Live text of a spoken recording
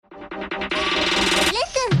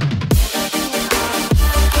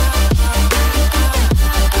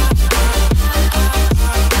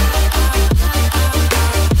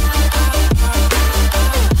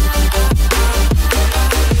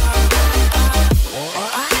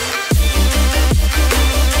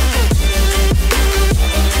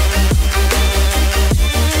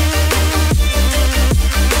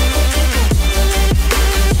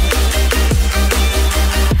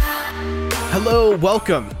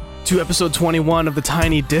welcome to episode 21 of the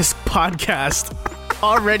Tiny Disc Podcast.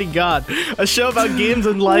 Already God, a show about games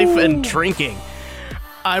and life and drinking.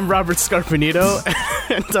 I'm Robert Scarpanito,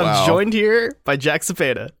 and I'm joined here by Jack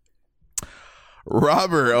Cepeda.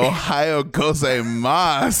 Robert, Ohio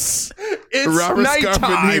gozaimasu. It's Robert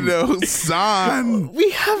nighttime. Scarpanito-san. We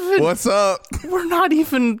haven't... What's up? We're not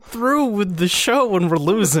even through with the show and we're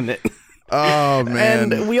losing it. Oh,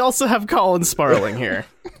 man. And we also have Colin Sparling here.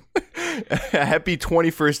 Happy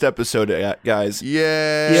 21st episode, guys.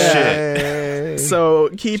 Yay. So,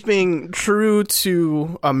 keeping true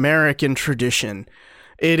to American tradition,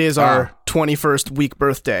 it is our 21st week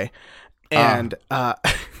birthday. And,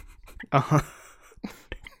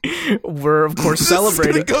 we're, of course,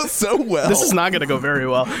 celebrating. This is going to go so well. This is not going to go very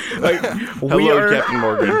well. Like, Hello, Captain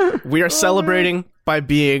Morgan. We are celebrating by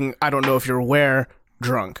being, I don't know if you're aware,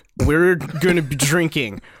 drunk. We're going to be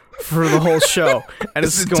drinking for the whole show, and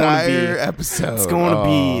this it's going to be episode. It's going to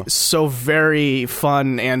be so very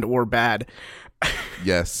fun and or bad.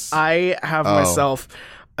 Yes. I have myself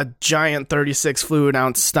a giant 36 fluid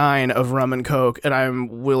ounce stein of rum and coke, and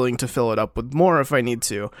I'm willing to fill it up with more if I need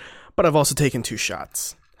to. But I've also taken 2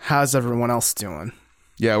 shots. How's everyone else doing?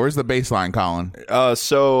 Yeah, where's the baseline, Colin?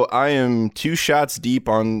 So I am 2 shots deep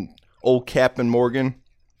on old Captain Morgan,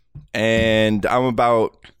 and I'm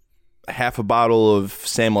about half a bottle of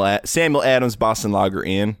Samuel Adams Boston Lager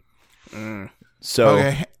in. So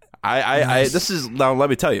Okay. I this is, now let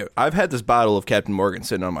me tell you, I've had this bottle of Captain Morgan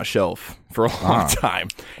sitting on my shelf for a long time.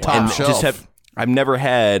 Top shelf. I've never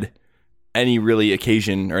had any really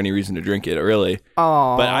occasion or any reason to drink it, really.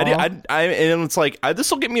 Aww. But and it's like,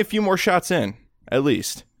 this will get me a few more shots in, at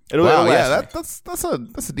least. It'll Wow, last yeah, me.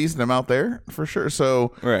 that's a decent amount there for sure.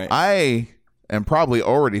 So Right. I am probably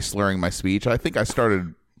already slurring my speech. I think I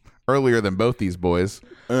started earlier than both these boys,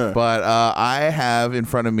 but I have in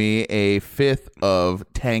front of me a 5th of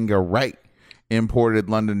Tanqueray imported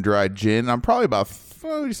London Dry gin. I'm probably about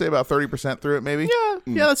 30% through it, maybe.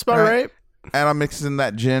 Yeah, that's about right. And I'm mixing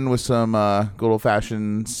that gin with some good old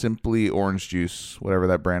fashioned Simply orange juice, whatever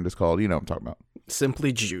that brand is called. You know what I'm talking about.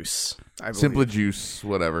 Simply Juice. I believe. Simply juice,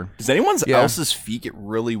 whatever. Does anyone Yeah. else's feet get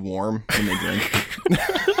really warm when they drink?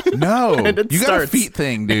 No, And it you got starts. a feet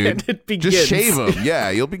thing, dude. And it begins. Just shave them. Yeah,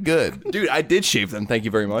 you'll be good. Dude, I did shave them. Thank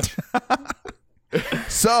you very much.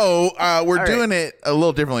 So we're right. doing it a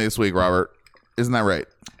little differently this week, Robert. Isn't that right?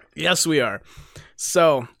 Yes, we are.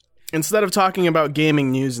 So, instead of talking about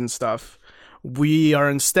gaming news and stuff, we are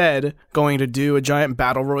instead going to do a giant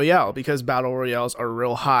battle royale, because battle royales are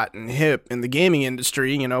real hot and hip in the gaming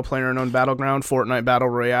industry. You know, PlayerUnknown Battleground, Fortnite Battle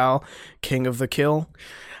Royale, King of the Kill.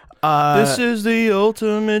 This is the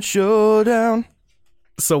ultimate showdown.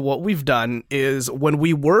 So what we've done is, when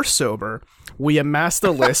we were sober, we amassed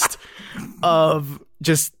a list of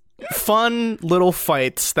just fun little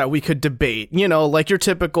fights that we could debate. You know, like your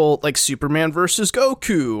typical, like, Superman versus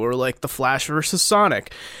Goku, or like the Flash versus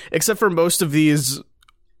Sonic. Except for most of these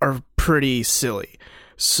are pretty silly.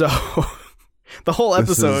 So the whole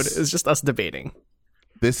episode is just us debating.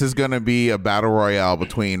 This is going to be a battle royale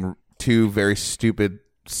between 2 very stupid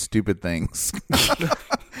things.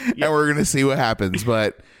 And we're going to see what happens.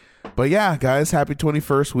 But yeah, guys, happy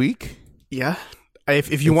 21st week. Yeah.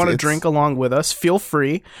 If you want to drink along with us, feel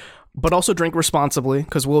free. But also drink responsibly,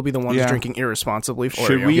 because we'll be the ones drinking irresponsibly for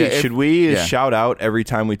Should you. we shout out every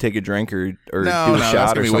time we take a drink or do a that's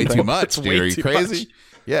shot gonna or be way something? too much, dude. way Are you too crazy?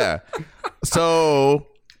 Yeah. So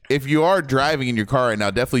if you are driving in your car right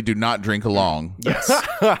now, definitely do not drink along. Yes.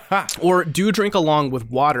 Or do drink along with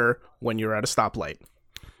water when you're at a stoplight.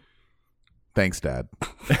 Thanks, Dad.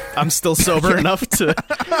 I'm still sober enough to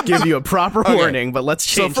give you a proper warning, but let's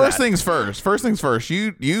change So first that. things first. First things first.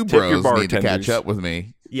 You your bros need to bartenders. catch up with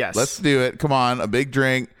me. Yes. Let's do it. Come on, a big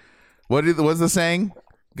drink. What's the saying?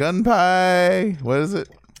 Gun pie. What is it?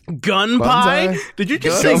 Gun pie? Bonsai? Did you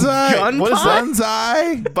just say Bonsai? gun What is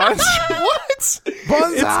pie? bonsai? What?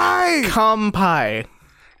 Bonsai. Cum pie.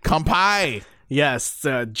 Kampai. Yes, it's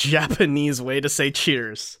a Japanese way to say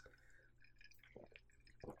cheers.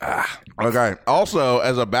 Okay. Also,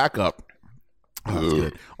 as a backup.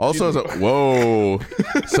 Also, as a whoa.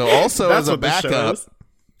 So also That's as a what this show backup. is.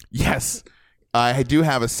 Yes. I do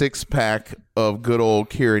have a 6-pack of good old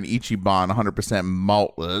Kirin Ichiban 100%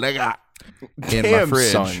 malt liquor in my Damn,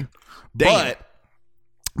 fridge. son. But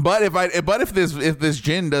if this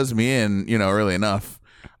gin does me in, early enough,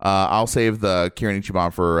 I'll save the Kirin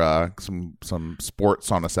Ichiban for some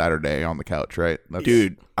sports on a Saturday on the couch, right? That's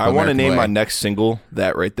Dude, I the want to American name way. my next single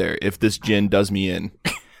that right there. If this gin does me in.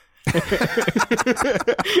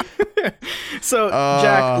 So,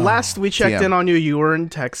 Jack, last we checked TM. in on you, you were in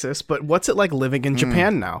Texas, but what's it like living in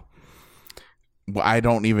Japan now? Well, I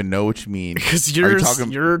don't even know what you mean. Because Are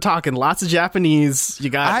you're talking lots of Japanese. You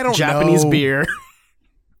got I don't Japanese know. beer.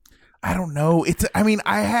 I don't know.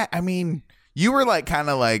 You were like kind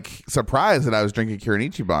of like surprised that I was drinking Kirin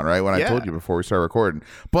Ichiban, right? When I Yeah. told you before we started recording.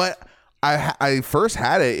 But I first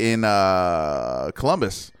had it in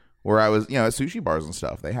Columbus, where I was, at sushi bars and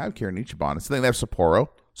stuff. They have Kirin Ichiban. It's the thing. They have Sapporo.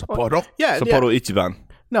 Yeah, Sapporo Ichiban.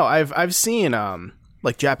 No, I've seen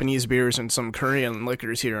like Japanese beers and some Korean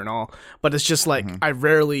liquors here and all, but it's just like I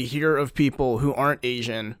rarely hear of people who aren't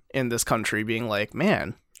Asian in this country being like,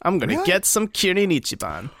 "Man, I'm gonna get some Kirin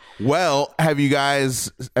Ichiban." Well, have you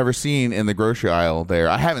guys ever seen in the grocery aisle there?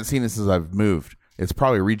 I haven't seen it since I've moved. It's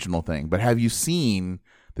probably a regional thing. But have you seen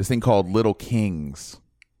this thing called Little Kings?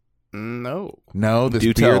 No. No, this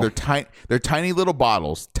Do beer. tell. They're tiny little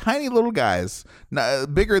bottles, tiny little guys,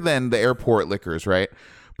 bigger than the airport liquors, right?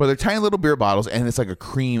 But they're tiny little beer bottles, and it's like a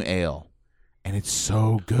cream ale, and it's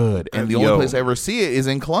so good. And the only place I ever see it is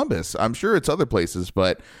in Columbus. I'm sure it's other places,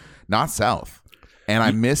 but not south. And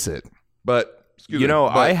I miss it. But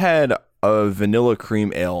I had a vanilla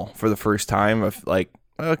cream ale for the first time like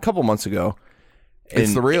a couple months ago. It's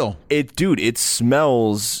And the real. It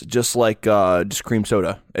smells just like just cream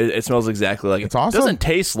soda. It smells exactly like It's it. awesome. It doesn't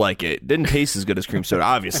taste like it. Didn't taste as good as cream soda,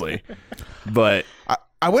 obviously. But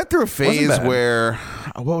I went through a phase bad. where,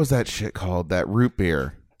 what was that shit called? That root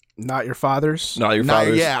beer. Not your father's. not your Not-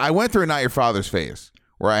 father's. yeah, I went through a Not Your Father's phase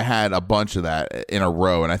where I had a bunch of that in a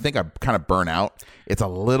row, and I think I kind of burnt out. It's a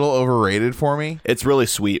little overrated for me. It's really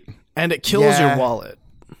sweet. And it kills Yeah. your wallet.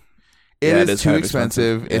 It Yeah, is it is too kind of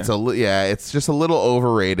expensive. expensive. It's just a little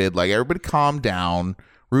overrated. Like, everybody calm down.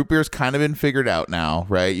 Root beer's kind of been figured out now,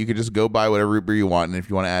 right? You could just go buy whatever root beer you want, and if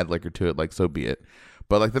you want to add liquor to it, like, so be it.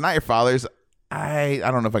 But like the Not Your Father's, I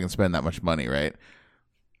don't know if I can spend that much money, right?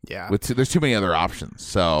 Yeah. There's too many other options.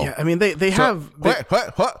 So Yeah, I mean they have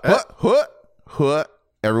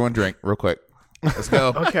everyone drink real quick. Let's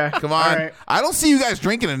go. Okay. Come on. All right. I don't see you guys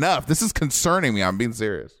drinking enough. This is concerning me. I'm being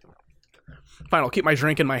serious. Fine, I'll keep my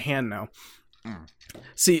drink in my hand now.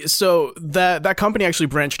 See, so that company actually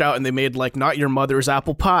branched out and they made like Not Your Mother's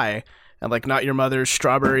apple pie and like Not Your Mother's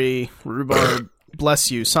strawberry rhubarb bless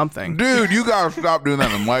you something. Dude, you gotta stop doing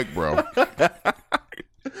that on the mic, bro.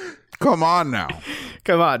 Come on now.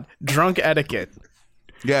 Come on, drunk etiquette.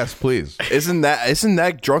 Yes, please. Isn't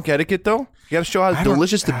that drunk etiquette though? You got to show how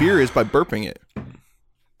delicious the beer is by burping it.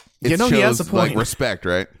 It he has shows, a point. like, respect,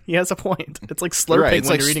 right? He has a point. It's like slurping Right. It's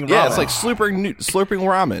when like you're eating ramen. yeah, it's like slurping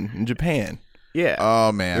ramen in Japan. yeah.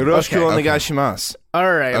 Oh man. Yoroshiku Okay. onegaishimasu.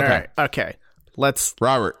 All right. All okay. right. Okay. Let's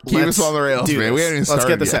Robert, keep let's us on the rails, do man. this. We haven't even Let's started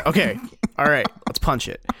get this yet. out. Okay. All right. Let's punch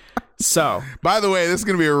it. So By the way, this is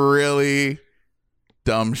gonna be a really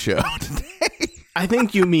dumb show today. I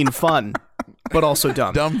think you mean fun, but also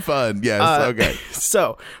dumb. Dumb fun. Yes. Okay.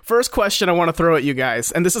 So, first question I want to throw at you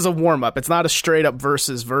guys, and this is a warm up. It's not a straight up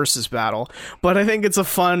versus battle, but I think it's a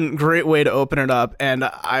fun, great way to open it up. And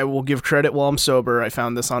I will give credit while I'm sober. I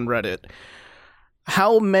found this on Reddit.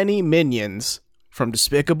 How many minions from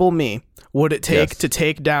Despicable Me would it take Yes. to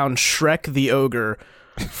take down Shrek the Ogre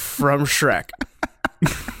from Shrek?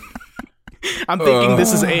 I'm thinking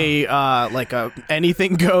this is a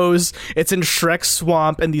anything goes. It's in Shrek's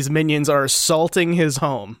swamp, and these minions are assaulting his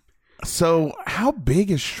home. So, how big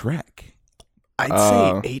is Shrek? I'd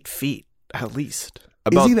say 8 feet at least.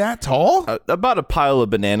 Is he that tall? About a pile of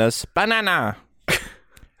bananas. Banana.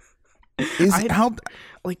 How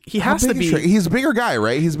Like he has to big is be. Shrek? He's a bigger guy,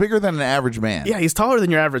 right? He's bigger than an average man. Yeah, he's taller than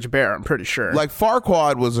your average bear. I'm pretty sure. Like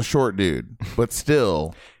Farquaad was a short dude, but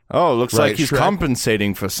still, Oh, looks Right, like he's Shrek.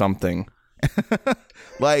 compensating for something.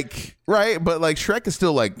 like, right? But like Shrek is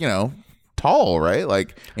still like, tall, right?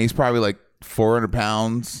 Like, and he's probably like 400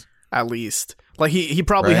 pounds. at least, like he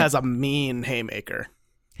probably Right. has a mean haymaker.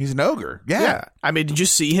 He's an ogre. Yeah. I mean, did you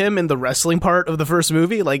see him in the wrestling part of the first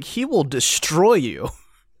movie? Like he will destroy you.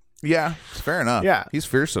 Yeah, fair enough. Yeah. He's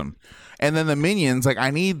fearsome. And then the minions, like,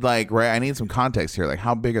 I need some context here. Like,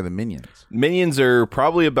 how big are the minions? Minions are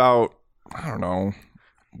probably about, I don't know,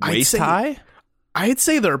 I'd waist say- high? I'd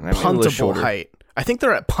say they're Maybe a little puntable shorter. height. I think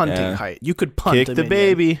they're at punting Yeah. height. You could punt Kick a the minion.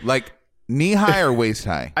 baby. Like, knee high or waist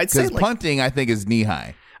high? I'd say, 'Cause like- punting, I think, is knee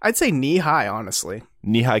high. I'd say knee high, honestly.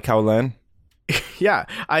 Knee-high Kaolan. Yeah,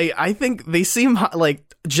 I think they seem like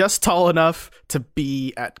just tall enough to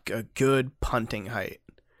be at a good punting height.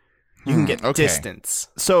 You can get okay. distance.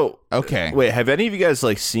 So, Okay. wait, have any of you guys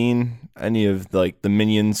like seen any of like the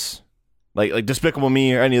Minions, like Despicable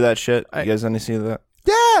Me or any of that shit? You guys any see that?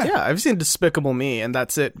 Yeah. Yeah, I've seen Despicable Me, and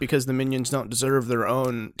that's it because the Minions don't deserve their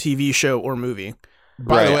own TV show or movie.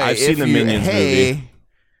 By the Right, way, I've seen if the you- Minions movie.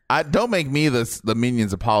 don't make me the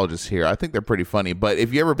Minions apologist here. I think they're pretty funny. But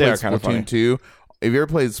if you ever played Splatoon 2, if you ever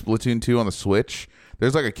played Splatoon 2 on the Switch,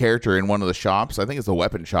 there's like a character in one of the shops. I think it's a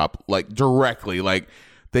weapon shop. Like directly, like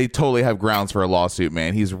they totally have grounds for a lawsuit.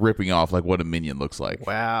 Man, he's ripping off like what a minion looks like.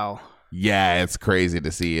 Wow. Yeah, it's crazy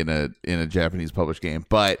to see in a Japanese published game.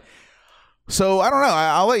 But so I don't know.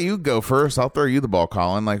 I'll let you go first. I'll throw you the ball,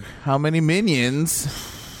 Colin. Like, how many minions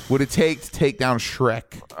would it take to take down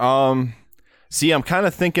Shrek? See, I'm kind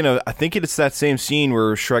of thinking of. I think it's that same scene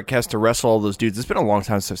where Shrek has to wrestle all those dudes. It's been a long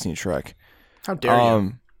time since I've seen Shrek. How dare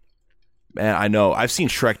you? Man, I know. I've seen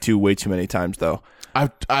Shrek 2 way too many times though.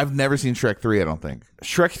 I've never seen Shrek 3. I don't think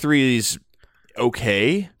Shrek 3 is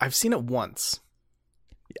okay. I've seen it once.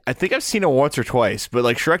 I think I've seen it once or twice, but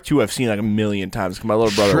like Shrek 2, I've seen like a million times because my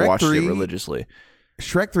little brother Shrek watched 3, it religiously.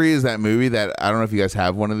 Shrek 3 is that movie that I don't know if you guys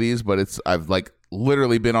have one of these, but I've like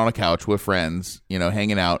literally been on a couch with friends,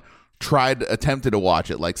 hanging out, attempted to watch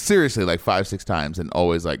it like seriously like 5-6 times and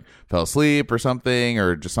always like fell asleep or something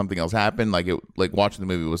or just something else happened. Like watching the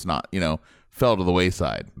movie was not, fell to the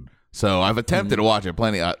wayside. So I've attempted to watch it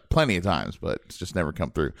plenty of times, but it's just never come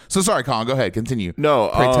through. So sorry, Colin, go ahead, continue. No,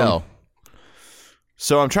 pray tell.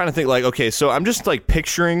 So I'm trying to think like, okay, so I'm just like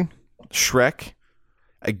picturing Shrek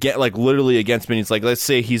like literally against minions. Like let's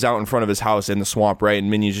say he's out in front of his house in the swamp, right? And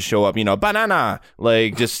minions just show up, banana,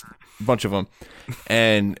 like just a bunch of them.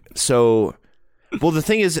 And so, well, the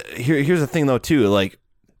thing is, here's the thing though too, like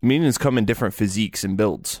minions come in different physiques and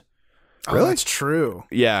builds. Really? Oh, that's true.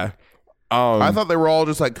 Yeah. I thought they were all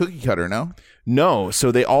just like cookie cutter, no? No,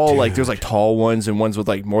 so they all like there's like tall ones and ones with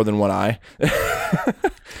like more than one eye.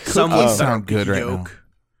 Some ones sound good right now.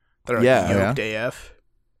 They're yoked AF.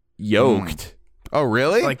 Yoked. Oh,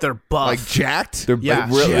 really? Like they're buff. Like jacked? They're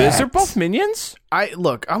jacked. Is there buff minions?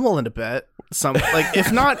 I'm willing to bet some like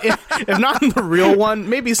if not in the real one,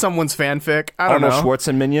 maybe someone's fanfic. I don't know. Schwartz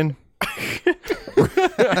and Minion.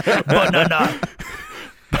 Banana.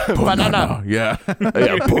 Yeah.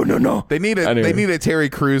 Banana. They need a Terry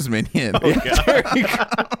Crews minion. Oh,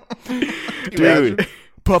 dude.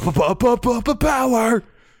 Power.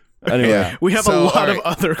 Anyway, yeah. We have a lot of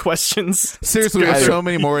other questions. Seriously, there's so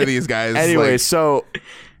many more of these guys. Anyway, so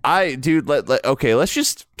I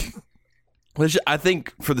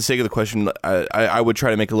think for the sake of the question, I would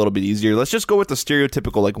try to make it a little bit easier. Let's just go with the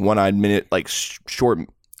stereotypical like one-eyed minute, like short,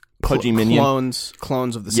 pudgy minion.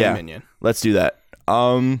 Clones of the same minion. Let's do that.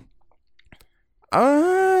 I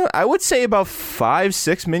would say about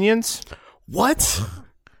 5-6 minions. What?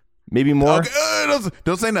 Maybe more. Okay,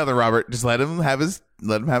 don't say nothing, Robert. Just let him have his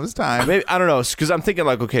time. Maybe, I don't know, because I'm thinking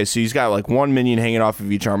like, okay, so he's got like one minion hanging off of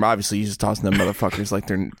each arm. Obviously, he's just tossing them motherfuckers like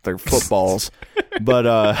they're footballs.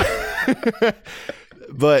 But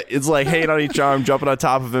but it's like hanging on each arm, jumping on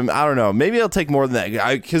top of him. I don't know. Maybe it'll take more than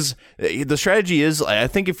that. Because the strategy is, I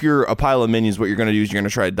think if you're a pile of minions, what you're going to do is you're going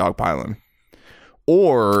to try to dogpile them.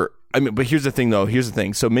 Or, but here's the thing, though.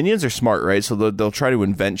 So minions are smart, right? So they'll try to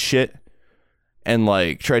invent shit and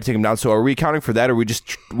like try to take them down. So are we accounting for that, or we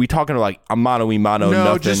talking like a mano y mano?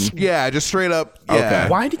 No, nothing? just straight up. Yeah. Okay.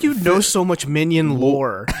 Why do you know so much minion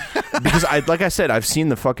lore? Because like I said, I've seen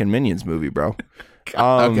the fucking Minions movie, bro.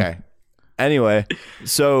 Okay. Anyway,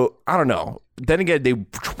 so I don't know. Then again, they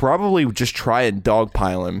probably just try and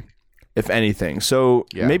dogpile him, if anything. So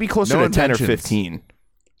maybe closer to 10 or 15.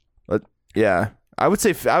 Yeah, I would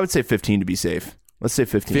say 15 to be safe. Let's say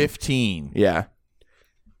 15. 15. Yeah.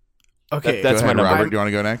 Okay, that's my number. Robert, do you want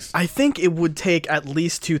to go next? I think it would take at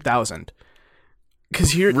least 2,000.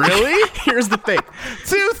 Because really? Here's the thing.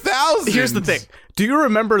 2,000. Here's the thing. Do you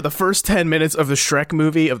remember the first 10 minutes of the Shrek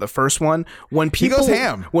movie, of the first one? He goes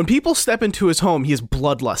ham. When people step into his home, he is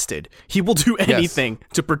bloodlusted. He will do anything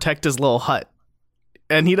to protect his little hut.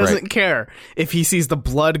 And he doesn't care if he sees the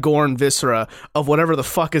blood-gorn viscera of whatever the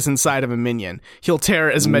fuck is inside of a minion. He'll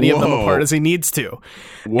tear as many of them apart as he needs to.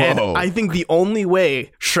 Whoa. And I think the only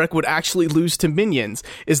way Shrek would actually lose to minions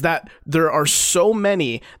is that there are so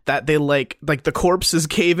many that they like the corpses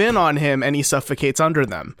cave in on him and he suffocates under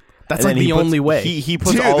them. That's like the only way. He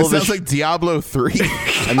puts all of his... sounds like Diablo 3.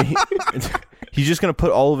 I mean, he's just going to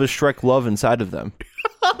put all of his Shrek love inside of them.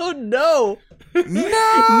 Oh, no. No!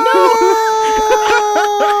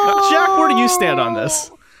 Jack, where do you stand on this?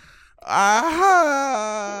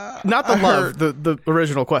 Not the love, the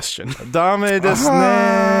original question. Dame desu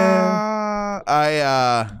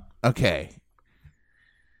okay.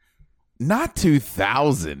 Not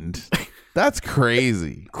 2,000. That's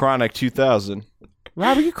crazy. Chronic 2000.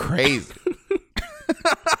 Rob, are you crazy?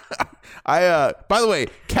 By the way,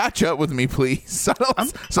 catch up with me, please. So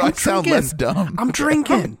I sound less dumb. I'm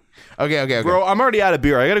drinking. Okay. Bro, I'm already out of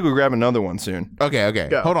beer. I gotta go grab another one soon. Okay.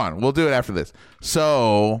 Go. Hold on. We'll do it after this.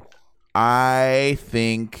 So, I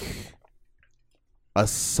think a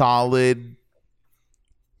solid.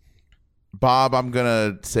 Bob, I'm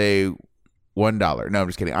gonna say $1. No, I'm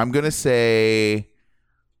just kidding. I'm gonna say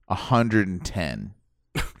 110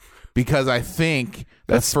 because I think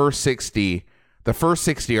the first 60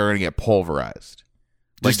 are gonna get pulverized.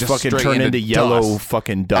 Just fucking straight turn into yellow dust.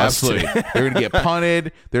 fucking dust. Absolutely. They're going to get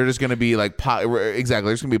punted. They're just going to be like, exactly.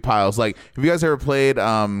 There's going to be piles. Like, have you guys ever played, what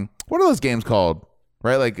are those games called?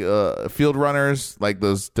 Right? Like, Field Runners, like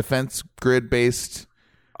those defense grid based.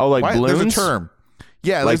 Oh, like balloons? There's a term.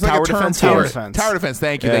 Yeah, Like there's tower like a term. defense Tower games? defense. Tower defense.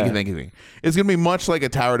 Thank you. It's going to be much like a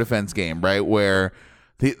tower defense game, right? Where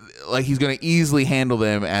he's going to easily handle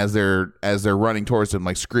them as they're running towards him,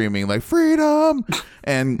 like screaming, like freedom,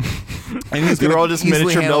 and he's They're going all to just easily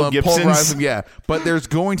miniature handle Mel them, pulverize Gibsons. them. Yeah, but it's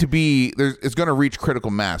going to reach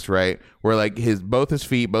critical mass, right? Where like both his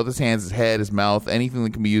feet, both his hands, his head, his mouth, anything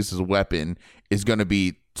that can be used as a weapon is going to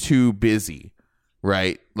be too busy,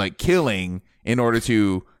 right? Like killing in order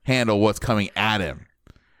to handle what's coming at him.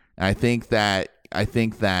 And I think that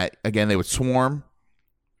again they would swarm.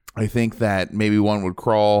 I think that maybe one would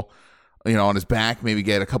crawl, on his back, maybe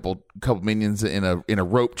get a couple minions in a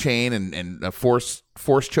rope chain and force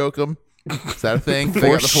choke him. Is that a thing?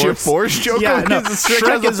 Force choke? Yeah, no, Shrek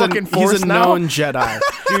Shrek is he's a known Jedi.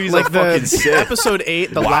 Dude, he's like a fucking Sith. episode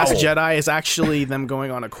 8, The Wow. Last Jedi, is actually them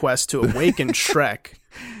going on a quest to awaken Shrek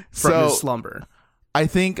from his slumber. I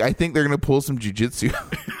think they're gonna pull some jujitsu,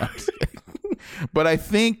 but I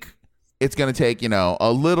think it's gonna take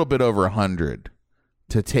a little bit over 100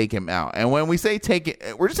 to take him out. And when we say take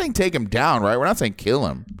it, we're just saying take him down, right? We're not saying kill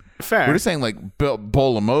him. Fair. We're just saying like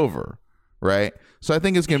bowl him over, right? So I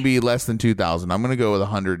think it's going to be less than 2,000. I'm going to go with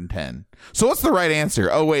 110. So what's the right answer?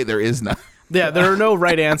 Oh wait, there is none. Yeah, there are no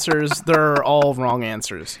right answers. They're all wrong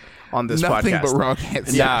answers on this Nothing podcast. but wrong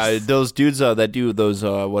answers. Nah, those dudes that do those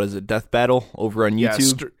what is it, Death Battle over on Yeah,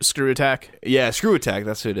 YouTube? Screw Attack. Yeah, Screw Attack.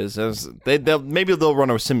 That's who it is. Maybe they'll run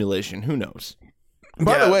a simulation. Who knows?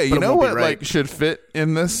 By Yeah, the way, but you it know won't be what right. like should fit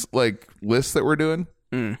in this like list that we're doing,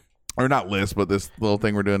 or not list, but this little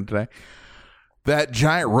thing we're doing today. That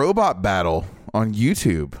giant robot battle on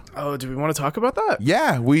YouTube. Oh, do we want to talk about that?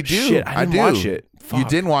 Yeah, we do. Shit, I didn't do. watch it. You Fuck.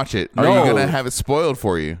 didn't watch it. Are No. you gonna have it spoiled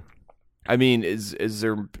for you? I mean, is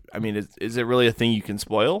there? I mean, is it really a thing you can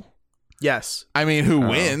spoil? Yes. I mean, who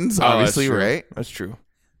wins? Oh, that's Obviously, true. right? That's true.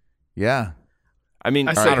 Yeah. I mean,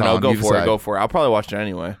 I I, say- don't know. Colin, Go you for it. decide. Go for it. I'll probably watch it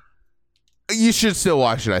anyway. You should still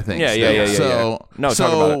watch it, I think. Yeah, still. yeah. So, No, so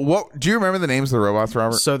talk about it. what? Do you remember the names of the robots,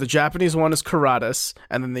 Robert? So the Japanese one is Karatas,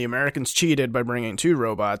 and then the Americans cheated by bringing 2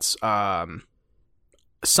 robots,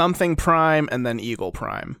 Something Prime and then Eagle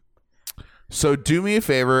Prime. So do me a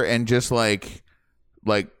favor and just like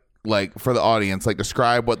for the audience, like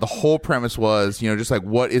describe what the whole premise was. Just like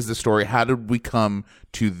what is the story? How did we come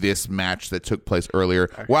to this match that took place earlier?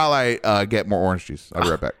 While I get more orange juice, I'll be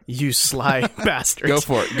right back. You sly bastards. Go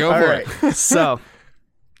for it. Go All for right. it. So,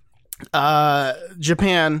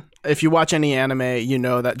 Japan, if you watch any anime, you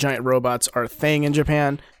know that giant robots are a thing in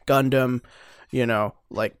Japan. Gundam,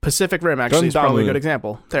 like Pacific Rim actually is probably a Gundam. good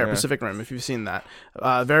example. Pacific Rim, if you've seen that.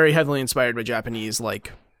 Very heavily inspired by Japanese,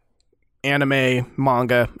 like, anime,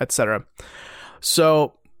 manga, etc.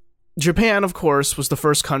 So, Japan, of course, was the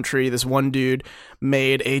first country. This one dude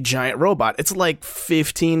made a giant robot. It's like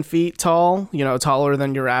 15 feet tall, taller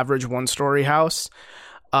than your average one-story house.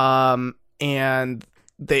 And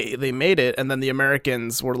they made it, and then the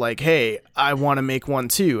Americans were like, hey, I want to make one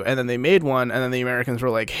too. And then they made one, and then the Americans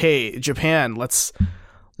were like, hey, Japan, let's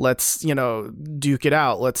duke it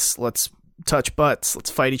out. Let's touch butts.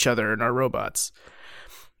 Let's fight each other in our robots.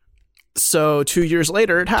 So 2 years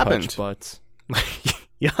later, it happened. Touch butts.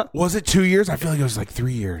 Yeah. Was it 2 years? I feel like it was like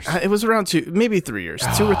 3 years. It was around 3 years.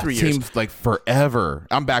 2 or 3 years. Seems like forever.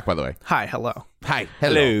 I'm back, by the way. Hi, hello. Hi.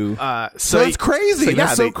 Hello. Hello. So it's crazy.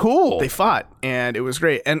 That's so cool. They fought, and it was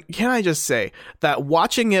great. And can I just say that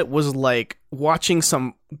watching it was like watching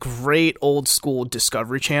some great old school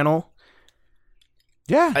Discovery Channel.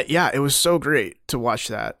 Yeah. Yeah, it was so great to watch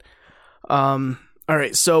that. All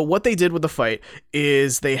right, so what they did with the fight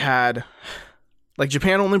is they had, like,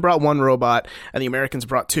 Japan only brought 1 robot, and the Americans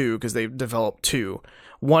brought 2 because they developed 2.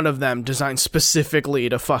 One of them designed specifically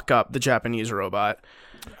to fuck up the Japanese robot.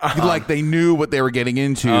 Like they knew what they were getting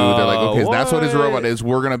into. They're like, okay, that's what his what? robot is.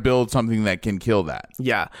 We're going to build something that can kill that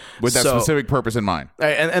Yeah. with that So- specific purpose in mind.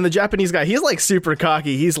 And the Japanese guy, he's like super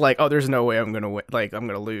cocky. He's like, oh, there's no way I'm gonna win. Like, I'm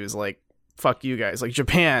gonna lose. Like, fuck you guys. Like,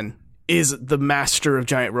 Japan is the master of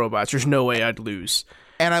giant robots. There's no way I'd lose.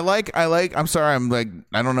 And I'm sorry,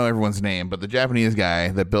 I don't know everyone's name, but the Japanese guy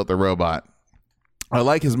that built the robot, I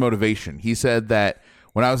like his motivation. He said that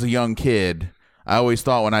when I was a young kid, I always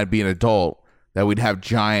thought when I'd be an adult that we'd have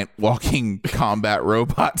giant walking combat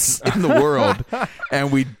robots in the world,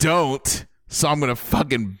 and we don't. So I'm going to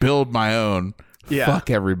fucking build my own. Yeah. Fuck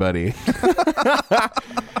everybody.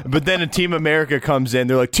 But then a Team America comes in.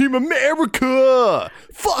 They're like, Team America!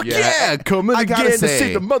 Fuck yeah! Coming I gotta again to say,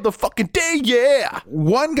 save the motherfucking day, yeah!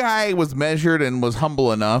 one guy was measured and was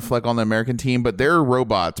humble enough, like on the American team, but their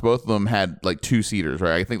robots, both of them had like 2-seaters,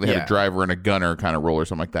 right? I think they had Yeah. a driver and a gunner kind of role or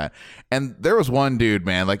something like that. And there was one dude,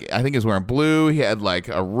 man, like I think he was wearing blue. He had like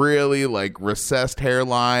a really like recessed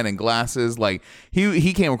hairline and glasses. Like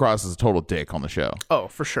he came across as a total dick on the show. Oh,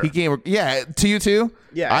 for sure. He came, yeah, to you too.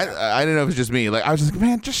 Yeah. I didn't know if it was just me. Like I was just like,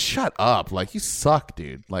 man, just shut up. Like you suck,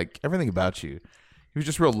 dude. Like everything about you. He was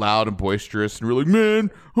just real loud and boisterous and really,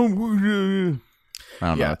 man. I don't know.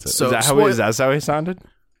 Yeah, That's it. so- Is that how he sounded?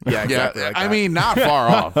 Yeah, yeah, exactly. like I that. mean, not far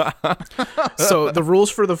off. So the rules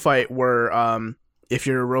for the fight were if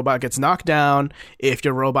your robot gets knocked down, if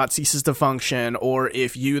your robot ceases to function, or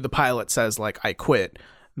if you, the pilot, says like I quit,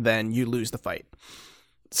 then you lose the fight.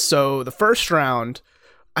 So the first round,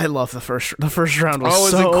 I love the first round was Oh,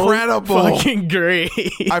 it's so incredible. fucking great.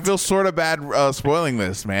 I feel sort of bad spoiling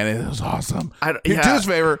this, man. It was awesome. I don't- Here, yeah. do us a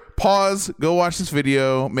favor. Pause. Go watch this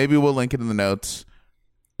video. Maybe we'll link it in the notes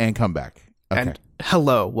and come back. Okay. And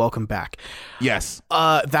hello, welcome back. Yes.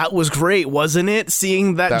 That was great, wasn't it?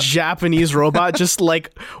 Seeing that Japanese robot just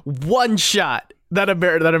like one shot that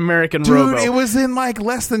American Dude, robo. it was in like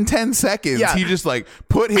less than 10 seconds. Yeah. He just like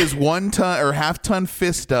put his 1 ton or half-ton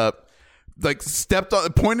fist up, like stepped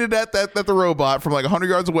on, pointed at the robot from like 100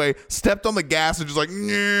 yards away, stepped on the gas and just like,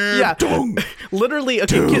 Yeah, dong. literally.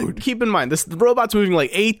 Okay, keep in mind the robot's moving like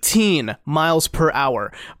 18 miles per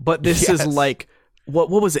hour, but this is Yes. like what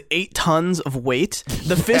was it? 8 tons of weight.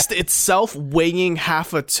 The fist itself weighing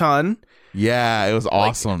half a ton. Yeah, it was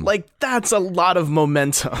awesome. Like that's a lot of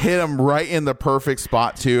momentum. Hit him right in the perfect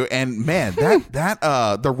spot too. And man,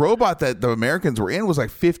 the robot that the Americans were in was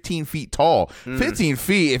like 15 feet tall. 15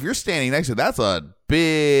 feet. If you're standing next to it, that's a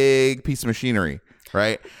big piece of machinery,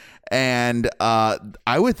 right? And I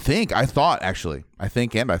thought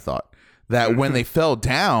that when they fell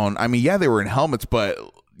down, I mean, yeah, they were in helmets, but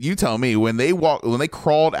you tell me, when they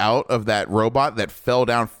crawled out of that robot that fell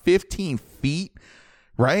down 15 feet,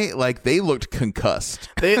 right? Like they looked concussed.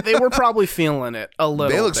 They were probably feeling it a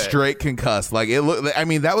little. They looked bit. straight concussed. Like it looked. I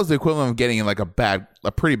mean, that was the equivalent of getting in like a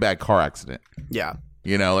pretty bad car accident. Yeah.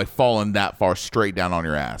 You know, like falling that far straight down on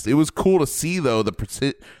your ass. It was cool to see though the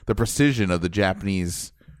precision of the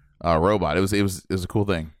Japanese robot. It was a cool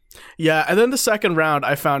thing. Yeah, and then the second round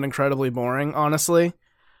I found incredibly boring, honestly,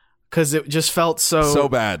 because it just felt so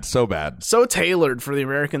bad, so tailored for the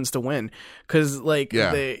Americans to win. Because like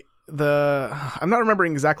Yeah. I'm not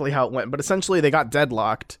remembering exactly how it went, but essentially they got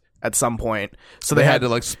deadlocked at some point, so They had to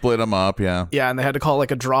like split them up. Yeah. yeah, and they had to call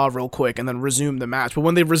like a draw real quick and then resume the match. But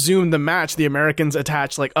when they resumed the match, the Americans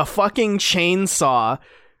attached like a fucking chainsaw,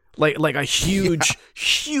 like a huge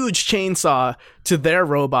chainsaw to their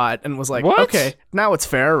robot, and was like, What? okay, now it's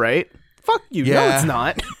fair, right? Fuck you. No, Yeah. it's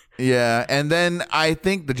not. Yeah, and then I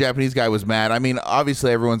think the Japanese guy was mad. I mean,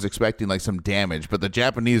 obviously everyone's expecting like some damage, but the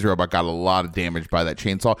Japanese robot got a lot of damage by that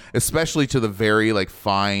chainsaw, especially to the very like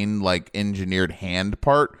fine, like engineered hand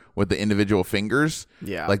part with the individual fingers.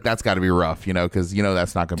 Yeah. like that's got to be rough, you know, because you know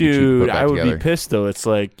that's not going to be cheap to Dude, put back I would together. be pissed though. It's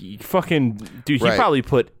like, you fucking, dude, he Right. probably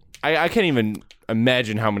put, I can't even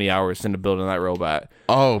imagine how many hours into building that robot.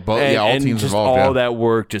 Oh, both And, yeah, all and teams just involved. all yeah. that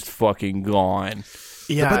work just fucking gone.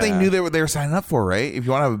 Yeah, But they knew they were signing up for, right? If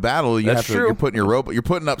you want to have a battle, you That's have to. true. You're putting your robot. You're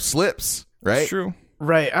putting up slips, right? It's true.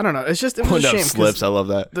 right. I don't know. It's just it was Putting a up shame 'cause slips. I love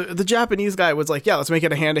that. the Japanese guy was like, yeah, let's make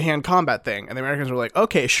it a hand-to-hand combat thing, and the Americans were like,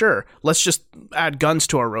 okay, sure, let's just add guns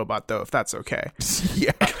to our robot though, if that's okay.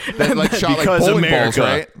 Yeah, that like shot like Because bowling balls, America.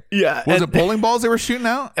 right? Yeah, Was it bowling balls they were shooting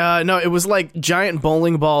out? No, it was like giant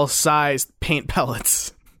bowling ball sized paint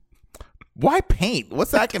pellets. Why paint?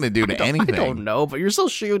 What's that going to do to anything? I don't know, but you're still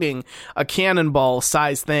shooting a cannonball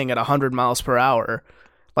sized thing at 100 miles per hour.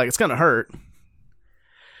 Like, it's gonna hurt.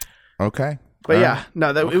 Okay. But yeah, no,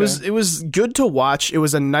 it was good to watch. It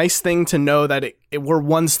was a nice thing to know that we're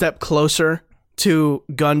one step closer to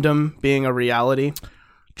Gundam being a reality.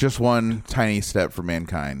 Just one tiny step for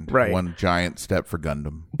mankind. Right. One giant step for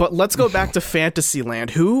Gundam. But let's go back to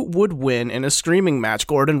Fantasyland. Who would win in a screaming match,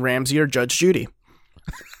 Gordon Ramsay or Judge Judy?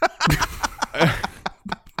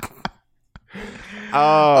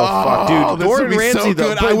 Oh, fuck, dude. this Gordon would be so Ramsay, though.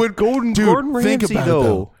 good. But I would, Gordon think Ramsay, about though. it,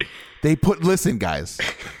 though. They put, listen, guys.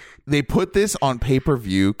 they put this on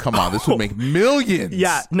pay-per-view. Come on, this would make millions.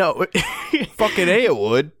 Yeah, no. Fucking A, it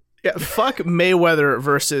would. Yeah, fuck Mayweather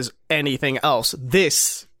versus anything else.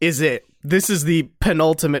 This is it. This is the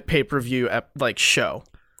penultimate pay-per-view show.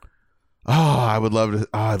 Oh, I would love to.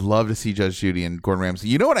 Oh, I'd love to see Judge Judy and Gordon Ramsay.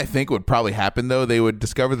 You know what I think would probably happen though? They would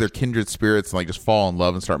discover their kindred spirits and like just fall in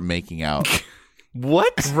love and start making out.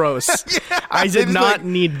 What? Gross. I did not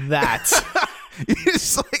need that.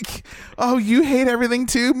 It's like, oh, you hate everything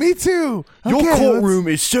too? Me too. Your Okay, courtroom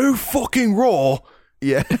is so fucking raw.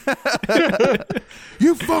 Yeah.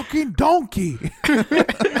 You fucking donkey.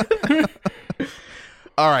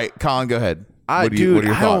 All right, Colin, go ahead. What are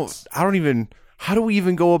your thoughts? I don't even. How do we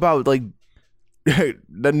even go about like?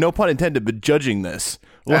 No pun intended, but judging this.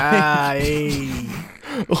 Like,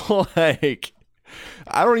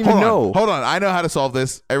 I don't even know. Hold on. I know how to solve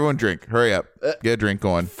this. Everyone drink. Hurry up. Get a drink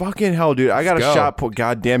going. Fucking hell, dude! I got a shot put.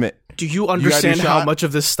 God damn it! Do you understand how much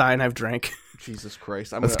of this Stein I've drank? Jesus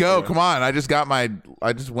Christ! Let's go. Come on. I just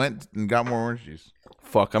went and got more orange juice.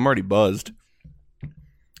 Fuck! I'm already buzzed.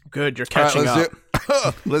 Good, you're catching up.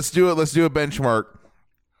 Let's do it. Let's do a benchmark.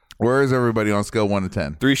 Where is everybody on scale 1 to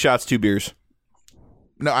 10? 3 shots, 2 beers.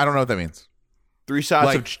 No, I don't know what that means. 3 shots.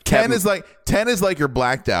 Like of 10 is like you're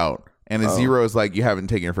blacked out, and a 0 is like you haven't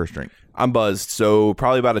taken your first drink. I'm buzzed, so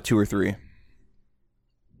probably about a 2 or 3.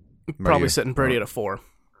 Probably sitting pretty at a 4.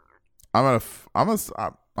 I'm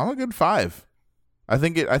a good 5. I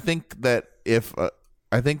think that if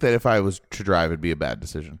I was to drive, it'd be a bad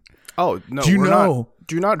decision. Oh no!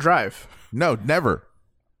 Do not drive. No, never.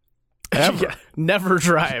 Ever. Yeah, never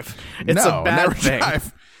drive. It's a bad thing.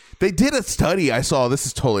 Drive. They did a study I saw. This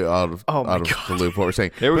is totally out of the loop. What we're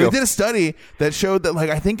saying. Here we go. They did a study that showed that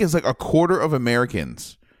I think it's like a quarter of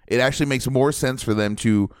Americans. It actually makes more sense for them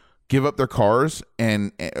to give up their cars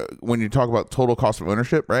and when you talk about total cost of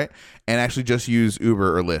ownership, right? And actually just use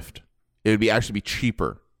Uber or Lyft. It would actually be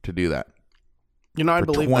cheaper to do that. I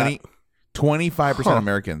believe that. 25%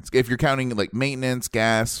 Americans, if you're counting like maintenance,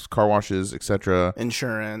 gas, car washes, etc.,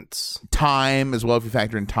 insurance, time as well. If you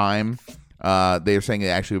factor in time, they are saying it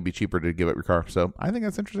actually would be cheaper to give up your car. So I think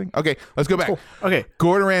that's interesting. Okay, let's go back. Cool. Okay,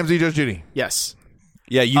 Gordon Ramsay, Judge Judy. Yes.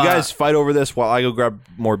 Yeah, you guys fight over this while I go grab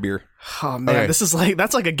more beer. Oh man, This is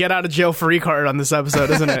that's like a get out of jail free card on this episode,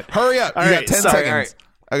 isn't it? Hurry up! You got 10 seconds.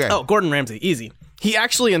 Okay. Oh, Gordon Ramsay, easy. He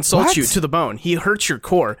actually insults you to the bone. He hurts your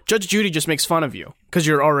core. Judge Judy just makes fun of you because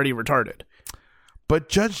you're already retarded. But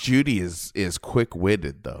Judge Judy is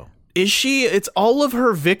quick-witted, though. Is she? It's all of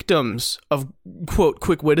her victims of, quote,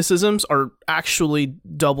 quick witticisms are actually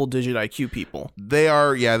double-digit IQ people. They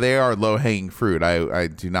are low-hanging fruit. I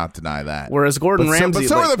do not deny that. Whereas Gordon Ramsay... But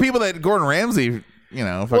so are the people that Gordon Ramsay...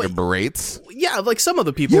 fucking berates. Yeah, like some of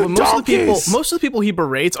the people. But most of the people he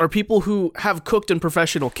berates are people who have cooked in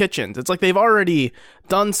professional kitchens. It's like they've already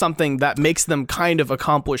done something that makes them kind of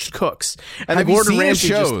accomplished cooks. And have Gordon you seen Ramsay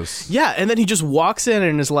shows? And then he just walks in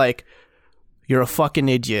and is like, "You're a fucking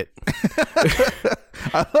idiot."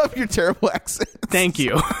 I love your terrible accent. Thank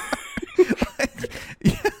you.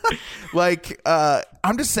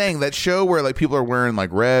 I'm just saying that show where like people are wearing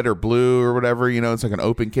like red or blue or whatever, it's like an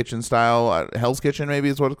open kitchen style, Hell's Kitchen maybe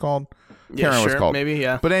is what it's called. Yeah, sure, what it's called. Maybe,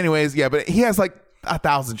 yeah. But anyways, but he has like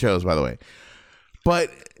 1,000 shows, by the way. But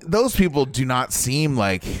those people do not seem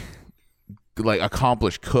like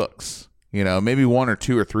accomplished cooks. Maybe 1 or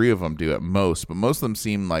 2 or 3 of them do at most, but most of them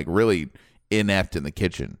seem like really inept in the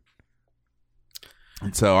kitchen.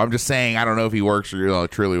 And so I'm just saying, I don't know if he works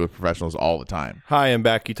truly with professionals all the time. Hi, I'm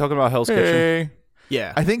back. You talking about Hell's Kitchen?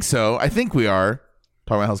 Yeah. I think so. I think we are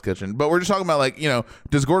talking about Hell's Kitchen. But we're just talking about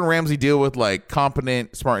does Gordon Ramsay deal with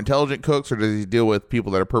competent, smart, intelligent cooks, or does he deal with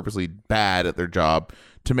people that are purposely bad at their job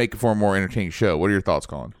to make it for a more entertaining show? What are your thoughts,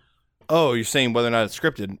 Colin? Oh, you're saying whether or not it's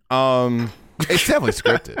scripted. It's definitely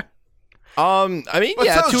scripted.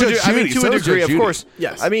 To a degree, of course.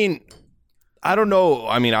 Yes. I mean, I don't know.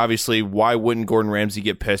 I mean, obviously, why wouldn't Gordon Ramsay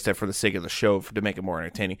get pissed at for the sake of the show to make it more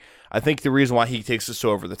entertaining? I think the reason why he takes this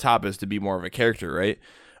so over the top is to be more of a character, right?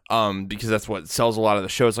 Because that's what sells a lot of the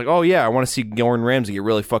show. It's like, oh yeah, I want to see Gordon Ramsay get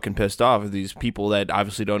really fucking pissed off at these people that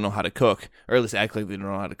obviously don't know how to cook, or at least act like they don't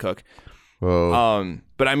know how to cook. Whoa.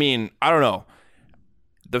 But I mean, I don't know.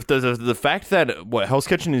 The fact that Hell's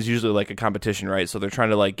Kitchen is usually like a competition, right? So they're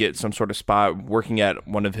trying to get some sort of spot working at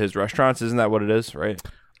one of his restaurants. Isn't that what it is, right?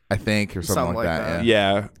 I think, or something like that.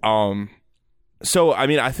 Yeah. So, I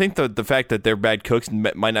mean, I think the fact that they're bad cooks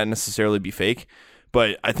might not necessarily be fake,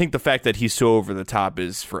 but I think the fact that he's so over the top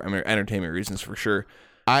is for entertainment reasons for sure.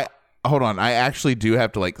 Hold on. I actually do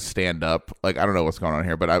have to stand up. I don't know what's going on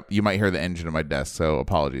here, but you might hear the engine of my desk, so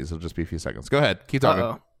apologies. It'll just be a few seconds. Go ahead. Keep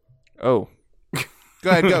talking. Oh. Go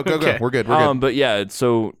ahead. Go. Okay. We're good. We're good. But yeah,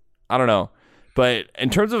 so I don't know. But in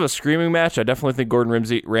terms of a screaming match, I definitely think Gordon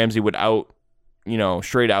Ramsay would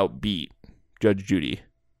straight out beat Judge Judy.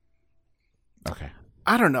 Okay.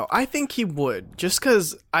 I don't know. I think he would, just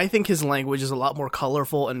because I think his language is a lot more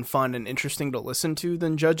colorful and fun and interesting to listen to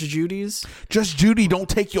than Judge Judy's. Judge Judy, don't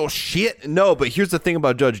take your shit. No, but here's the thing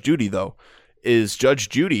about Judge Judy, though, is Judge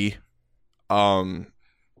Judy,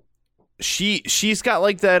 she's got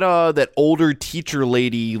like that older teacher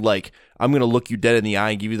lady, like, I'm gonna look you dead in the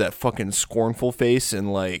eye and give you that fucking scornful face,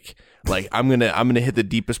 and like I'm gonna hit the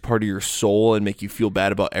deepest part of your soul and make you feel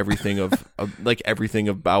bad about everything everything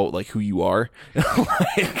about like who you are.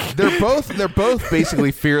 They're both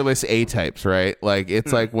basically fearless A types, right? Like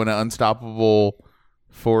it's like when an unstoppable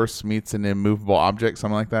force meets an immovable object,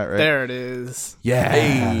 something like that, right? There it is. Yeah.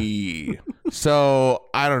 Hey. So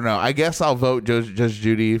I don't know. I guess I'll vote Judge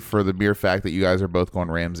Judy for the mere fact that you guys are both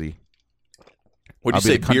going Ramsey. What'd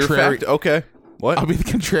you say? Beer fact? Okay. What? I'll be the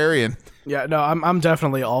contrarian. Yeah, no, I'm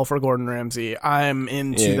definitely all for Gordon Ramsay. I'm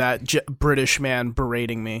into that British man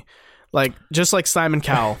berating me, just like Simon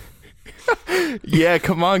Cowell. Yeah,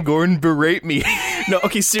 come on, Gordon, berate me. No,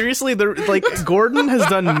 okay, seriously, Gordon has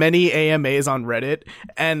done many AMAs on Reddit,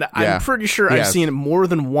 and I'm pretty sure I've seen it more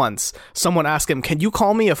than once. Someone ask him, "Can you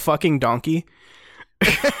call me a fucking donkey?"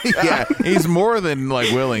 Yeah, he's more than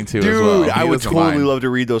willing to. Dude, as well. I would totally love to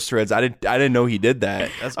read those threads. I didn't know he did that.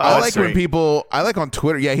 That's I like when people. I like on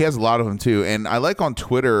Twitter. Yeah, he has a lot of them too, and I like on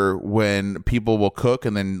Twitter when people will cook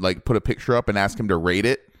and then put a picture up and ask him to rate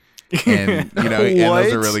it. And and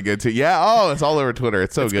those are really good too. Yeah, it's all over Twitter.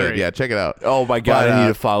 It's so good. Great. Yeah, check it out. Oh my god, I need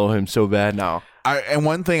to follow him so bad now. And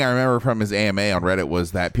one thing I remember from his AMA on Reddit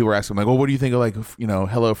was that people were asking him, what do you think of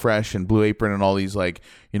HelloFresh and Blue Apron and all these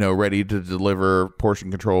ready to deliver portion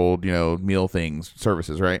controlled meal things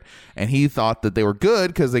services, right? And he thought that they were good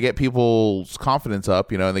because they get people's confidence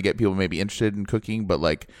up, and they get people maybe interested in cooking,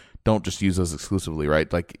 but don't just use those exclusively,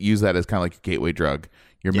 right? Use that as kind of like your gateway drug,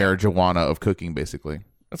 your marijuana of cooking, basically.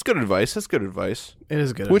 That's good advice. It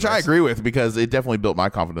is good Which advice. I agree with because it definitely built my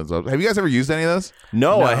confidence up. Have you guys ever used any of those?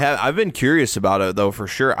 No, I have. I've been curious about it though, for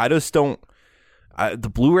sure. I just don't. The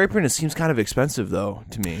Blue Apron, it seems kind of expensive though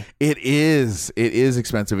to me. It is. It is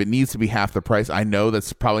expensive. It needs to be half the price. I know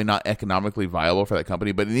that's probably not economically viable for that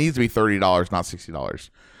company, but it needs to be $30, not $60.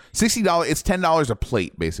 $60. It's $10 a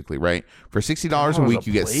plate, basically, right? For $60 a week,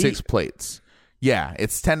 you get 6 plates. Yeah,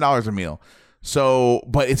 it's $10 a meal. So,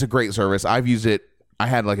 but it's a great service. I've used it. I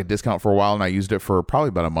had a discount for a while, and I used it for probably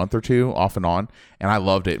about a month or two off and on, and I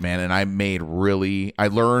loved it, man. And I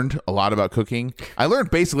learned a lot about cooking. I learned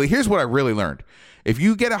basically, here's what I really learned. If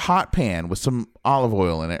you get a hot pan with some olive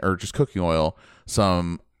oil in it, or just cooking oil,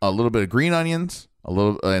 a little bit of green onions,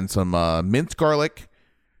 and some minced garlic,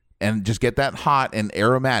 and just get that hot and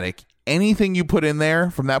aromatic, anything you put in there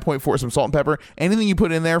from that point forward, some salt and pepper, anything you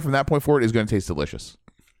put in there from that point forward is going to taste delicious.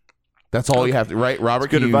 That's all you have to, right? Robert,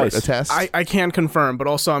 good advice. Attest? I can confirm, but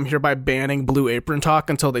also I'm hereby banning Blue Apron Talk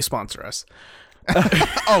until they sponsor us.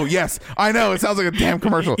 Oh, yes. I know. It sounds like a damn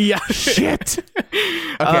commercial. Yeah. Shit.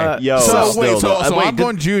 Okay. So I'm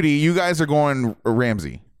going Judy. You guys are going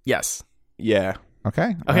Ramsey. Yes. Yeah.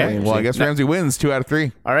 Okay. Okay. Well, I guess Ramsey wins 2 out of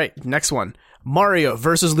 3. All right. Next one. Mario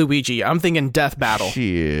versus Luigi. I'm thinking death battle.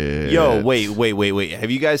 Shit. Yo, wait.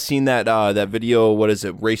 Have you guys seen that video? What is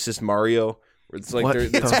it? Racist Mario? It's like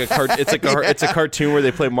it's a cartoon where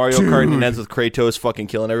they play Mario Kart and it ends with Kratos fucking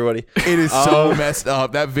killing everybody. It is so messed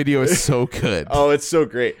up. That video is so good. Oh, it's so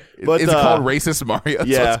great. But it's called Racist Mario. That's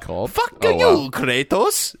what it's called. Fuck you,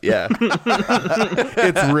 Kratos. Yeah.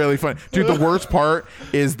 It's really fun. Dude, the worst part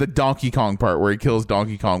is the Donkey Kong part where he kills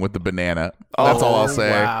Donkey Kong with the banana. That's all I'll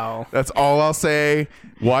say. Wow. That's all I'll say.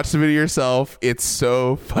 Watch the video yourself. It's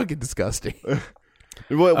so fucking disgusting.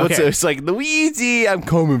 It's like, Luigi, I'm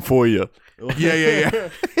coming for you. Yeah.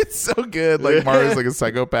 It's so good. Mario's like a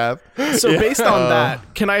psychopath. So based on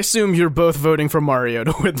that, can I assume you're both voting for Mario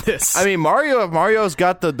to win this? I mean, Mario's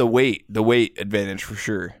got the weight advantage for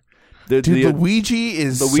sure. Luigi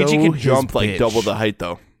can jump double the height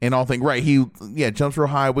though. And all thing right, he jumps real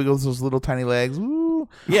high, wiggles those little tiny legs. Woo.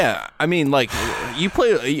 Yeah, I mean, you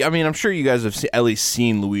play. I mean, I'm sure you guys have at least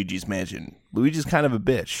seen Luigi's Mansion. Luigi's kind of a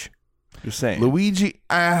bitch. Just saying. Luigi,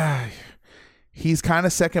 he's kind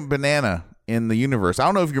of second banana in the universe. I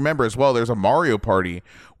don't know if you remember as well, there's a Mario Party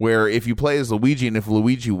where if you play as Luigi and if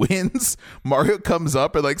Luigi wins, Mario comes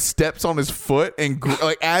up and steps on his foot and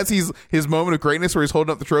as his moment of greatness where he's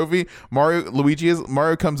holding up the trophy,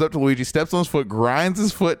 Mario comes up to Luigi, steps on his foot, grinds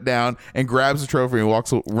his foot down and grabs the trophy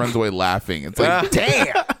and runs away laughing. It's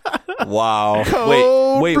damn.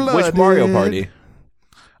 Wow. Wait, which Mario Party?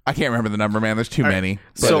 I can't remember the number, man. There's too many.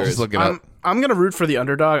 So just look it up. I'm gonna root for the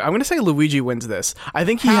underdog. I'm gonna say Luigi wins this. I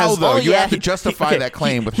think he How, has. though? You have to he- justify okay, that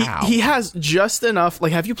claim with how. He has just enough.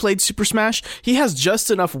 Like, have you played Super Smash? He has just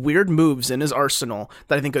enough weird moves in his arsenal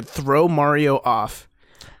that I think could throw Mario off,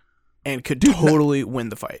 and could totally win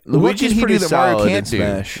the fight. What can he do pretty that Mario solid in can't do?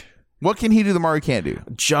 Smash. What can he do that Mario can't do?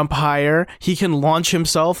 Jump higher. He can launch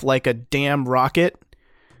himself like a damn rocket.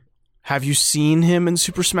 Have you seen him in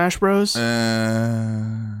Super Smash Bros?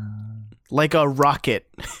 Like a rocket.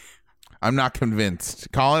 I'm not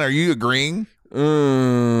convinced. Colin, are you agreeing? I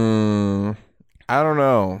don't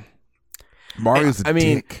know. Mario's a I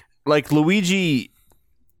mean, dick. like Luigi,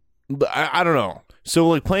 I don't know. So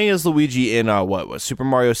like playing as Luigi in what was Super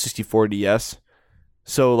Mario 64 DS.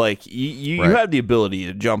 So like you Right. have the ability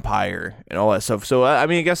to jump higher and all that stuff. So I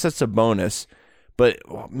mean, I guess that's a bonus. But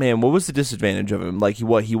man, what was the disadvantage of him? Like he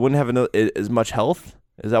wouldn't have as much health.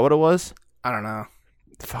 Is that what it was? I don't know.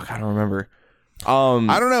 Fuck, I don't remember.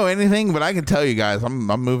 I don't know anything, but I can tell you guys, I'm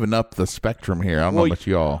moving up the spectrum here. I don't know about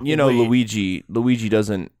y'all. You know, Luigi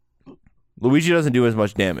doesn't do as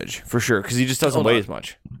much damage for sure because he just doesn't weigh as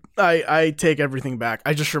much. I take everything back.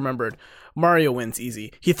 I just remembered. Mario wins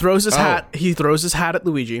easy. He throws his hat. He throws his hat at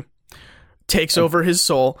Luigi, takes over his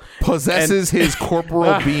soul, Possesses his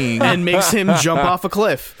corporal being. and makes him jump off a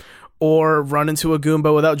cliff or run into a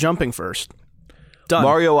Goomba without jumping first. Done.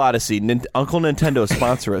 Mario Odyssey, Uncle Nintendo,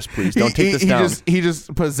 sponsor us, please. Don't take this down. He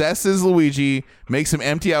just possesses Luigi, makes him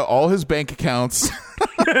empty out all his bank accounts,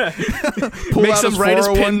 pull Makes out him his write his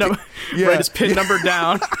pin 401 number. Yeah. Write his pin number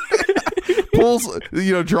down. pulls,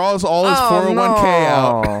 draws all his 401k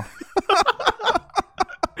out.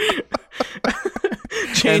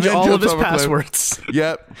 Change then all of jumps his off a cliff. passwords.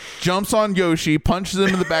 Yep. Jumps on Yoshi, punches him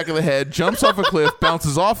in the back of the head, jumps off a cliff,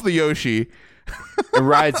 bounces off the Yoshi. And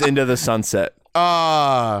rides into the sunset.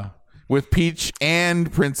 With Peach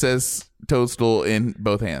and Princess Toadstool in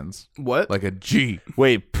both hands. What? Like a G.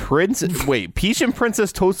 Wait, Peach and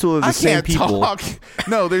Princess Toadstool are the I same can't people. talk.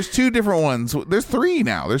 No, there's two different ones. There's three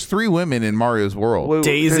now. There's three women in Mario's world. Wait,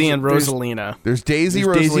 Daisy there's- and Rosalina. There's Daisy,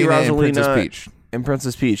 there's Daisy, Rosalina, and Princess Rosalina, Peach. and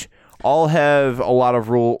Princess Peach all have a lot of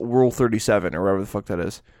Rule 37 or whatever the fuck that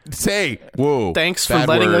is. Say, whoa. Thanks for bad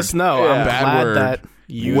letting word. us know. Yeah. I'm Bad glad word. that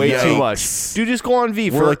you Way know. too much. Dude, just go on V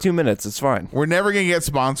for We're- like 2 minutes. It's fine. We're never going to get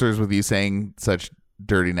sponsors with you saying such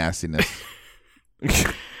dirty nastiness.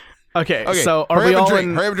 Okay, Okay, so are hurry we up and all drink.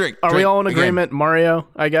 in? Hurry up and drink. Are we Drink all in again. agreement? Mario,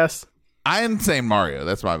 I guess. I am saying Mario.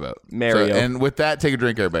 That's my vote. Mario. So, and with that, take a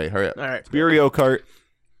drink, everybody. Hurry up. All right. Mario Kart.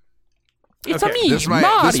 It's Okay. a me, This might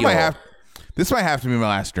Mario. have to be my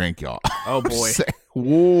last drink, y'all. Oh boy.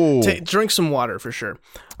 Whoa. Drink some water for sure.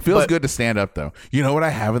 Feels but- good to stand up, though. You know what I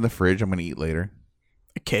have in the fridge I'm going to eat later?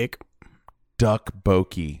 A cake. Duck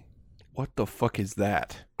boki. What the fuck is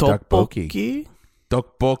that? Tteokbokki.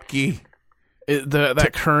 Duck boki.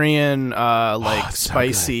 That Korean it's so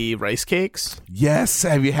spicy rice cakes. Yes.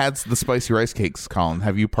 Have you had the spicy rice cakes, Colin?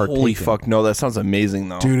 Have you partaken? Holy fuck, no, that sounds amazing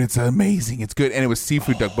though. Dude, it's amazing. It's good. And it was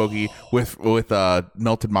seafood duck boki with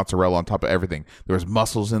melted mozzarella on top of everything. There was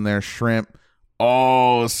mussels in there, shrimp.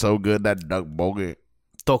 Oh, so good, that duck boki.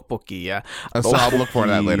 Tteokbokki, yeah. So I'll look for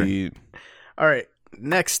that later. All right.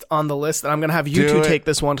 Next on the list, and I'm going to have you Do two it. take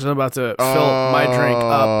this one because I'm about to fill my drink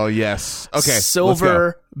up. Oh, yes. Okay.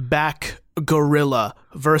 Silverback gorilla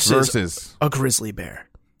versus a a grizzly bear.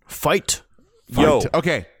 Fight. Yo,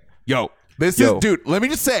 Okay. Yo. This Yo. is, dude, let me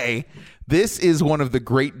just say, this is one of the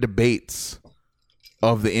great debates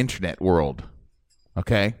of the internet world.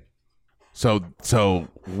 Okay? So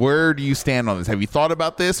where do you stand on this? Have you thought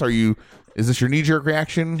about this? Is this your knee-jerk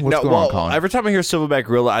reaction? What's going on, Colin? every time I hear Silverback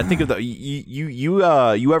Gorilla, I think of the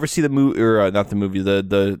you ever see the movie or not the movie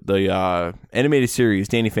the animated series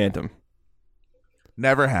Danny Phantom?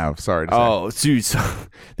 Never have. Sorry to say. Oh, dude, so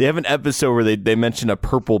they have an episode where they mention a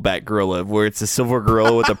purple back gorilla, where it's a silver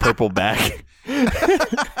gorilla with a purple back.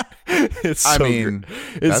 It's so good.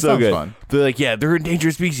 It's that so sounds good. fun. They're like, yeah, they're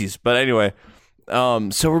endangered species. But anyway,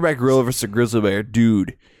 silverback gorilla versus a grizzly bear,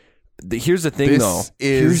 dude. Here's the thing, This though.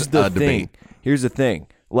 is Here's the a thing. debate. Here's the thing.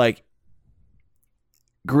 Like,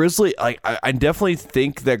 grizzly, I definitely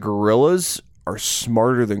think that gorillas are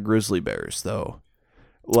smarter than grizzly bears, though.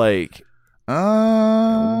 Like,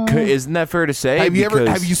 isn't that fair to say? have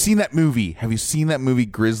Because- you seen that movie? Have you seen that movie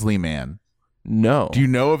Grizzly Man? No. Do you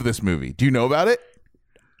know of this movie? Do you know about it?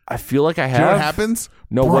 I feel like I have. Do you know what happens?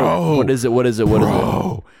 No, Bro. what is it? What is it? What is it?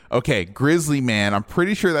 Bro. Okay, Grizzly Man. I'm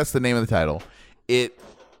pretty sure that's the name of the title. It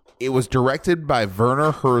was directed by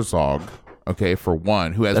Werner Herzog. Okay, for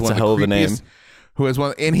one, who has That's one a of the hell of a creepiest, name. Who has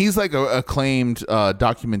one, and he's like a acclaimed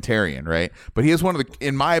documentarian, right? But he has one of the,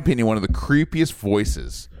 in my opinion, one of the creepiest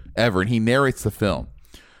voices ever, and he narrates the film.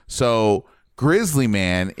 So Grizzly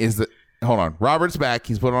Man is hold on. Robert's back.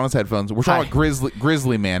 He's put on his headphones. We're talking about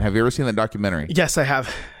Grizzly Man. Have you ever seen that documentary? Yes, I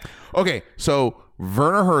have. Okay, so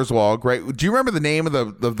Werner Herzog, right? Do you remember the name of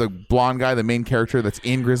the blonde guy, the main character that's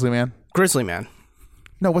in Grizzly Man? Grizzly Man.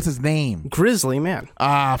 No, what's his name? Grizzly Man.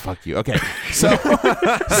 Ah, fuck you. Okay. So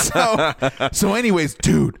anyways,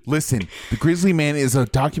 dude, listen. The Grizzly Man is a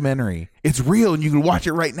documentary. It's real and you can watch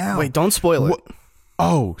it right now. Wait, don't spoil it.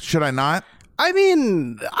 Oh, should I not? I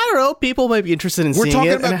mean, I don't know. People might be interested in We're seeing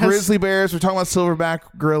it. talking about grizzly bears. We're talking about silverback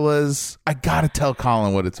gorillas. I gotta tell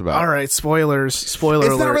Colin what it's about. All right, spoilers. Spoiler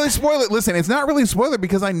It's alert. not really spoiler. Listen, it's not really spoiler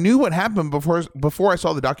because I knew what happened before I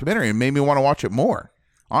saw the documentary and made me want to watch it more.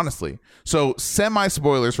 Honestly. So semi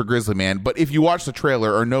spoilers for Grizzly Man, but if you watch the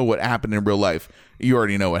trailer or know what happened in real life, you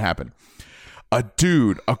already know what happened. A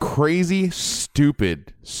crazy,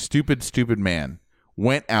 stupid man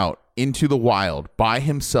went out into the wild by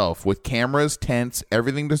himself with cameras, tents,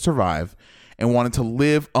 everything to survive, and wanted to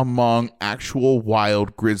live among actual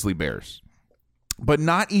wild grizzly bears. But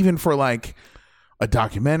not even for like a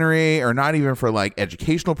documentary or not even for like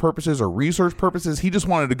educational purposes or research purposes. He just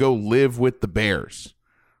wanted to go live with the bears.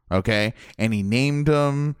 Okay. And he named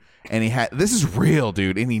them and this is real,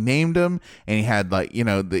 dude. And he named them and he had like,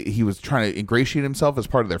 he was trying to ingratiate himself as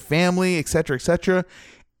part of their family, et cetera, et cetera.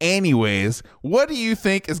 Anyways, what do you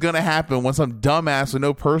think is going to happen when some dumbass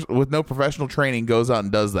with no professional training goes out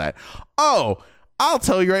and does that? Oh, I'll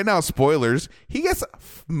tell you right now, spoilers. He gets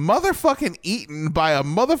motherfucking eaten by a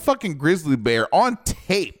motherfucking grizzly bear on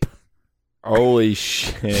tape. Holy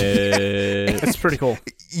shit. That's pretty cool.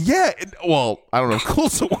 Yeah, well, I don't know if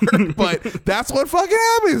cool's the word, but that's what fucking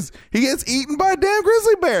happens. He gets eaten by a damn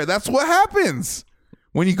grizzly bear. That's what happens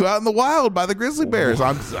when you go out in the wild by the grizzly bears.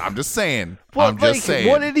 I'm just saying. I'm just saying.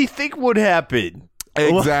 What did he think would happen?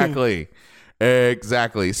 Exactly.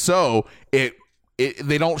 So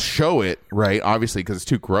they don't show it, right? Obviously, because it's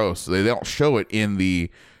too gross. They don't show it in the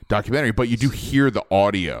documentary, but you do hear the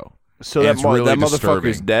audio. So that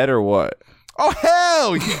motherfucker's dead or what? Oh,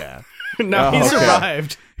 hell yeah. No, he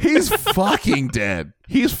survived. He's fucking dead.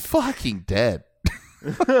 He's fucking dead.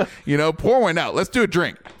 Pour one out. Let's do a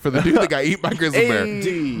drink for the dude that got eaten by grizzly bear.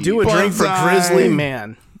 Do a drink for Grizzly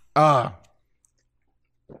Man.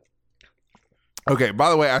 Okay, by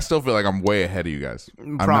the way, I still feel like I'm way ahead of you guys.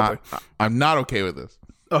 Probably. I'm not okay with this.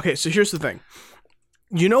 Okay, so here's the thing.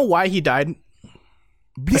 You know why he died?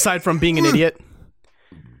 Aside from being an idiot?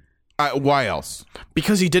 Why else?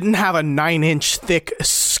 Because he didn't have a 9-inch thick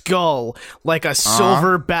skull like a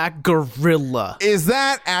silverback gorilla. Is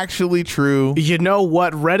that actually true? You know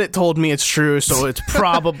what? Reddit told me it's true, so it's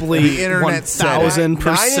probably the internet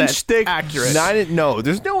 1,000% accurate. No,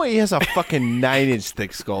 there's no way he has a fucking 9-inch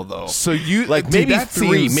thick skull though. So you like maybe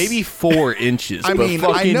 3, maybe 4 inches. I mean,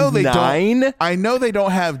 I know they 9? don't. I know they don't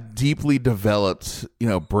have deeply developed,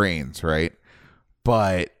 brains, right?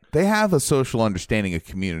 But they have a social understanding of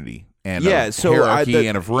community. And hierarchy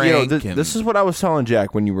and of rank. This is what I was telling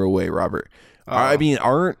Jack when you were away, Robert. I mean,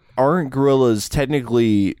 aren't gorillas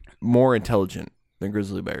technically more intelligent than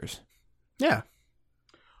grizzly bears? Yeah.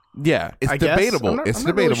 Yeah. It's debatable. I'm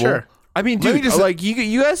not really sure. I mean, dude,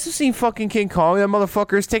 you guys have seen fucking King Kong. That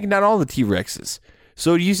motherfucker is taking down all the T-Rexes.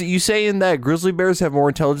 So you saying that grizzly bears have more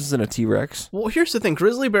intelligence than a T-Rex? Well, here's the thing.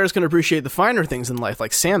 Grizzly bears can appreciate the finer things in life,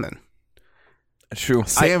 like salmon. True.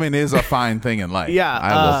 Salmon is a fine thing in life. Yeah,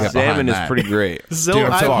 I will get salmon is that. pretty great. Dude,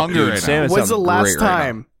 I'm so hungry right now. When's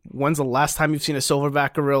the last time you've seen a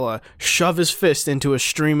silverback gorilla shove his fist into a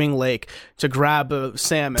streaming lake to grab a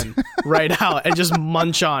salmon right out and just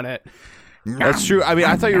munch on it? That's true. I mean,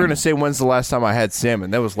 I thought you were going to say when's the last time I had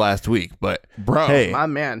salmon. That was last week, but bro, hey, my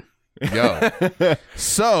man. Yo.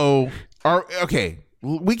 Okay.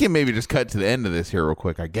 We can maybe just cut to the end of this here real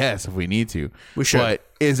quick, I guess, if we need to. We should. But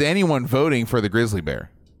is anyone voting for the grizzly bear?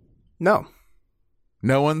 No.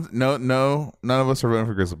 No one. No. None of us are voting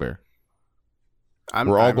for grizzly bear.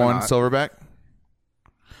 We're all I'm going not. silverback.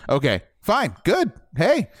 Okay, fine, good.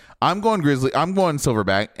 Hey, I'm going grizzly. I'm going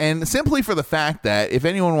silverback, and simply for the fact that if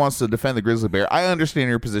anyone wants to defend the grizzly bear, I understand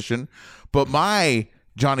your position, but my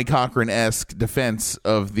Johnny Cochran-esque defense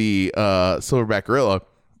of the silverback gorilla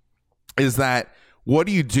is that. What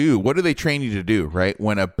do you do? What do they train you to do, right?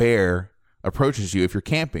 When a bear approaches you, if you're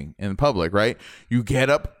camping in public, right? You get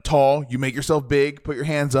up tall, you make yourself big, put your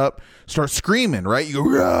hands up, start screaming, right? You go,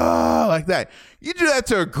 "Rah!" like that. You do that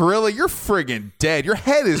to a gorilla, you're friggin' dead. Your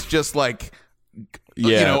head is just like,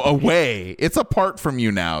 away. It's apart from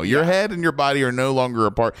you now. Your head and your body are no longer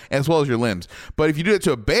apart, as well as your limbs. But if you do it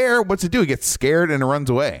to a bear, what's it do? It gets scared and it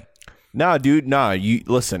runs away. Nah, dude, nah. You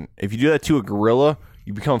listen. If you do that to a gorilla,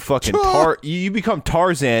 You become fucking you become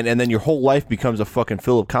Tarzan, and then your whole life becomes a fucking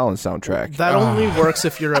Philip Collins soundtrack. That only works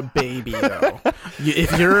if you're a baby, though.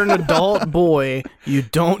 If you're an adult boy, you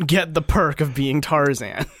don't get the perk of being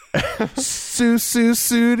Tarzan. Susu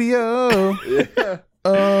Studio.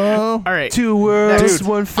 Oh, All right. Two worlds, Dude,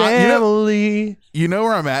 one family. you know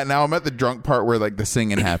where I'm at now? I'm at the drunk part where like the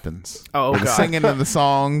singing happens. Oh, Where the God. singing of the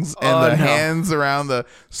songs and Oh, the no. hands around the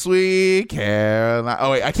sweet Caroline. Oh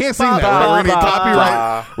wait, I can't sing that. ba, We're gonna get ba.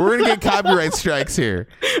 copyright. We're gonna get copyright strikes here.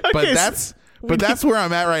 But Okay, that's where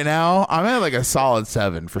I'm at right now. I'm at like a solid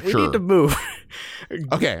 7 for We sure. need to move.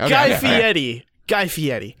 Okay. Guy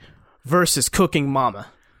Fieri versus Cooking Mama.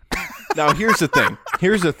 Now here's the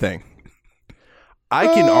thing. I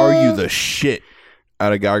can argue the shit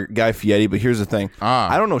out of Guy Fieri, but here's the thing.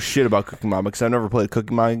 I don't know shit about Cooking Mama because I've never played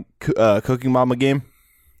a Cooking Mama game.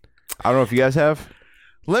 I don't know if you guys have.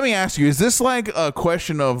 Let me ask you: is this like a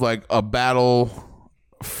question of like a battle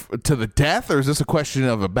to the death, or is this a question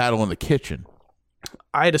of a battle in the kitchen?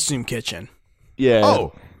 I'd assume kitchen. Yeah.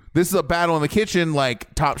 Oh, this is a battle in the kitchen,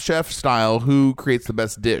 like Top Chef style. Who creates the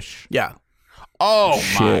best dish? Yeah. Oh my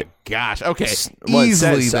Shit. gosh! Okay, What,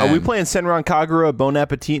 easily. are we then. playing Senran Kagura Bon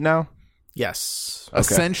Appetit now? Yes.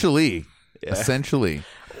 Essentially. Essentially.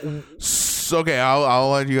 Okay, I'll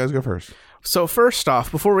let you guys go first. So first off,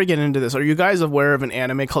 before we get into this, are you guys aware of an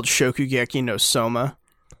anime called Shokugeki no Soma?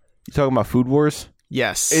 You talking about Food Wars?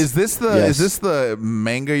 Yes. Is this the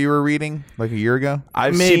manga you were reading like a year ago?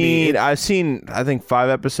 I've Maybe. seen I think 5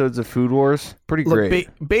 episodes of Food Wars. Pretty Look, great.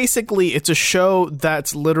 basically, it's a show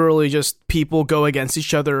that's literally just people go against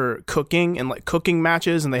each other cooking and like cooking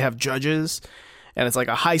matches, and they have judges, and it's like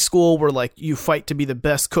a high school where like you fight to be the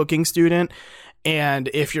best cooking student, and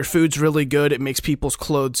if your food's really good, it makes people's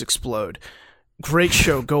clothes explode. Great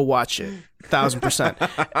show, go watch it,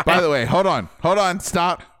 1000%. By the way, hold on,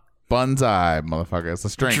 stop. Bunzai, motherfuckers.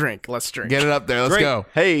 Let's drink. Let's drink. Get it up there. Let's Drink. go.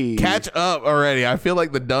 Hey. Catch up already. I feel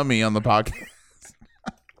like the dummy on the podcast.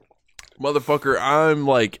 Motherfucker, I'm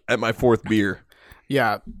like at my 4th beer.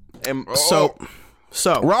 Yeah. And, So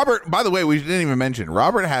Robert, by the way, we didn't even mention,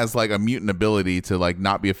 Robert has like a mutant ability to like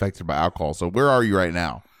not be affected by alcohol. So where are you right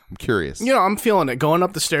now? I'm curious. you know, I'm feeling it. Going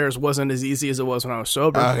up the stairs wasn't as easy as it was when I was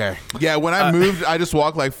sober. Okay. Yeah, when I moved, I just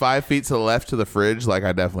walked like 5 feet to the left to the fridge. Like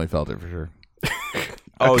I definitely felt it for sure.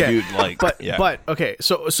 oh, Okay. dude, like, But okay,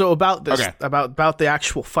 so about this, Okay. about the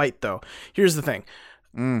actual fight though. Here's the thing: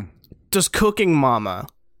 does Cooking Mama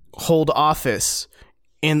hold office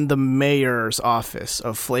in the mayor's office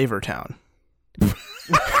of Flavortown?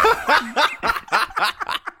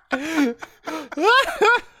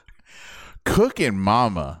 Cooking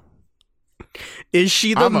Mama. Is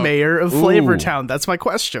she the mayor of Flavortown? That's my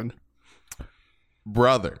question.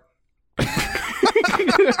 Brother.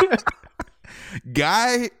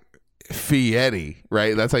 Guy Fieri,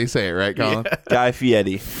 right? That's how you say it, right, Colin? Yeah. Guy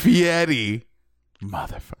Fieri. Fieri.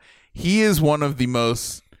 Motherfucker. He is one of the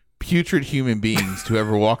most putrid human beings to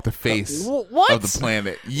ever walk the face What? of the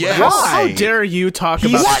planet. Yes. How dare you talk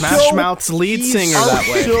about Smash Mouth's lead singer that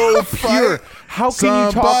way? So pure. How can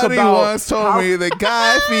you talk Somebody about once told me that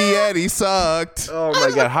Guy Fieri sucked. Oh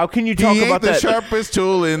my god, how can you talk He ain't about the that? sharpest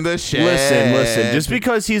tool in the shed. Listen. Just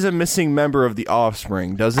because he's a missing member of the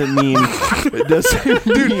Offspring doesn't mean mean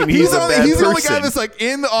He's a bad the only person. guy that's like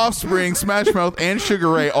in the Offspring, Smash Mouth, and Sugar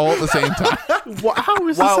Ray all at the same time. How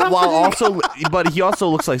is this while happening? also, but he also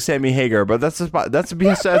looks like Sammy Hagar. But that's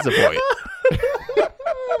besides the point.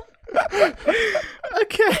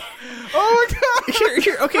 Okay. Oh my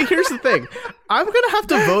god. Okay, here's the thing. I'm gonna have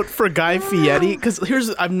to vote for Guy Fieri because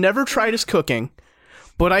I've never tried his cooking,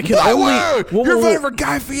 but I can only. Whoa, You're whoa, voting whoa. for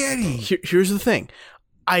Guy Fieri. Here's the thing.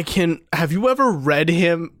 Have you ever read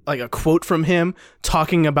him, like a quote from him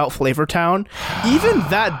talking about Flavortown? Even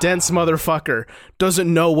that dense motherfucker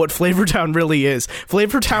doesn't know what Flavortown really is.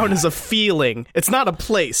 Flavortown is a feeling. It's not a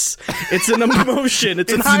place. It's an emotion.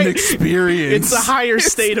 It's an experience. It's a higher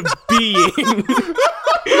state of being.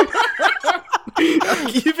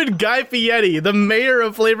 Even Guy Fieri, the mayor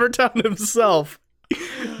of Flavortown himself,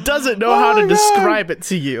 doesn't know how to describe it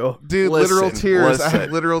to you. Dude, Listen, literal tears. I listen.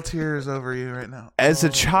 have literal tears over you right now. As a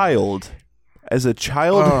child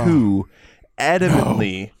who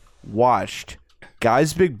adamantly watched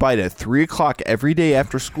Guy's Big Bite at 3:00 every day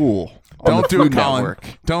after school on Don't the do it, Food Colin. Network,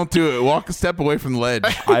 Don't do it. Walk a step away from the ledge.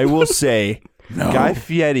 I will say Guy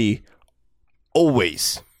Fieri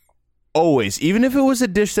always, even if it was a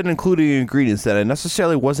dish that included ingredients that I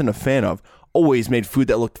necessarily wasn't a fan of, always made food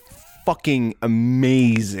that looked fucking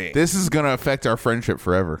amazing. This is gonna affect our friendship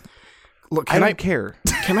forever. Look, I don't care.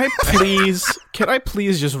 Can I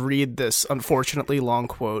please just read this unfortunately long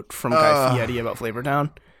quote from Guy Fieri about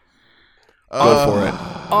Flavortown? Go for it.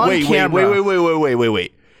 On camera.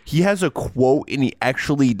 Wait. He has a quote and he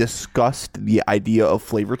actually discussed the idea of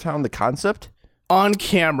Flavortown, the concept. On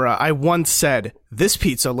camera, I once said, "This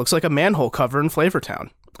pizza looks like a manhole cover in Flavortown."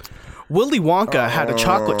 Willy Wonka had a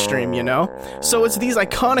chocolate stream, you know? So it's these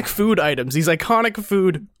iconic food items, these iconic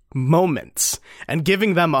food moments, and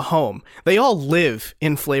giving them a home. They all live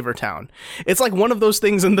in Flavortown. It's like one of those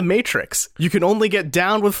things in The Matrix. You can only get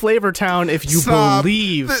down with Flavortown if you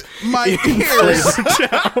believe My in ears,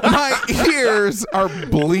 Flavortown. my ears are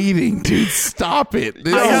bleeding, dude. Stop it.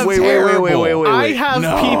 This is wait. terrible. I have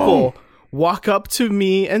No. people walk up to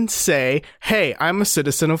me and say, "Hey, I'm a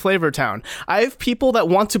citizen of Flavortown." I have people that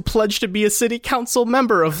want to pledge to be a city council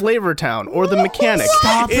member of Flavortown or the mechanic.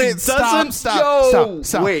 Stop it. doesn't. Stop.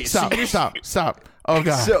 Oh,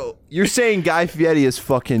 God. So you're saying Guy Fieri is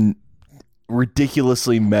fucking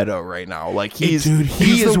ridiculously meta right now? Like he is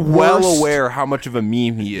the well worst. aware how much of a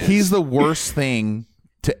meme he is. He's the worst thing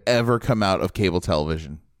to ever come out of cable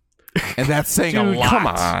television. And that's saying a lot. Come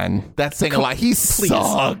on. That's saying a lot. He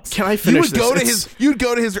sucks. Can I finish you would go this? to you'd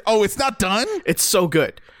go to his. Oh, it's not done? It's so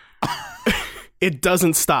good. It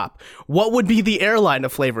doesn't stop. What would be the airline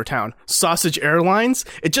of Flavortown? Sausage Airlines?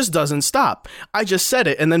 It just doesn't stop. I just said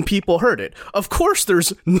it and then people heard it. Of course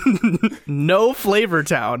there's no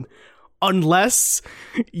Flavortown unless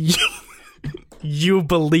you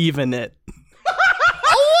believe in it.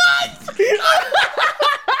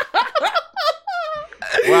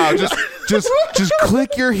 Wow, just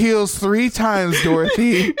click your heels 3 times,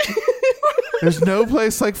 Dorothy. There's no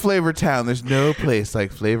place like Flavortown. There's no place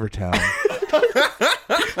like Flavortown.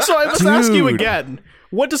 So I must ask you Dude. again,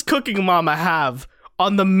 what does Cooking Mama have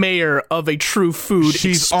on the mayor of a true food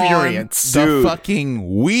experience? on the Dude. fucking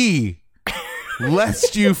Wii.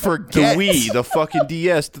 Lest you The forget. Wii, the fucking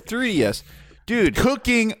DS, the 3DS. Dude,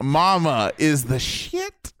 Cooking Mama is the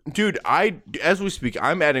shit. dude, as we speak,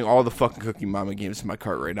 I'm adding all the fucking Cooking Mama games to my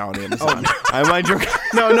cart right now on Amazon. I might drink.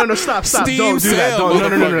 No, stop. Steam Don't do that. sale, No.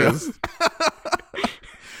 motherfuckers.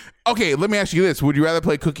 Okay, let me ask you this. Would you rather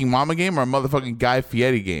play Cooking Mama game or a motherfucking Guy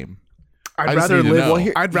Fieri game? I I'd just rather need to live.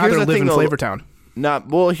 know. I'd Here's rather the live thing, in though. Flavortown.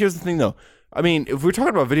 Well, here's the thing though. I mean, if we're talking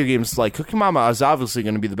about video games, like Cooking Mama is obviously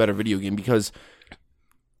going to be the better video game because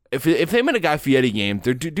if they made a Guy Fieri game,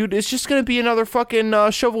 dude, it's just going to be another fucking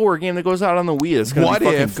shovelware game that goes out on the Wii. It's going to be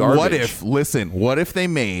fucking garbage. What if they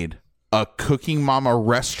made a Cooking Mama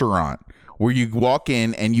restaurant where you walk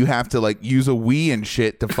in and you have to like use a Wii and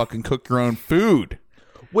shit to fucking cook your own food?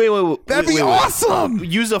 Wait. That'd be awesome.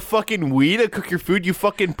 Use a fucking Wii to cook your food. You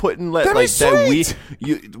fucking put in That'd be like that sweet.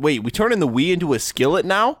 Wii. We turn in the Wii into a skillet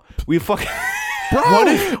now. We fucking. Bro,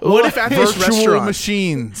 What if at this virtual restaurant?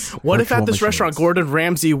 machines? What if at Virtual this machines. restaurant, Gordon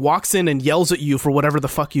Ramsay walks in and yells at you for whatever the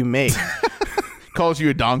fuck you make? calls you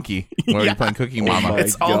a donkey while you're playing Cooking Mama? my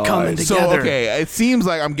It's all God. coming So together. okay, it seems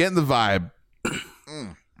like I'm getting the vibe.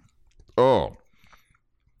 Oh,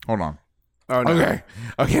 hold on. Oh, no.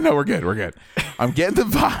 Okay, no, we're good. I'm getting the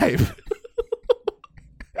vibe.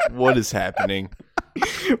 What is happening?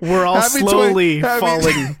 We're all Happy slowly happy-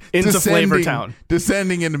 falling into descending- Flavortown.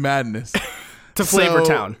 descending into madness. To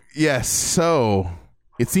Flavortown. Yes, so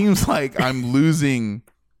it seems like I'm losing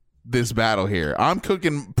this battle here. I'm a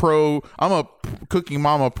Cooking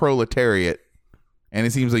Mama proletariat, and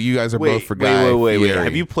it seems like you guys are both for Guy wait. Fieri.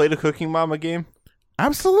 Have you played a Cooking Mama game?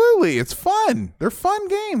 Absolutely, it's fun. They're fun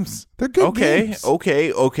games. They're good games.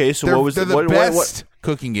 Okay. So They're, what was they're the what, best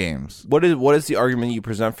cooking games. what is the argument you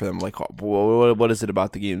present for them? Like, what is it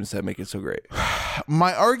about the games that make it so great?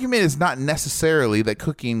 My argument is not necessarily that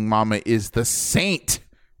Cooking Mama is the saint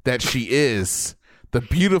that she is, the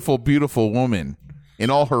beautiful, beautiful woman in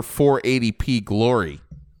all her 480p glory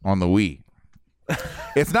on the Wii.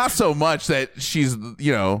 It's not so much that she's,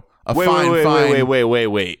 a fine.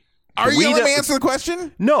 Wait. Are you going to let me don't- answer the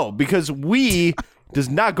question? No, because Wii does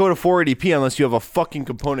not go to 480p unless you have a fucking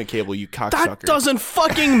component cable, you cocksucker. That doesn't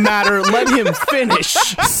fucking matter. Let him finish.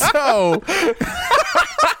 So,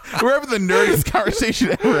 we're having the nerdiest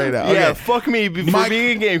conversation ever right now. Yeah, Okay. fuck me for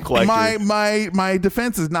being a game collector. My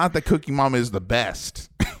defense is not that Cooking Mama is the best,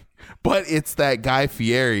 but it's that Guy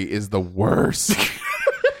Fieri is the worst.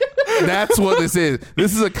 That's what this is.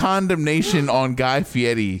 This is a condemnation on Guy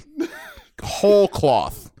Fieri, whole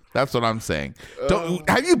cloth. That's what I'm saying.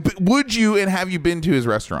 Have you been to his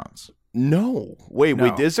restaurants? No. Wait.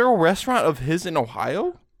 No. Is there a restaurant of his in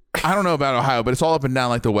Ohio? I don't know about Ohio, but it's all up and down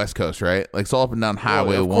like the West Coast, right? Like it's all up and down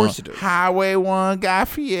Highway of 1. course it is. Highway 1, Guy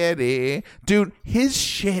Fieri. Dude, his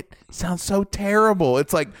shit sounds so terrible.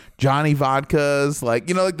 It's like Johnny Vodka's, like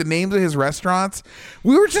the names of his restaurants.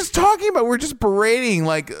 We were just berating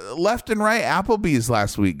like left and right Applebee's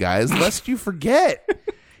last week, guys, lest you forget.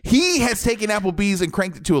 He has taken Applebee's and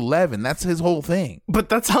cranked it to 11. That's his whole thing. But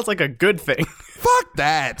that sounds like a good thing. Fuck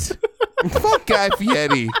that. Fuck Guy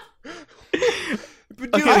Fieri.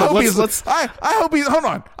 Okay, I hope he's hold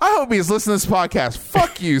on. I hope he's listening to this podcast.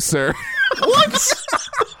 Fuck you, sir. What?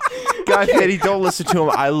 God, Eddie, don't listen to him.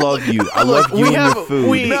 I love you. I love you and your food.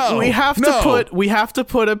 We have to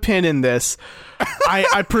put a pin in this.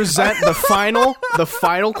 I present the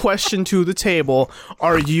final question to the table.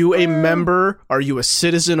 Are you a member? Are you a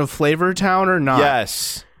citizen of Flavortown or not?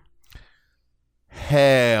 Yes.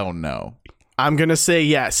 Hell no. I'm gonna say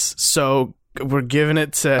yes. So we're giving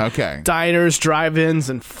it to diners, drive-ins,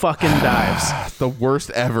 and fucking dives. The worst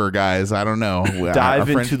ever, guys. I don't know. Dive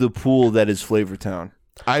into the pool that is Flavortown.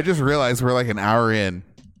 I just realized we're like an hour in.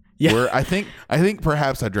 Yeah. I think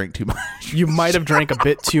perhaps I drank too much. You might have drank a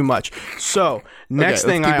bit too much. So next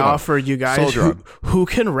thing I offer you guys, who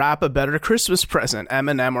can wrap a better Christmas present,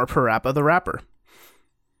 Eminem or Parappa the Rapper?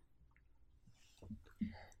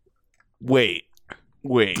 Wait.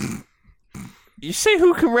 You say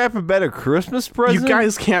who can wrap a better Christmas present? You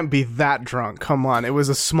guys can't be that drunk. Come on. It was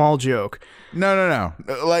a small joke. No.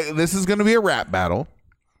 Like, this is going to be a rap battle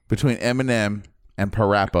between Eminem and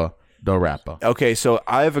Parappa the Rapper. Okay, so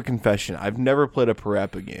I have a confession. I've never played a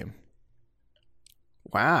Parappa game.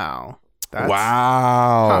 Wow.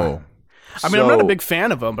 Wow. Huh. I mean, I'm not a big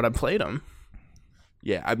fan of them, but I played them.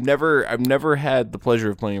 Yeah, I've never had the pleasure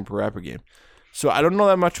of playing a Parappa game. So I don't know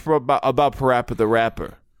that much about Parappa the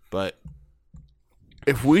Rapper, but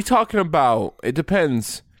if we talking about, it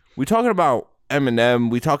depends. We talking about Eminem,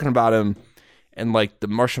 we talking about him in like the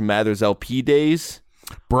Marshall Mathers LP days?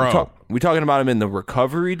 Bro. We talking about him in the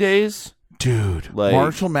recovery days? Dude, like,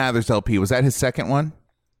 Marshall Mathers LP, was that his second one?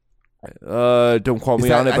 Don't quote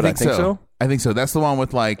me on it, but I think so. I think so. That's the one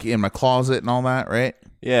with like In My Closet and all that, right?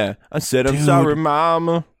 Yeah. I said, I'm sorry,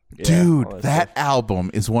 mama. Yeah, dude, that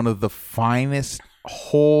album is one of the finest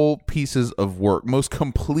whole pieces of work, most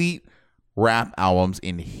complete rap albums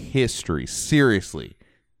in history. Seriously.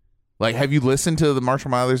 Like, have you listened to the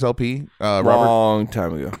Marshall Mathers LP, Robert? Long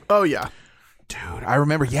time ago. Oh, yeah. Dude, I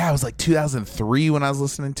remember, it was like 2003 when I was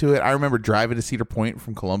listening to it. I remember driving to Cedar Point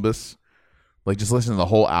from Columbus, like just listening to the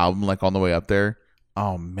whole album, like on the way up there.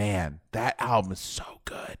 Oh man, that album is so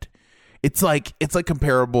good. It's like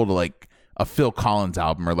comparable to like a Phil Collins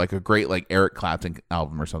album or like a great like Eric Clapton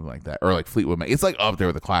album or something like that, or like Fleetwood Mac. It's like up there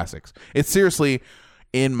with the classics. It's seriously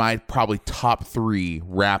in my probably top 3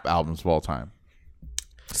 rap albums of all time.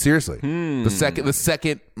 Seriously, the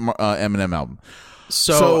second Eminem album.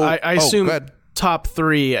 So I assume top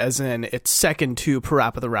 3 as in it's second to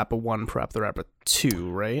Parappa the Rapper 1, Parappa the Rapper 2,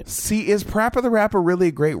 right? See, is Parappa the Rapper really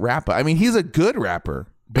a great rapper? I mean, he's a good rapper,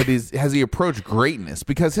 but has he approached greatness?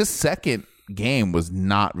 Because his second game was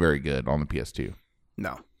not very good on the PS2.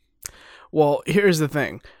 No. Well, here's the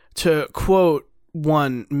thing. To quote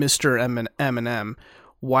one Mr. Eminem,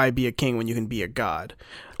 why be a king when you can be a god?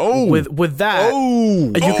 Oh, with that,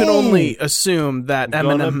 you can only assume that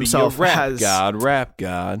Eminem himself has rap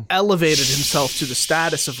god, elevated himself to the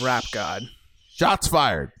status of rap god. Shots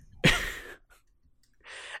fired.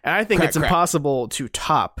 And I think it's impossible to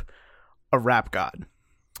top a rap god.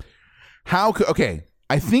 Okay,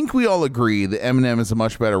 I think we all agree that Eminem is a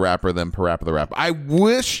much better rapper than Parappa the Rapper. I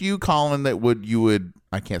wish you, Colin, you would.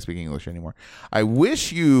 I can't speak English anymore. I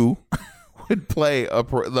wish you would play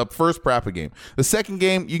the first Parappa game. The second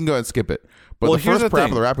game, you can go ahead and skip it. But the first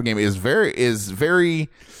Parappa the Rapper game is very.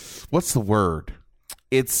 What's the word?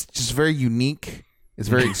 It's just very unique. It's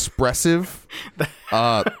very expressive.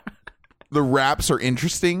 The raps are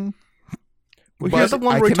interesting. Well, here's the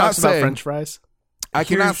one where he talks about French fries. I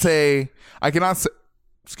cannot say.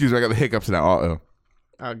 Excuse me, I got the hiccups now.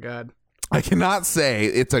 Oh God. I cannot say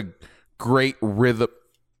it's a great rhythm.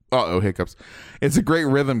 Hiccups. It's a great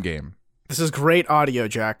rhythm game. This is great audio,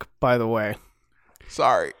 Jack, by the way.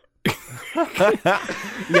 Sorry.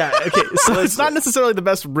 Yeah, okay. So it's not necessarily the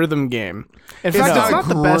best rhythm game. In fact, it's not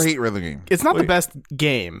the best rhythm game. It's not the best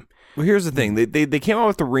game. Well, here's the thing. They came out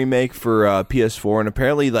with the remake for PS4, and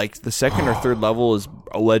apparently, like, the second or third level is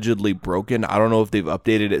allegedly broken. I don't know if they've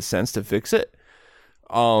updated it since to fix it.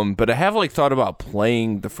 But I have, like, thought about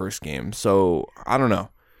playing the first game, so I don't know.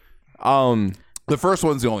 The first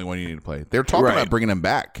one's the only one you need to play. They're talking about bringing them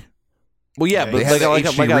back. Well, yeah, but they had like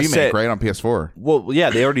HD remake, said, right, on PS4. Well, yeah,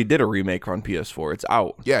 they already did a remake on PS4. It's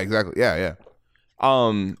out. Yeah, exactly. Yeah.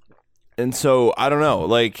 And so I don't know,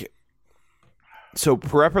 like, so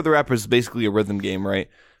Parappa the Rapper is basically a rhythm game, right?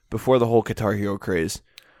 Before the whole Guitar Hero craze.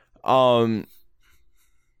 So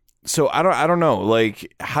I don't know,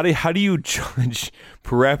 like, how do you judge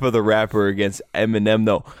Parappa the Rapper against Eminem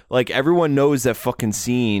though? Like, everyone knows that fucking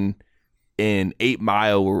scene in 8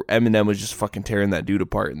 Mile where Eminem was just fucking tearing that dude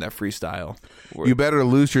apart in that freestyle. You better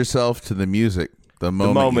lose yourself to the music the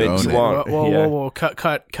moment you own it. want. Whoa. Cut.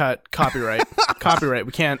 Copyright. Copyright.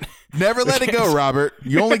 We can't. Never let it go, Robert.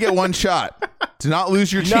 You only get one shot. Do not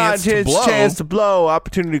lose your chance to blow. Chance to blow.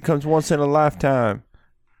 Opportunity comes once in a lifetime.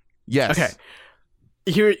 Yes. Okay.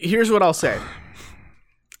 Here's what I'll say.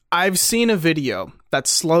 I've seen a video that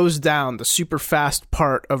slows down the super fast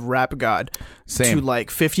part of Rap God Same. to like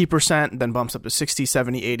 50%, then bumps up to 60,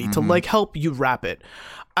 70, 80 to like help you rap it.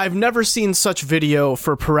 I've never seen such video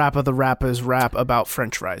for Parappa the Rappa's rap about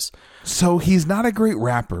French fries. So he's not a great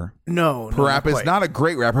rapper. No, Parappa is quite. not a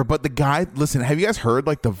great rapper, but the guy, listen, have you guys heard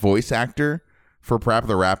like the voice actor for Parappa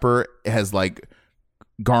the Rapper has like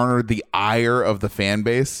garnered the ire of the fan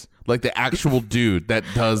base? Like the actual dude that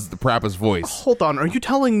does the Parappa's voice. Hold on, are you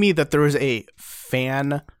telling me that there is a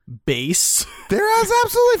fan base? There is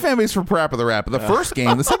absolutely a fan base for Parappa the Rapper. The first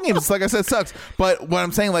game, the second game, it's like I said, sucks. But what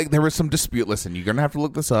I'm saying, like, there was some dispute. Listen, you're gonna have to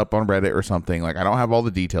look this up on Reddit or something. Like, I don't have all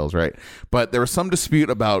the details, right? But there was some dispute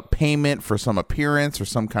about payment for some appearance or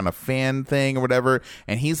some kind of fan thing or whatever.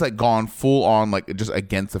 And he's like gone full on, like, just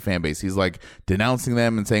against the fan base. He's like denouncing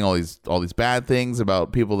them and saying all these bad things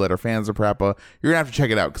about people that are fans of Parappa. You're gonna have to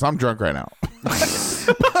check it out because I'm drunk right now.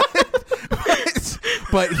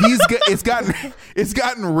 But it's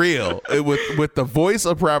gotten real with the voice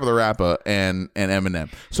of Parappa the Rapper and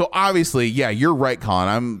Eminem. So obviously, yeah, you're right,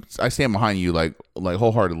 Colin. I stand behind you like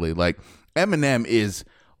wholeheartedly. Like Eminem is,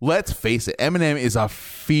 let's face it, Eminem is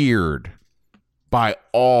feared by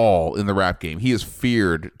all in the rap game. He is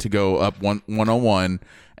feared to go up 101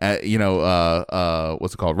 at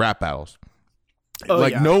what's it called, rap battles. Oh,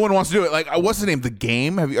 like yeah. no one wants to do it. Like what's the name? The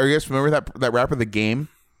Game. Are you guys familiar with that rapper, The Game?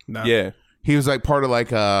 No. Yeah. He was like part of like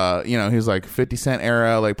he was like 50 Cent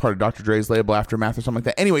era, like part of Dr. Dre's label Aftermath or something like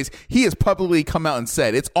that. Anyways, he has publicly come out and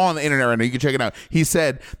said, it's on the internet right now, you can check it out. He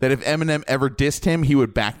said that if Eminem ever dissed him, he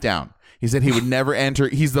would back down. He said he would never enter.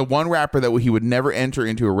 He's the one rapper that he would never enter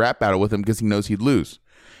into a rap battle with him because he knows he'd lose.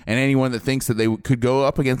 And anyone that thinks that they could go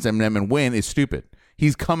up against Eminem and win is stupid.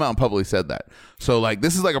 He's come out and publicly said that. So like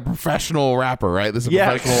this is like a professional rapper, right? This is a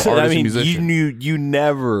professional artist and musician. You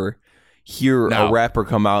never hear a rapper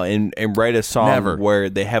come out and write a song where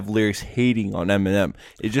they have lyrics hating on Eminem.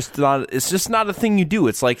 It's just not a thing you do.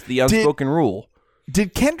 It's like the unspoken rule.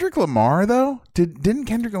 Did Kendrick Lamar though? Didn't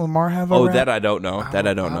Kendrick Lamar have a rap? That I don't know. I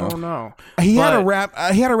don't know. He had a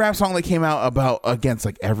rap song that came out against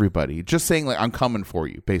like everybody, just saying like I'm coming for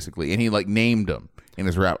you basically, and he like named them in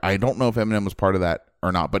his rap. I don't know if Eminem was part of that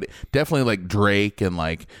or not, but definitely like Drake and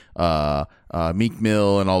like Meek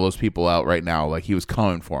Mill and all those people out right now, like he was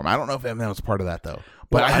coming for him. I don't know if Eminem was part of that though,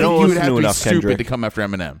 but I think you would have to be stupid to come after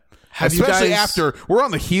Eminem, especially after we're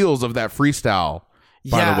on the heels of that freestyle.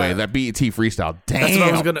 By the way, that BET freestyle,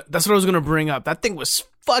 damn, that's what I was gonna bring up. That thing was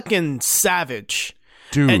fucking savage,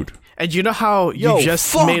 dude. And you know how you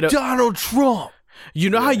just made Donald Trump. You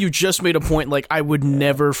know how you just made a point like I would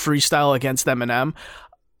never freestyle against Eminem.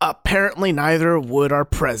 Apparently, neither would our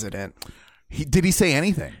president. Did he say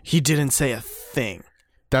anything? He didn't say a thing.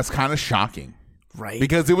 That's kind of shocking, right?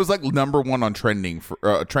 Because it was like #1 on trending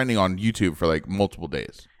on YouTube for like multiple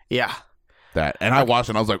days. Yeah, and I watched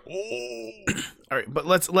it and I was like, oh. All right, but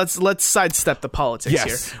let's sidestep the politics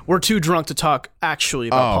here. We're too drunk to talk actually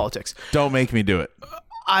about politics. Don't make me do it.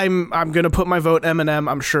 I'm gonna put my vote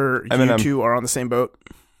Eminem. I'm sure Eminem. you two are on the same boat.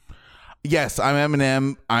 Yes, I'm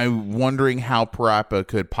Eminem. I'm wondering how Parappa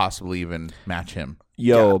could possibly even match him.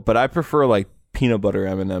 But I prefer like peanut butter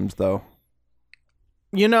M&Ms though.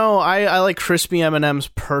 You know, I like crispy M&Ms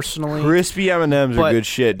personally. Crispy M&Ms are good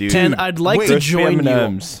shit, dude. And I'd like to join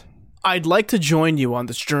M&Ms. you. I'd like to join you on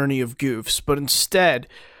this journey of goofs, but instead,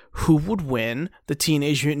 who would win the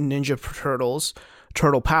Teenage Mutant Ninja Turtles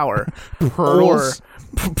Turtle Power Turtles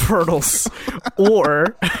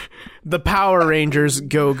or the Power Rangers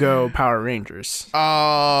Go Power Rangers?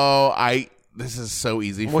 This is so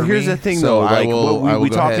easy for me. Well, here's the thing though, like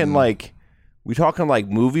we talking like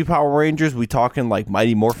movie Power Rangers, we talking like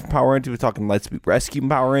Mighty Morphin Power Rangers, we talking Let's Be Rescue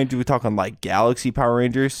Power Rangers, we talking like Galaxy Power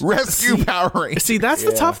Rangers. Power Rangers. See, that's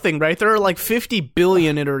the tough thing, right? There are like 50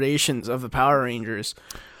 billion iterations of the Power Rangers.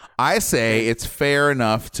 I say it's fair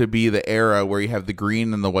enough to be the era where you have the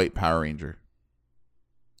green and the white Power Ranger.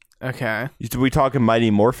 Okay. Are we talking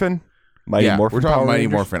Mighty Morphin? We're talking Power Mighty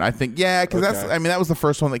Rangers? Morphin. I think, because that was the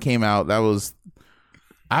first one that came out.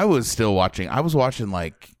 I was still watching. I was watching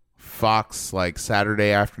like Fox, like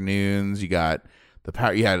Saturday afternoons. You got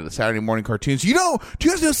the Saturday morning cartoons. Do you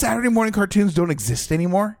guys know Saturday morning cartoons don't exist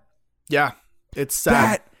anymore? Yeah, it's sad.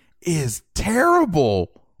 That is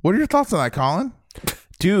terrible. What are your thoughts on that, Colin?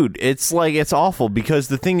 Dude, it's like, it's awful because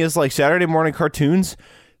the thing is, like, Saturday morning cartoons,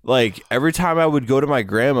 like, every time I would go to my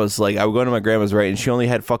grandma's, like, I would go to my grandma's, right, and she only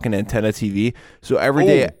had fucking antenna TV. So every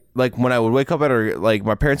day, like, when I would wake up at her, like,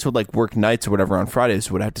 my parents would, like, work nights or whatever on Fridays,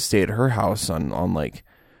 so would have to stay at her house on like,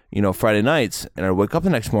 you know, Friday nights, and I'd wake up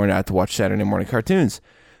the next morning, I had to watch Saturday morning cartoons.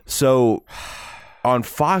 So on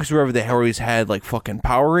Fox, wherever they always had, like, fucking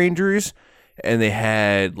Power Rangers, and they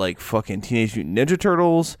had, like, fucking Teenage Mutant Ninja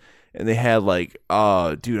Turtles, and they had, like, dude,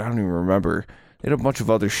 I don't even remember. They had a bunch of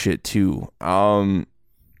other shit, too.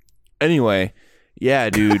 Anyway, yeah,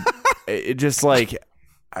 dude, it just, like,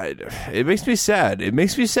 it makes me sad. It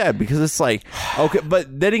makes me sad because it's like, okay,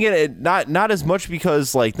 but then again, not as much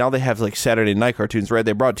because, like, now they have, like, Saturday night cartoons, right?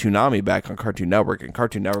 They brought Toonami back on Cartoon Network, and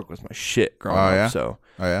Cartoon Network was my shit growing up. So,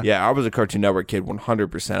 yeah, I was a Cartoon Network kid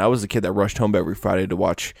 100%. I was the kid that rushed home every Friday to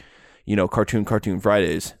watch, you know, Cartoon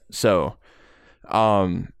Fridays. So,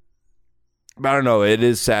 but I don't know. It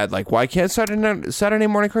is sad. Like, why can't Saturday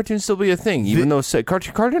morning cartoons still be a thing? Even though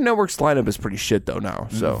Cartoon Network's lineup is pretty shit though now.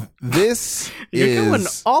 So You're going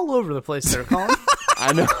all over the place there, Colin.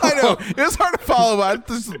 I know. It was hard to follow. I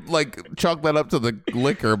just like chalk that up to the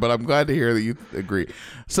liquor, but I'm glad to hear that you agree.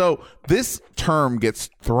 So this term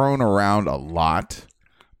gets thrown around a lot,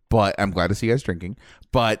 but I'm glad to see you guys drinking.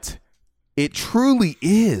 But it truly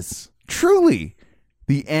is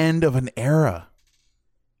the end of an era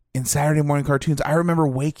in Saturday morning cartoons. I remember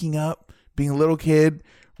waking up, being a little kid,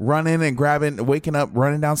 waking up,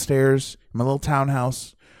 running downstairs in my little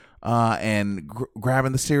townhouse, and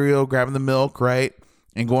grabbing the cereal, grabbing the milk, right?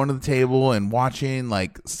 And going to the table and watching,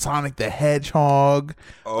 like, Sonic the Hedgehog.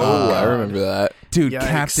 Oh, I remember that. Dude, Yikes.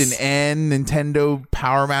 Captain N, Nintendo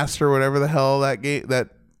Power Master, whatever the hell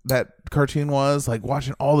that cartoon was. Like,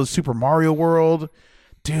 watching all the Super Mario World.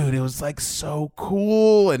 Dude, it was, like, so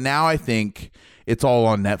cool. And now I think it's all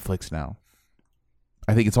on Netflix now.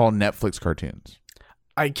 I think it's all Netflix cartoons.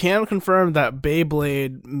 I can confirm that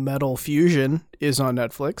Beyblade Metal Fusion is on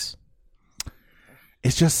Netflix.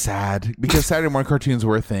 It's just sad because Saturday morning cartoons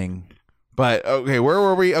were a thing. But, okay, where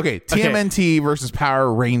were we? Okay, TMNT versus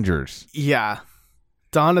Power Rangers. Yeah.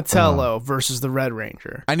 Donatello versus the Red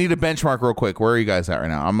Ranger. I need a benchmark real quick. Where are you guys at right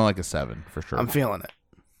now? I'm like a 7 for sure. I'm feeling it.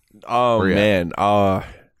 Oh, man.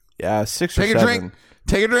 Yeah, 6 or 7.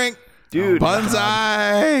 Take a drink. Dude.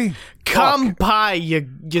 Banzai. Come by, you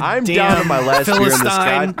I'm damn down to my last beer in this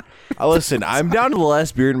Philistine. guy. Listen, I'm down to the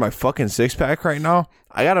last beer in my fucking 6-pack right now.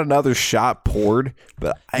 I got another shot poured,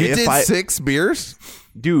 but You did 6 beers?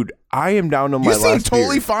 Dude, I am down to my You last seem beer.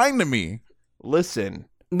 totally fine to me. Listen.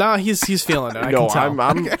 No, he's feeling it. I No, can tell.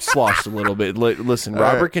 I'm sloshed a little bit. Listen,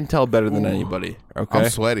 Robert can tell better than anybody. Okay, I'm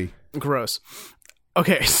sweaty. Gross.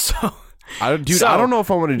 Okay, so I don't know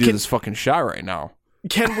if I want to do this fucking shot right now.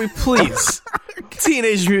 can we please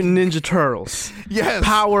Teenage Mutant Ninja Turtles? Yes.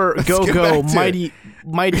 Power Let's Go get Go back to it.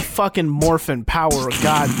 Mighty fucking Morphin Power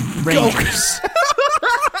God Rangers.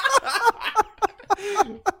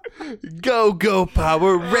 Go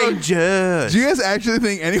Power Rangers. Do you guys actually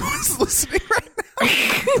think anyone's listening right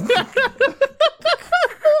now?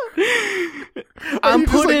 I'm You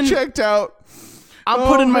just, like, putting checked out. I'm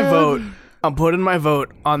putting my vote. I'm putting my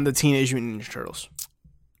vote on the Teenage Mutant Ninja Turtles.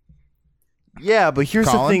 Yeah, but here's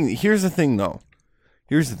Colin? the thing. Here's the thing, though.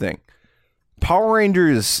 Here's the thing. Power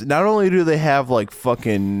Rangers, not only do they have, like,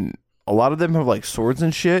 fucking... A lot of them have, like, swords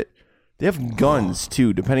and shit. They have guns,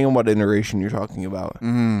 too, depending on what iteration you're talking about.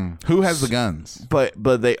 Who has the guns? But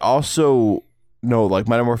they also... No, like,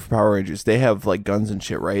 Mighty Morphin Power Rangers, they have, like, guns and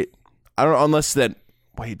shit, right? I don't... Unless that...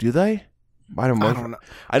 Wait, do they? Mighty Morphin... I don't know.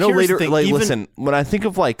 I know Here's the later... thing, Like, even- listen, when I think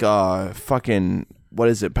of, like, fucking... What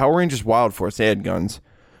is it? Power Rangers Wild Force, they had guns.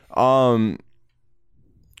 But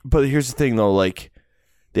here's the thing, though, like...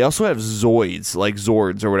 They also have Zoids, like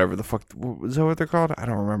Zords or whatever the fuck. Is that what they're called? I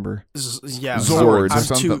don't remember. Yeah, Zords or I'm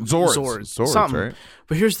something. Zords, something. right?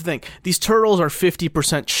 But here's the thing: these turtles are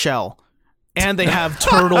 50% shell, and they have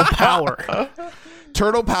turtle power.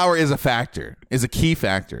 Turtle power is a factor, is a key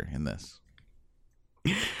factor in this.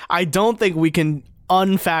 I don't think we can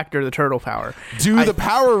unfactor the turtle power. Do the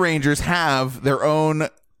Power Rangers have their own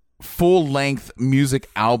full-length music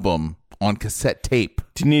album on cassette tape?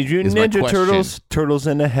 Teenage Mutant Is my Ninja question. Turtles, Turtles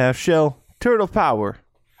in a Half Shell, Turtle Power.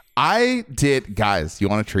 I did, guys. You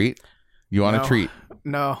want a treat? You want No. a treat?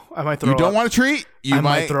 No, I might throw You don't up. want a treat? You I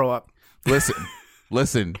might throw up.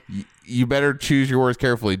 Listen. You better choose your words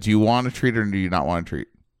carefully. Do you want a treat or do you not want a treat?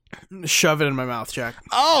 Shove it in my mouth, Jack.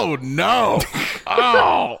 Oh no!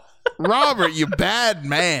 Oh, Robert, you bad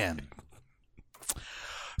man.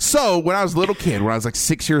 So when I was a little kid, when I was like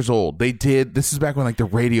 6 years old, they did, this is back when like the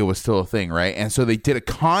radio was still a thing, right? And so they did a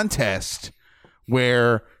contest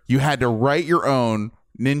where you had to write your own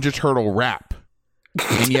Ninja Turtle rap.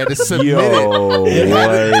 And you had to submit Yo, it. You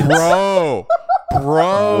had to- what?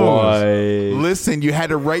 bro. What? Listen, you had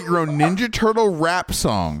to write your own Ninja Turtle rap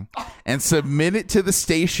song and submit it to the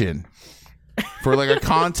station for like a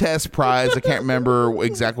contest prize. I can't remember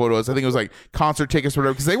exactly what it was. I think it was like concert tickets or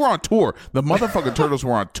whatever, because they were on tour. The motherfucking Turtles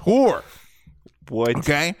were on tour. What?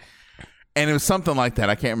 Okay? And it was something like that.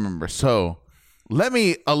 I can't remember. So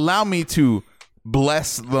allow me to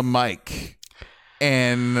bless the mic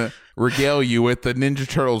and regale you with the Ninja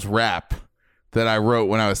Turtles rap that I wrote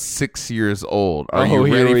when I was 6 years old. Are you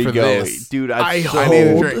here ready we for go. this? Dude, I I need a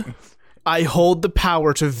hold- drink. I hold the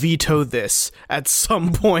power to veto this at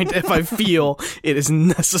some point if I feel it is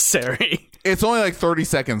necessary. It's only like 30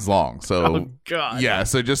 seconds long. So, Oh, God. yeah.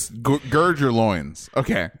 So just gird your loins.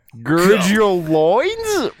 Okay. Gird your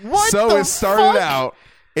loins? What So the it started fuck? out.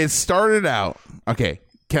 It started out. Okay.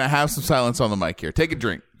 Can I have some silence on the mic here? Take a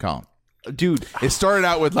drink, Colin. Dude, It started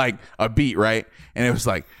out with like a beat, right? And it was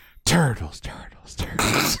like turtles, turtles,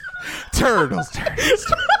 turtles, turtles, turtles,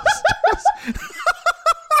 turtles.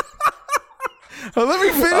 Oh, let me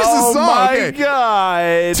finish the oh song. my Okay.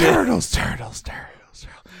 God. Turtles, turtles, turtles,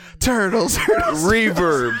 turtles, turtles.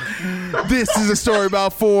 Reverb. This is a story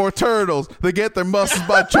about 4 turtles. They get their muscles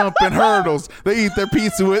by jumping hurdles. They eat their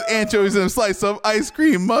pizza with anchovies and a slice of ice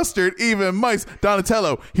cream, mustard, even mice.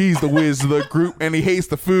 Donatello, he's the whiz of the group, and he hates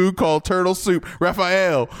the food called turtle soup.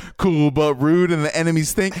 Raphael, cool but rude, and the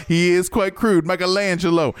enemies think he is quite crude.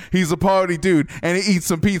 Michelangelo, he's a party dude, and he eats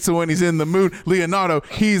some pizza when he's in the mood. Leonardo,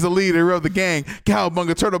 he's the leader of the gang.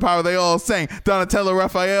 Cowabunga, turtle power, they all sang. Donatello,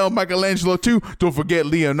 Raphael, Michelangelo too. Don't forget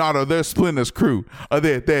Leonardo, they're Splinter's crew.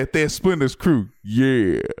 They're Splinter's crew.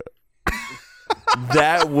 Yeah.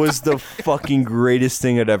 That was the fucking greatest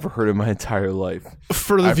thing I'd ever heard in my entire life.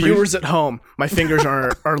 For the viewers at home, my fingers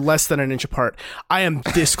are less than an inch apart. I am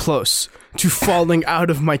this close to falling out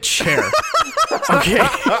of my chair. Okay?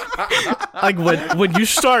 Like when you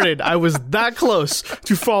started, I was that close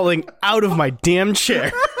to falling out of my damn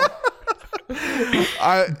chair.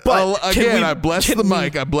 I bless can the we-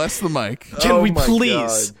 mic. I bless the mic. Can Oh we my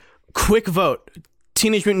please, God. quick vote,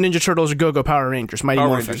 Teenage Mutant Ninja Turtles or Go-Go Power Rangers, Mighty Power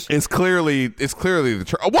Morphin? Rangers. It's clearly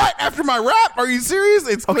the what? After my rap? Are you serious?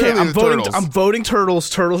 It's Okay, clearly I'm the voting. Turtles. I'm voting Turtles.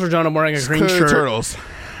 Turtles are done. I'm wearing a green Clearly shirt. Turtles.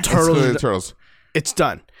 It's Turtles. clearly the Turtles. It's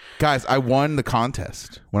done. Guys, I won the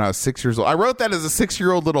contest when I was 6 years old. I wrote that as a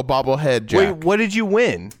 6-year-old little bobblehead Jack. Wait, what did you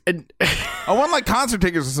win? And, I won like concert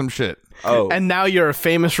tickets or some shit. Oh. and now you're a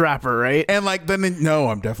famous rapper, right? And like no,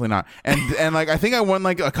 I'm definitely not. And like I think I won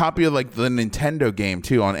like a copy of like the Nintendo game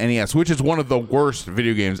too on NES, which is one of the worst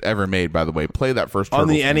video games ever made. By the way, play that first on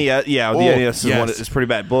Turtles the game. NES, yeah, the Oh, NES is yes. one. It's pretty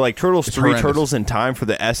bad. But like Turtles It's 3, horrendous. Turtles in Time for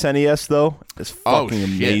the SNES though is Oh, fucking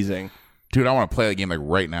shit. amazing. Dude, I want to play that game like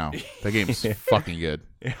right now. That game's fucking good.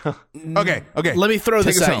 Okay. Let me throw Take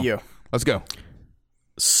this us at home. you. Let's go.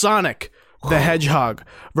 Sonic the Hedgehog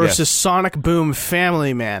versus Yes. Sonic Boom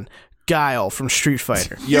Family Man Guile from Street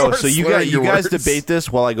Fighter. Yo, are so you slurring guys, your you guys words. debate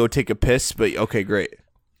this while I go take a piss. But okay, great.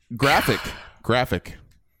 Graphic.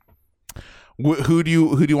 Who do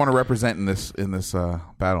you want to represent in this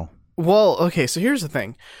battle? Well, okay, so here's the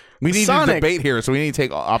thing. We need to Sonic- debate here, so we need to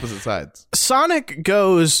take opposite sides. Sonic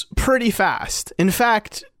goes pretty fast. In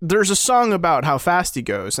fact, there's a song about how fast he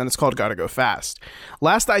goes, and it's called Gotta Go Fast.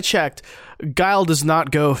 Last I checked, Guile does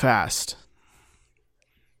not go fast.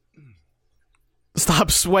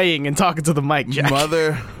 Stop swaying and talking to the mic, Jack.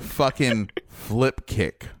 Motherfucking flip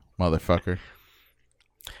kick, motherfucker.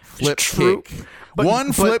 Flip true. kick.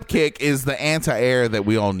 But- Flip kick is the anti-air that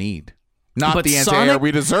we all need. Not But the anti-air Sonic-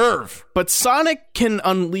 we deserve. But Sonic can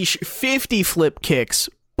unleash 50 flip kicks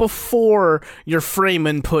before your frame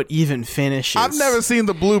input even finishes. I've never seen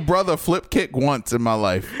the Blue Brother flip kick once in my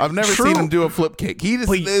life. I've never True. seen him do a flip kick.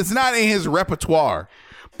 It's not in his repertoire.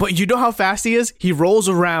 But you know how fast he is? He rolls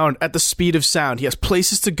around at the speed of sound. He has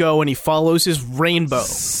places to go, and he follows his rainbow.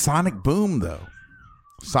 Sonic Boom, though.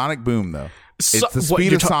 So- It's the what, speed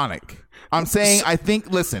you're of Sonic. I'm saying, I think,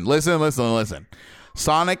 listen.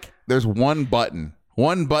 Sonic, there's one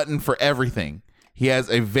button for everything. He has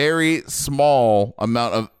a very small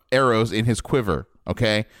amount of arrows in his quiver,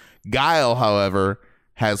 okay? Guile, however,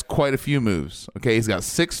 has quite a few moves, okay? He's got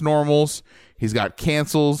 6 normals. He's got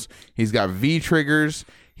cancels. He's got V triggers.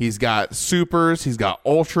 He's got supers. He's got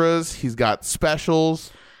ultras. He's got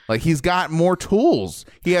specials. Like, he's got more tools.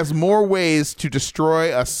 He has more ways to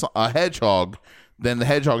destroy a hedgehog than the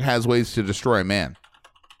hedgehog has ways to destroy a man.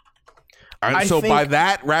 I So think- by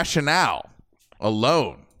that rationale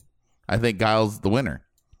alone, I think Guile's the winner.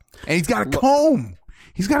 And he's got a comb.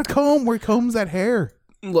 He's got a comb where he combs that hair.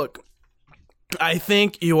 Look, I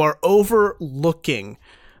think you are overlooking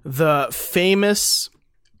the famous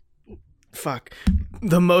fuck.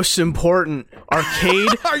 The most important arcade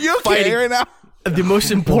Are you okay fighting right now? the most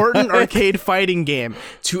important arcade fighting game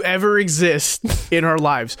to ever exist in our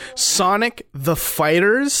lives. Sonic the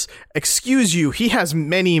Fighters. Excuse you, he has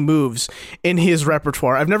many moves in his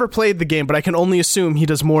repertoire. I've never played the game, but I can only assume he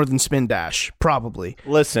does more than spin dash. Probably.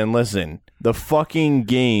 Listen. The fucking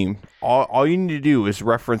game, all you need to do is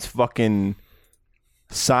reference fucking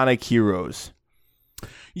Sonic Heroes.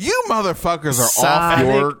 You motherfuckers are off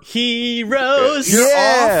your... Heroes. You're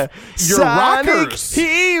Yeah. off your Sonic rockers.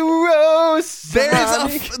 Heroes.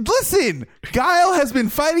 Listen, Guile has been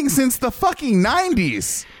fighting since the fucking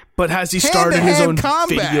 90s. But has he starred in his own Hand-to-hand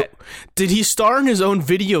video? combat. Did he star in his own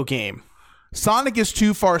video game? Sonic is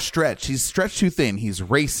too far stretched. He's stretched too thin. He's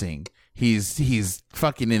racing. He's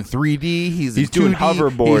fucking in 3D. He's in doing 2D.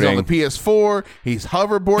 hoverboarding. He's on the PS4. He's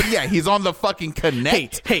hoverboarding. Yeah, he's on the fucking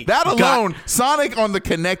Kinect. Hey, that alone, Sonic on the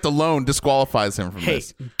Kinect alone disqualifies him from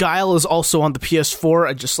this. Guile is also on the PS4,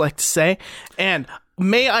 I'd just like to say. And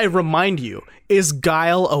may I remind you, is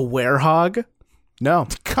Guile a werehog? No.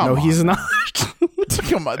 Come on. He's not.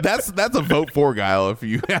 Come on, that's a vote for Guile if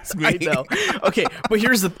you ask me. I know. Okay, but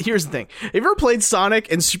here's the thing. Have you ever played Sonic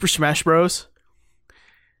in Super Smash Bros?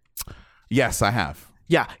 Yes, I have.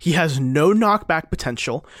 Yeah, he has no knockback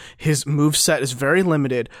potential. His moveset is very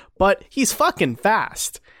limited, but he's fucking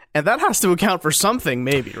fast. And that has to account for something,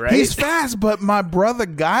 maybe, right? He's fast, but my brother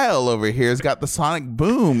Guile over here has got the Sonic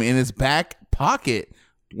Boom in his back pocket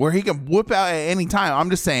where he can whip out at any time. I'm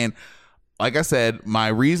just saying, like I said, my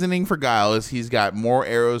reasoning for Guile is he's got more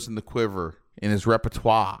arrows in the quiver in his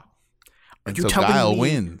repertoire. And you so telling Guile me-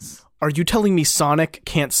 wins. Are you telling me Sonic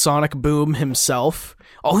can't Sonic Boom himself?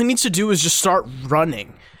 All he needs to do is just start running.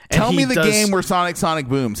 And Tell he me the does- game where Sonic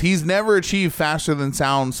booms. He's never achieved faster than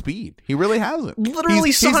sound speed. He really hasn't. Literally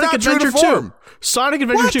he's Sonic not true to Adventure 2. form. Sonic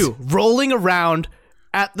Adventure What? 2, rolling around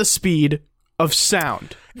at the speed of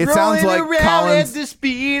sound. It sounds like Colin's. the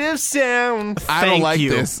speed of sound. I don't Thank like you.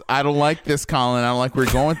 this. I don't like this, Colin. I don't like where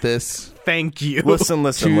we're going with this. Thank you. Listen.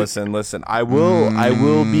 I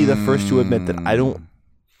will be the first to admit that I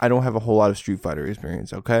don't have a whole lot of Street Fighter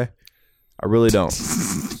experience. Okay, I really don't.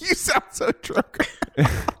 You sound so drunk.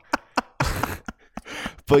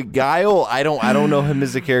 But Guile, I don't know him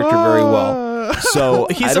as a character very well. So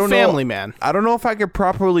He's I a don't family know, man. I don't know if I could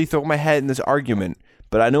properly throw my head in this argument,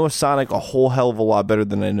 but I know Sonic a whole hell of a lot better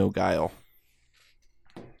than I know Guile.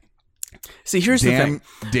 See, here's the thing.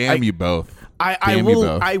 Damn you both. I Damn you will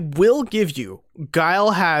both. I will give you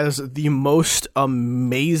Guile has the most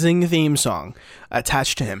amazing theme song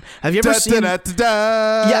attached to him. Have you ever seen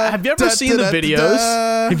Yeah, have you ever seen the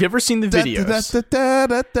videos? Have you ever seen the videos?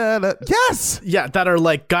 Yes. Yeah, that are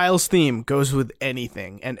like Guile's theme goes with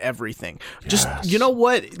anything and everything. Just you know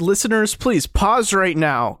what, listeners, please pause right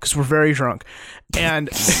now because we're very drunk, and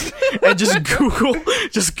and just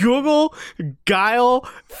Google Guile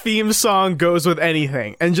theme song goes with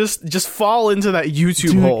anything, and just fall into that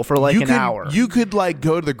YouTube hole for like an hour. You could like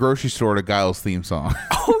go to the grocery store to Guile's theme song.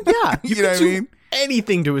 Oh yeah, You can know what I do mean?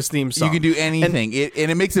 Anything to his theme song. You can do anything,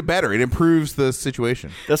 and it makes it better. It improves the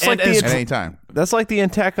situation That's And like as- the at any time. that's like the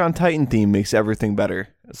Attack on Titan theme makes everything better.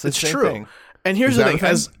 It's true. Thing. And here's Is the that thing, a thing?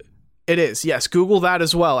 as it is, yes, Google that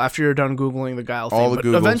as well after you're done Googling the Guile thing. All the but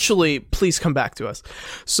Googles. eventually, please come back to us.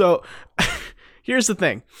 So, here's the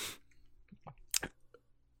thing.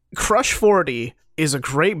 Crush 40 is a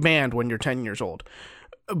great band when you're 10 years old.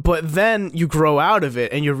 But then you grow out of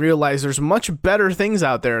it and you realize there's much better things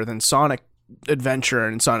out there than Sonic Adventure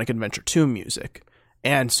and Sonic Adventure 2 music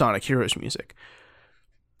and Sonic Heroes music.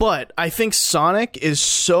 But I think Sonic is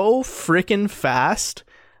so freaking fast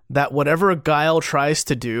that whatever Guile tries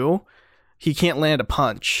to do, he can't land a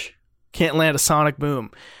punch, can't land a Sonic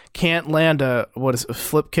Boom, can't land a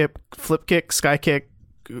flip kick, sky kick,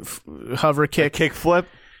 hover kick, Kick flip.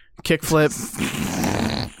 kick flip,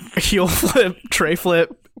 heel flip, tray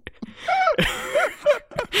flip,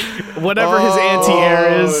 whatever his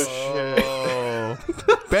anti-air is.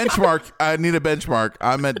 Benchmark. I need a benchmark.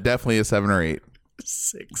 I'm at definitely a 7 or 8.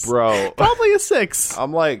 6, Bro, probably a 6.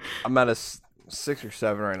 I'm at a 6 or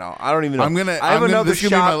 7 right now. I don't even know. I have another this is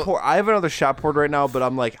gonna be shot my- pour. I have another shot poured right now, but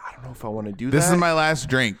I'm like, I don't know if I want to do This that. is my last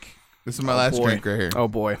drink. This is my last boy. drink right here. Oh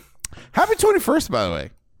boy. Happy 21st, by the way.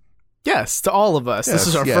 Yes, to all of us. This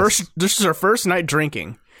is our yes. first night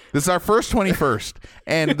drinking. This is our first 21st,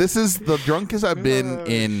 and this is the drunkest I've been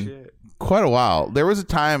in quite a while. There was a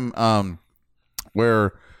time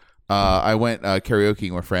where I went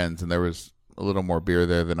karaokeing with friends, and there was a little more beer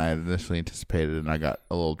there than I had initially anticipated, and I got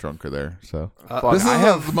a little drunker there. So Fuck, this is I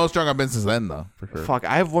have- the most drunk I've been since then, though, for sure. Fuck,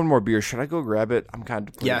 I have one more beer. Should I go grab it? I'm kind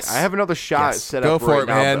of depleted. Yes. I have another shot Yes. set Go up for right it,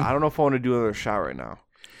 now, man. but I don't know if I want to do another shot right now.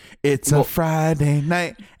 It's a Friday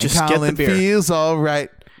night, and just get the Colin beer. feels all right.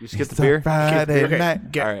 Just get It's the beer. a Friday Okay,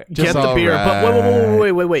 night. get, All right. get Just the beer. But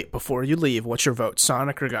alright. wait. Before you leave, what's your vote,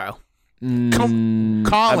 Sonic or Guile?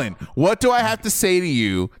 Colin, what do I have to say to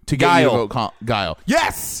you to get Guile. you to vote Guile?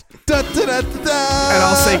 Yes! Da, da, da, da, da. And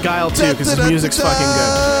I'll say Guile, too, 'cause his music's fucking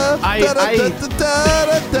good.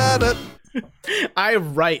 I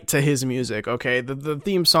write to his music, okay? The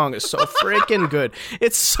theme song is so freaking good.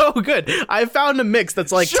 It's so good. I found a mix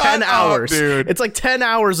that's like Shut 10 up, hours. dude. It's like 10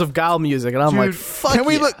 hours of Guile music, and I'm like, fuck Can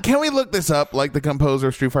we yeah. look? Can we look this up? Like the composer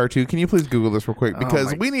of Street Fighter 2. Can you please Google this real quick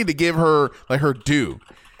because my- we need to give her like her due.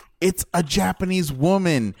 It's a Japanese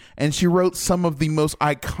woman, and she wrote some of the most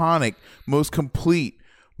iconic, most complete,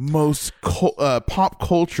 most pop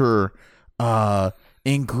culture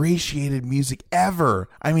ingratiated music ever.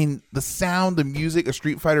 I mean, the sound, the music of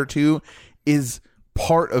Street Fighter 2 is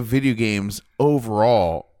part of video games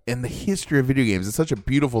overall and the history of video games. It's such a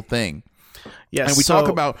beautiful thing. Yes, And we so- talk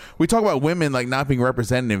about women like not being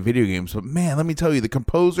represented in video games, but man, let me tell you, the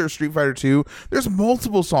composer of Street Fighter 2, there's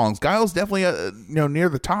multiple songs. Guile's definitely near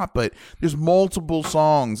the top, but there's multiple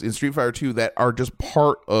songs in Street Fighter 2 that are just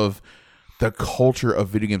part of the culture of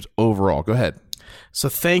video games overall. Go ahead. So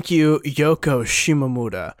thank you, Yoko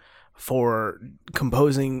Shimomura, for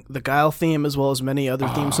composing the Guile theme as well as many other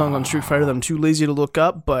theme songs on Street Fighter that I'm too lazy to look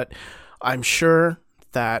up, but I'm sure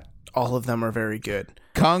that all of them are very good.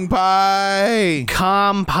 Kung Pai.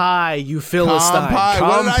 Kampai, you Philistine. Kampai.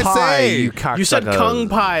 What did I say? You said Kung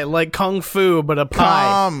Pai, like Kung Fu, but a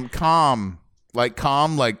pie. Calm. Like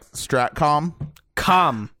Stratcom.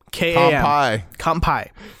 Kam. K-A-M. Kampai. Kampai.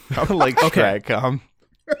 Like Stratcom.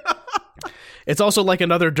 It's also like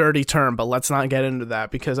another dirty term, but let's not get into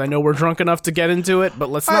that because I know we're drunk enough to get into it, but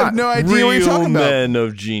let's I not. have no idea what you're talking about. Men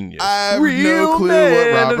of genius. I have no clue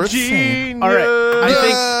what Robert's saying. All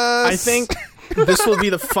right, I think this will be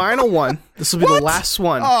the final one. This will be the last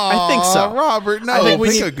one. I think so. Robert, no. I think we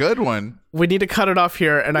pick need- a good one. We need to cut it off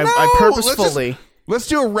here, and I No, purposefully Let's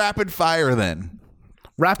do a rapid fire then.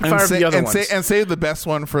 rapid fire of the other ones. And save the best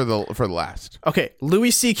one for the last. Okay,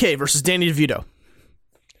 Louis C.K. versus Danny DeVito.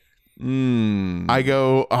 I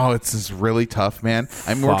go, it's this really tough, man.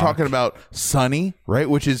 I mean, we're talking about Sunny, right?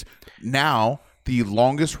 Which is now the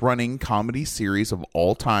longest running comedy series of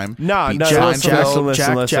all time. No, Beat no, John listen, Jack-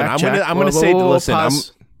 listen. I'm gonna say,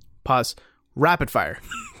 listen. Pause. Rapid fire.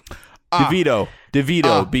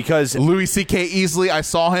 DeVito, because Louis C.K. easily. I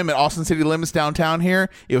saw him at Austin City Limits downtown here.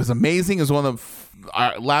 It was amazing. It was one of the.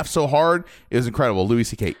 I laughed so hard. It was incredible. Louis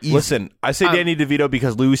C.K. easy. listen, I say Danny DeVito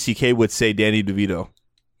because Louis C.K. would say Danny DeVito.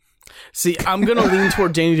 See, I'm going to lean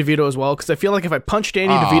toward Danny DeVito as well, because I feel like if I punch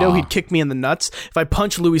Danny DeVito, he'd kick me in the nuts. If I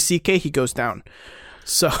punch Louis C.K., he goes down.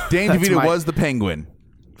 So Danny that's DeVito my- was the Penguin.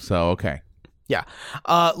 So, okay. Yeah.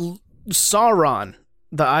 Sauron,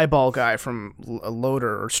 the eyeball guy from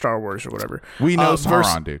Loader or Star Wars or whatever. We know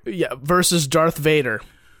Sauron, dude. Yeah, versus Darth Vader.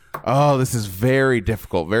 Oh, this is very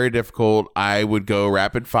difficult. Very difficult. I would go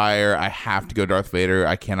rapid fire. I have to go Darth Vader.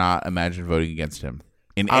 I cannot imagine voting against him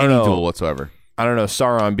in I don't any know. duel whatsoever. I don't know,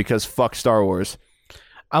 Sauron, because fuck Star Wars.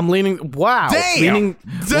 I'm leaning. Wow, Damn!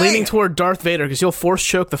 leaning toward Darth Vader because you'll force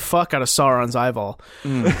choke the fuck out of Sauron's eyeball.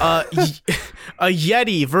 A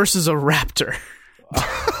Yeti versus a raptor.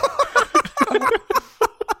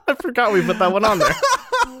 I forgot we put that one on there.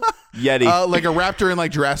 Yeti. Like a raptor in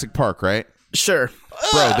like Jurassic Park, right? Sure.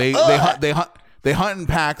 Bro, they hunt in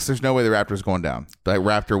packs. There's no way the raptor's going down. The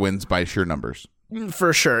raptor wins by sheer numbers.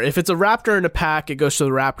 For sure. If it's a raptor in a pack, it goes to the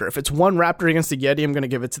raptor. If it's one raptor against the Yeti, I'm going to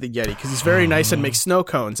give it to the Yeti because he's very nice and makes snow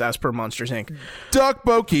cones, as per Monsters, Inc. Duck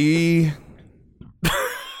Bokey.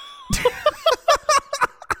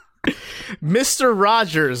 Mr.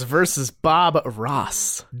 Rogers versus Bob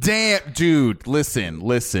Ross. Damn, dude.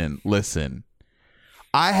 Listen.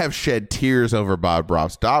 I have shed tears over Bob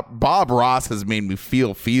Ross. Bob Ross has made me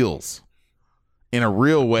feel feels in a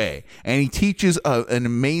real way. And he teaches an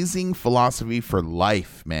amazing philosophy for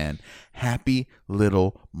life, man. Happy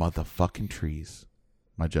little motherfucking trees,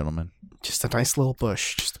 my gentlemen. Just a nice little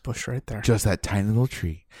bush. Just a bush right there. Just that tiny little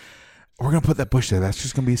tree. We're going to put that bush there. That's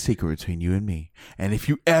just going to be a secret between you and me. And if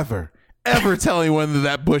you ever tell anyone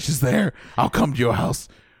that bush is there, I'll come to your house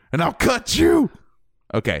and I'll cut you.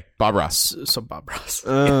 Okay, Bob Ross. So Bob Ross.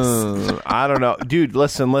 I don't know. Dude,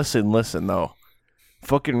 listen, though.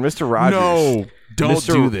 Fucking Mr. Rogers. No, don't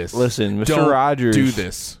do this. Listen, Mr. Don't Rogers do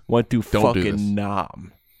this. went to Don't do this. fucking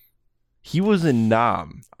Nam. He was in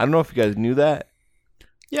Nam. I don't know if you guys knew that,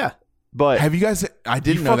 Yeah. but Have you guys? I you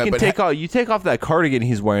didn't know fucking that. But you take off that cardigan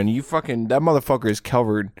he's wearing. You fucking that motherfucker is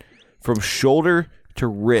covered from shoulder to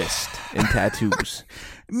wrist in tattoos.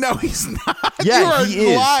 No, he's not. Yeah, you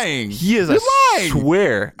are lying. He is. You're I lying.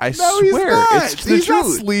 swear. I No, swear. he's not. It's the He's not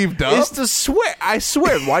truth. sleeved up. It's the swear. I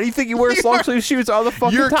swear. Why do you think he wears long sleeve shoes all the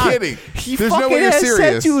fucking You're time? kidding. He There's no fucking way you're has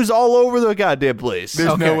serious. tattoos all over the goddamn place.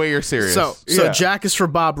 There's no Okay. way you're serious. So Yeah. Jack is for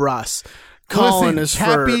Bob Ross. Colin Listen, is for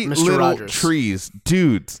happy Mr. little Rogers. trees,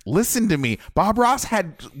 dudes. Listen to me. Bob Ross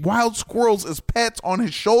had wild squirrels as pets on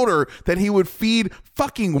his shoulder that he would feed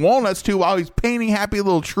fucking walnuts to while he's painting happy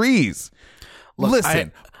little trees.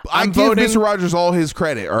 Listen, I I'm give voting- Mr. Rogers all his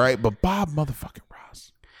credit, all right, but Bob motherfucking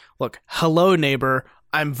Ross. Look, hello neighbor.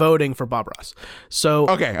 I'm voting for Bob Ross. So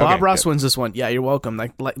Okay, Bob okay, Ross good. wins this one. Yeah, you're welcome.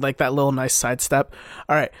 Like that little nice sidestep.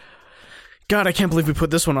 All right. God, I can't believe we put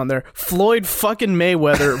this one on there. Floyd fucking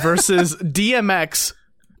Mayweather versus DMX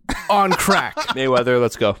on crack. Mayweather,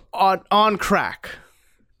 let's go. On crack.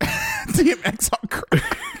 DMX on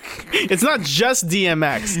crack. It's not just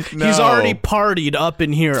DMX. He's No. already partied up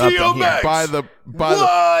in here. Up in here. By the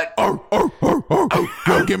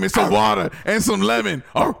Go give me some water and some lemon.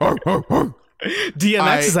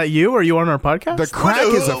 DMX, is that you? Are you on our podcast? The crack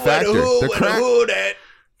is a factor.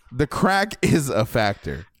 The crack is a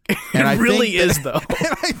factor. And it really think is, though. And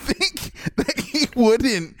I think that he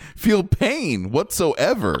wouldn't feel pain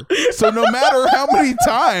whatsoever. So no matter how many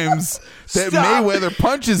times that Stop. Mayweather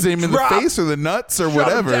punches him in the Drop. face or the nuts or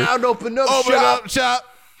whatever, open up, open up shop.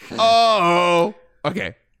 Oh,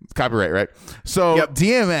 okay. It's copyright, right? So Yep.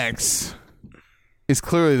 DMX is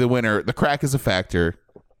clearly the winner. The crack is a factor.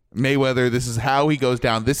 Mayweather, this is how he goes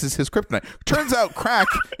down. This is his kryptonite. Turns out crack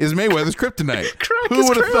is Mayweather's kryptonite. Crack Who is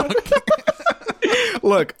would have thought?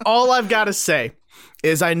 Look, all I've got to say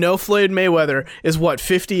is I know Floyd Mayweather is what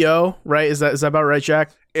 50-0, right? Is that about right,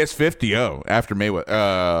 Jack? It's 50-0 after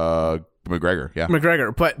Mayweather. McGregor, yeah.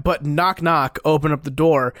 McGregor, but knock knock, open up the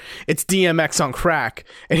door. It's DMX on crack,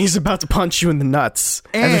 and he's about to punch you in the nuts,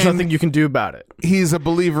 and there's And- nothing you can do about it. He's a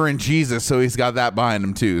believer in Jesus, so he's got that behind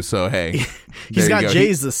him too. So hey, He's there you got go.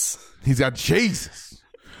 Jesus. He's got Jesus.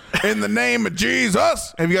 In the name of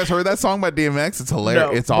Jesus. Have you guys heard that song by DMX? It's hilarious.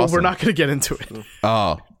 No, It's but awesome. we're not going to get into it.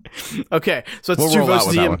 Oh, Okay, so it's We'll two roll out votes.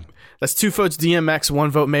 with that one. That's 2 votes DMX, 1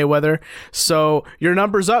 vote Mayweather. So your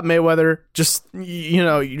number's up, Mayweather. Just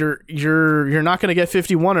you're not going to get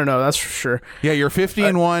 51 or no. That's for sure. yeah. You're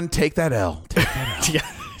 50-1. Take that L. Take that L. Yeah.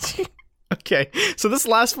 Okay. So this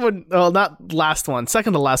last one, well, not last one,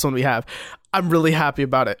 second to last one we have. I'm really happy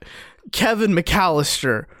about it. Kevin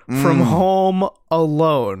McAllister from Home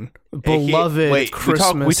Alone, beloved Wait,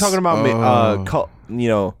 Christmas. we talking about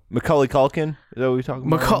Macaulay Culkin? Is that what we talking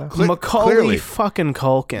about? Macaulay clearly. fucking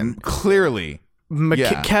Culkin. Clearly.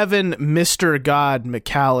 Yeah. Kevin Mr. God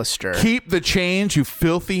McAllister Keep the change, you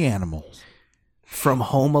filthy animals. from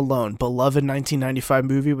Home Alone, beloved 1995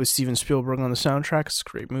 movie with Steven Spielberg on the soundtrack. It's a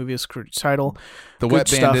great movie. It's a great title. The Good Wet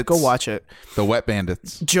stuff. Bandits. Go watch it. The Wet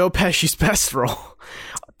Bandits. Joe Pesci's best role.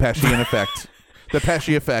 Pesci in effect. The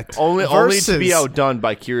Pesci effect. Only to be Versus- outdone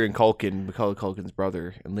by Kieran Culkin, Macaulay Culkin's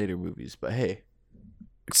brother, in later movies. But hey,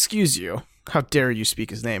 Excuse you. How dare you speak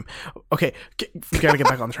his name? Okay, we gotta get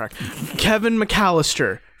back on the track. Kevin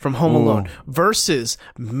McAllister from Home Alone versus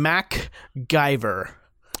MacGyver.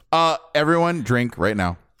 Everyone drink right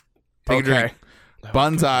now. Take a drink.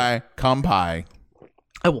 Banzai, kampai.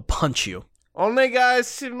 I will punch you.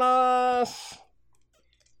 onegaishimasu.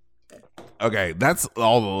 Okay, that's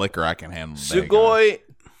all the liquor I can handle. today, Sugoi. guys.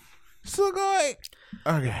 Sugoi.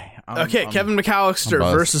 Okay. Okay, Kevin McAllister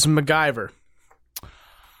buzzed. versus MacGyver.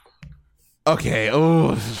 Okay.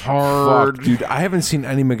 Oh, this is hard. Fuck, dude, I haven't seen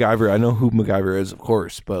any MacGyver. I know who MacGyver is, of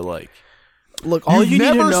course, but like, Look, all You've you need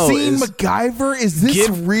never to know seen is MacGyver? Is this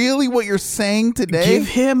really what you're saying today? give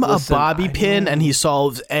him Listen, a bobby I pin and he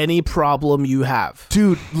solves any problem you have.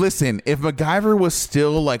 Dude, listen, if MacGyver was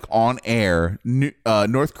still like on air,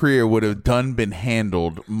 North Korea would have been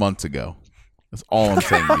handled months ago. That's all I'm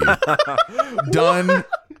saying to you.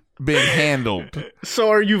 Been handled.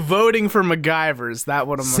 So are you voting for MacGyver? Is that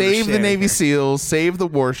what I'm Save the understanding Navy here? SEALs, save the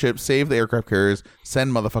warships, save the aircraft carriers,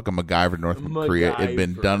 send motherfucking MacGyver to North Korea. It'd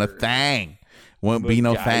been done a thing. Won't be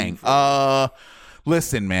no thing.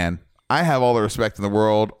 Listen, man. I have all the respect in the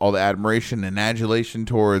world, all the admiration and adulation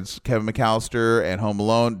towards Kevin McAllister and Home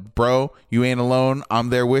Alone. Bro, you ain't alone. I'm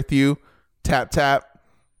there with you. Tap, tap.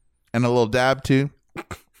 And a little dab, too.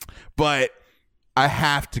 But I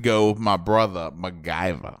have to go with my brother,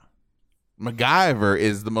 MacGyver. MacGyver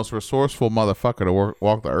is the most resourceful motherfucker to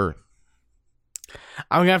walk the earth.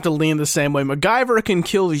 I'm gonna have to lean the same way. MacGyver can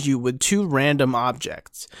kill you with 2 random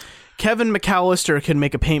objects. Kevin McAllister can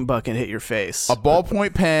make a paint bucket hit your face. A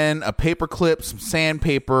ballpoint pen, a paper clip, some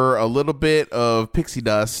sandpaper, a little bit of pixie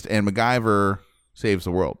dust, and MacGyver saves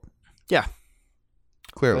the world. Yeah.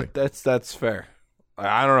 Clearly. That's fair.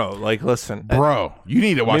 I don't know. Like, listen, Bro, you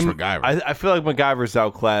need to watch I mean, MacGyver. I feel like MacGyver's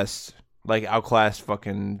outclassed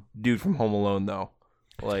fucking dude from Home Alone though.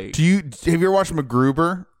 Like, Have you ever watched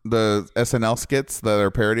MacGruber, the SNL skits that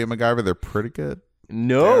are parody of MacGyver? They're pretty good. They're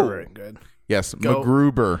no. very good. Yes, Go.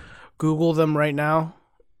 MacGruber. Google them right now.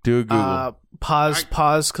 Do a Google. Pause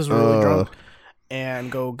because we're really drunk,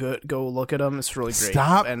 and go look at them. It's really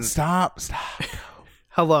great. Stop.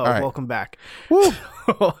 Hello, right. welcome back. Woo.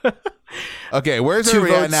 Okay, where's Two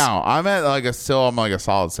everybody at votes. now? I'm at like a solid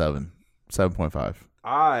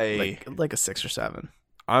 7.5. like a 6 or 7.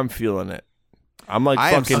 I'm feeling it. I'm like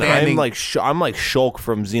I am fucking. standing- I'm like Shulk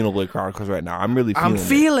from Xenoblade Chronicles right now. I'm really feeling I'm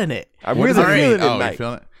feeling it. I'm What really does that feeling mean? it, Oh, you Mike.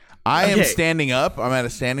 feeling it? I am Okay. standing up. I'm at a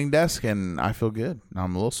standing desk, and I feel good.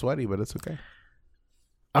 I'm a little sweaty, but it's okay.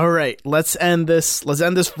 All right, let's end this. Let's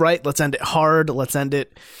end this right. Let's end it hard. Let's end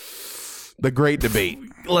it. The great debate.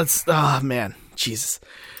 Man, Jesus.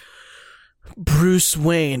 Bruce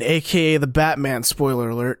Wayne, aka the Batman. Spoiler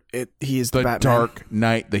alert! He is the The Batman. Dark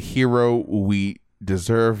Knight, the hero we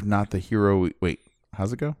deserve, not the hero we... Wait,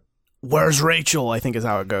 how's it go? Where's Rachel? I think is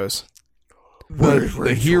how it goes.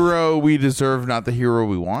 The hero we deserve, not the hero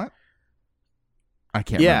we want? I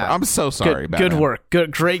can't Yeah. remember. I'm so sorry, Good Batman. work.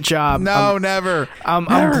 Great job. No, never. I'm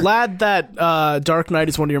Never. glad that Dark Knight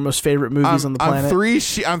is one of your most favorite movies on the planet.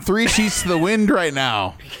 I'm three sheets to the wind right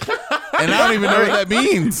now. And I don't even know what that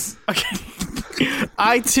means.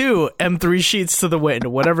 I too am 3 sheets to the wind,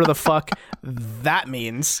 whatever the fuck that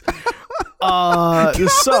means. So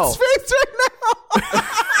Colin's face right now.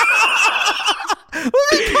 Look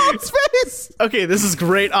at Colin's face. okay, this is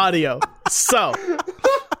great audio. So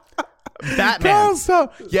Batman.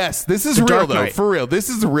 Yes, this is real Dark though. Knight. For real, this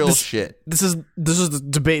is real shit. This is the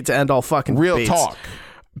debate to end all fucking Real debates. talk.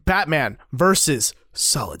 Batman versus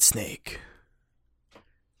Solid Snake.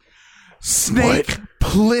 Snake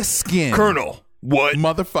Plissken. Colonel, what?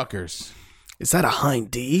 Motherfuckers. Is that a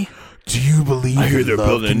hind D? Do you believe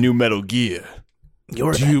love a new Metal Gear.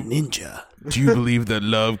 You're Do that you- ninja. Do you believe that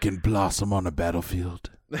love can blossom on a battlefield?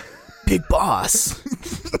 Big boss.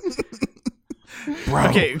 Bro.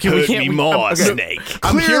 Okay, we can't. Snake.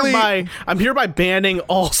 Clearly- I'm hereby banning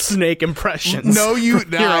all Snake impressions. No, you.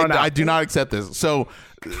 from here on out. I do not accept this. So,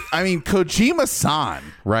 I mean, Kojima-san,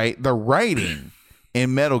 right? The writing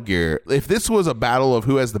in Metal Gear. If this was a battle of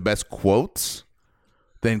who has the best quotes,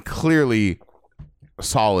 then clearly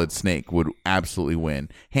Solid Snake would absolutely win,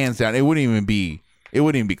 hands down. It wouldn't even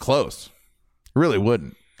be close. It really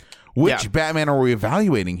wouldn't. Which Yeah. Batman are we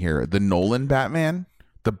evaluating here? The Nolan Batman?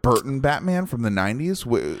 The Burton Batman from the 90s?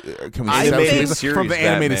 Can we Animated say series from the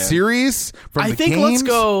animated Batman. series? From I the think games?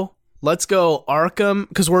 let's go Arkham,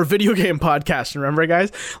 because we're a video game podcast, remember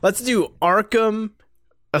guys? Let's do Arkham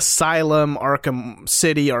Asylum, Arkham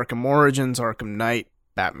City, Arkham Origins, Arkham Knight,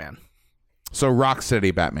 Batman. So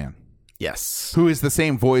Rocksteady Batman, Yes. who is the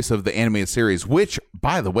same voice of the animated series, which,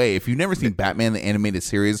 by the way, if you've never seen Batman the animated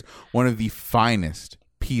series, one of the finest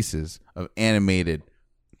pieces of animated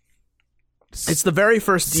It's the very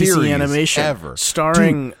first DC series animation ever.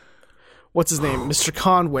 starring what's his name? Mr.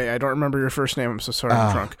 Conway. I don't remember your first name. I'm so sorry.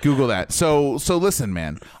 I'm drunk. Google that. So listen,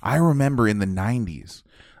 man. I remember in the 90s,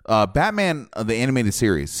 Batman, the animated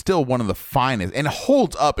series, still one of the finest, and it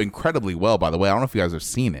holds up incredibly well, by the way. I don't know if you guys have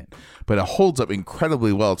seen it, but it holds up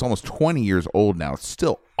incredibly well. It's almost 20 years old now. It's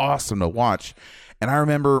still awesome to watch. And I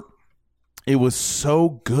remember it was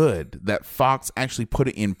so good that Fox actually put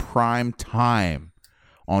it in prime time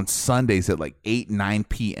on Sundays at like 9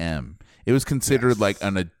 p.m. It was considered like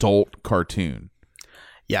an adult cartoon.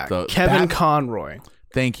 Yeah. the Kevin Bat- Conroy.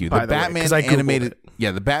 Thank you. By The the way, Batman 'cause I Googled animated,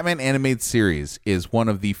 it. the Batman animated series is one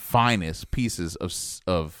of the finest pieces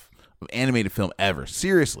of animated film ever.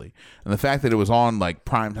 Seriously, and the fact that it was on like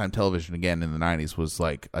primetime television again in the 90s was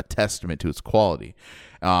like a testament to its quality.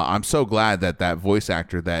 I'm so glad that voice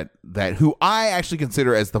actor that who I actually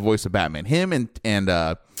consider as the voice of Batman, him and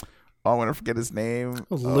I want to forget his name.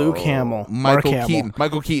 Luke Hamill. Mark Michael Hamill. Keaton.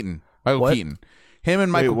 Michael Keaton. What? Him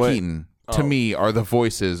and Michael what? Keaton to me are the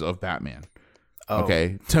voices of Batman. Oh.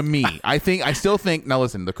 Okay, to me, I still think. Now,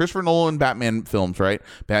 listen, the Christopher Nolan Batman films, right?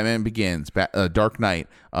 Batman Begins, Dark Knight,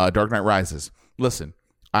 Dark Knight Rises. Listen,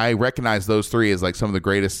 I recognize those three as like some of the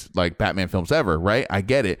greatest like Batman films ever, right? I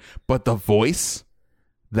get it, but the voice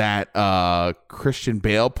that Christian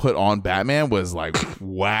Bale put on Batman was like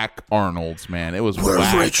whack Arnold's, man. It was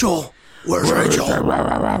whack. Rachel? Where's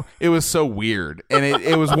Rachel? It was so weird, and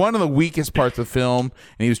it was one of the weakest parts of the film.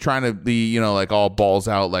 And he was trying to be, like all balls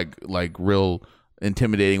out, like real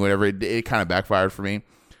intimidating, whatever. It kind of backfired for me.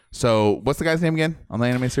 So what's the guy's name again on the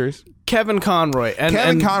anime series? Kevin Conroy.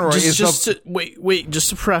 Kevin Conroy is just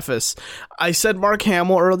to preface, I said Mark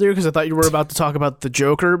Hamill earlier because I thought you were about to talk about the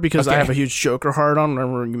Joker because I have a huge Joker heart on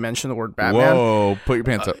whenever you mentioned the word Batman. Whoa, put your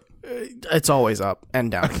pants up. It's always up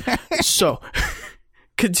and down. So,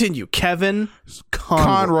 continue. Kevin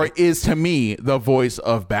Conroy is to me the voice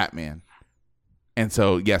of Batman. And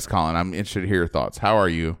so, yes, Colin, I'm interested to hear your thoughts. How are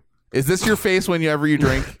you? Is this your face whenever you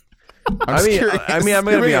drink? I'm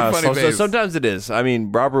gonna be honest. So sometimes it is. I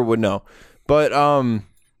mean, Robert would know, but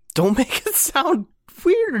don't make it sound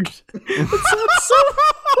weird. It sounds so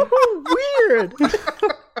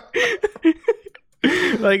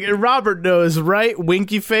weird. Like Robert knows, right?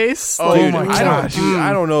 Winky face. Oh my gosh,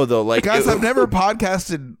 I don't know though. Like, guys, I've never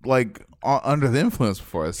podcasted like under the influence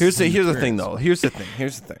before. Here's the thing, though. Here's the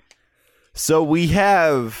thing. So we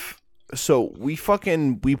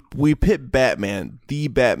pit Batman, the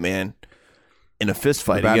Batman, in a fist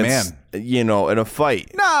fight against, in a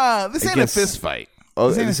fight. Nah, this ain't a fist fight.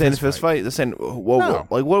 Oh, this ain't a fist fight. This ain't. Whoa.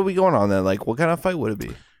 Like, what are we going on then? Like, what kind of fight would it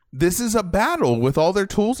be? This is a battle with all their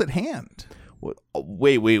tools at hand.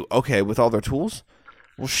 Wait. Okay, with all their tools.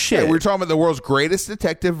 Well, shit. Yeah, we're talking about the world's greatest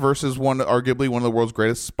detective versus arguably one of the world's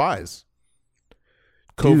greatest spies,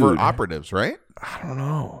 covert operatives, right? I don't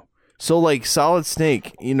know. So, like, Solid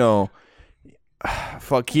Snake,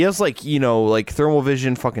 fuck, he has, like thermal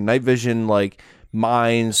vision, fucking night vision, like,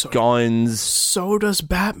 mines, guns. So does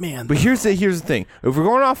Batman. But here's the thing. If we're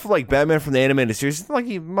going off of, like, Batman from the animated series, it's not like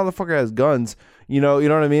he motherfucker has guns. You know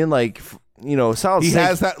what I mean? Like, Solid Snake. He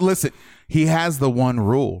has that. Listen, he has the one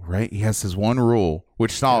rule, right? He has his one rule,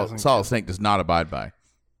 which Solid Snake does not abide by.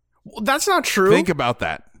 Well, that's not true. Think about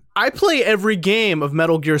that. I play every game of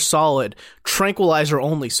Metal Gear Solid tranquilizer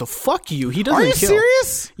only, so fuck you. He doesn't kill. Are you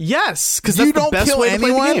serious? Yes, because that's the best way to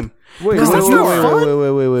play the game. Wait, that's not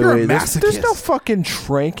fun. Wait. There's no fucking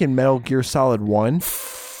trank in Metal Gear Solid 1.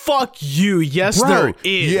 Fuck you. Yes, Bro, there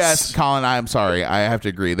is. Yes, Colin, I'm sorry. I have to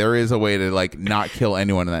agree. There is a way to like not kill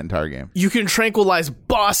anyone in that entire game. You can tranquilize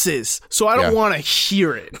bosses, so I don't want to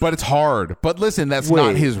hear it. But it's hard. But listen, that's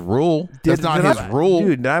not his rule. That's not his rule.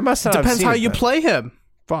 Dude, I must not Depends how you play him.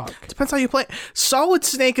 Fuck. Depends how you play. Solid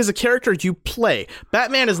Snake is a character you play.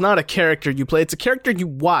 Batman is not a character you play. It's a character you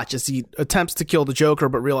watch as he attempts to kill the Joker,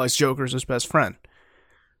 but realize Joker's his best friend.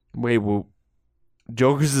 Wait, well,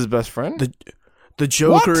 Joker's his best friend? The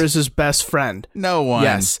Joker is his best friend. No one.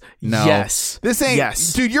 Yes. No. Yes. This ain't.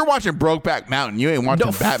 Yes. Dude, you're watching Brokeback Mountain. You ain't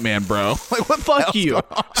watching Batman, bro. Like, what the fuck you.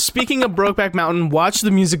 Speaking of Brokeback Mountain, watch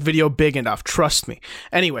the music video Big Enough. Trust me.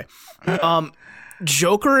 Anyway,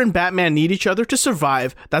 Joker and Batman need each other to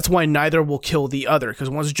survive. That's why neither will kill the other.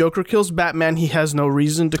 Because once Joker kills Batman, he has no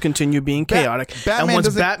reason to continue being chaotic. And once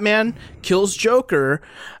Batman kills Joker,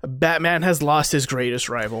 Batman has lost his greatest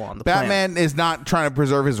rival on the planet. Batman is not trying to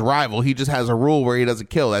preserve his rival. He just has a rule where he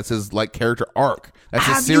doesn't kill. That's his character arc. That's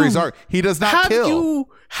his series arc. He does not kill.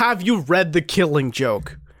 Have you read The Killing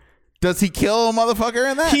Joke? Does he kill a motherfucker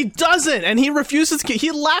in that? He doesn't, and he refuses to. He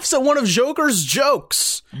laughs at one of Joker's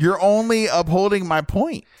jokes. You're only upholding my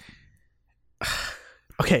point.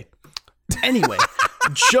 Okay. Anyway,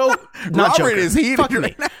 Robert is heated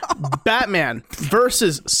right now. Batman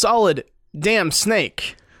versus Solid Damn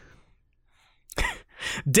Snake.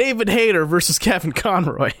 David Hayter versus Kevin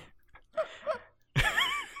Conroy.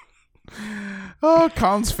 Oh,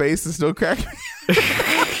 Colin's face is still cracking.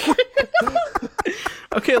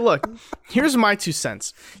 Okay, look. Here's my 2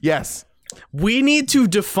 cents. Yes. We need to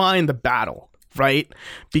define the battle, right?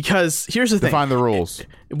 Because here's the thing. Define the rules.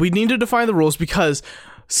 We need to define the rules because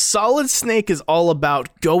Solid Snake is all about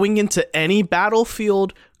going into any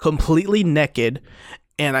battlefield completely naked.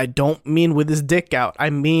 And I don't mean with his dick out. I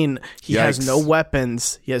mean he has no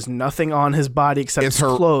weapons. He has nothing on his body except his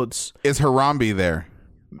clothes. Is Harambe there?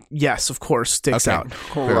 Yes, of course. Sticks out.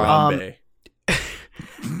 Harambe.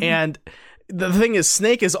 And the thing is,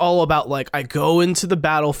 Snake is all about, like, I go into the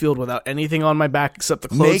battlefield without anything on my back except the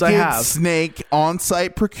clothes I have. Snake,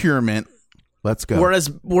 on-site procurement. Let's go.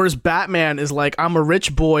 Whereas Batman is like, I'm a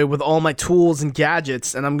rich boy with all my tools and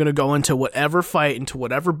gadgets, and I'm going to go into whatever fight, into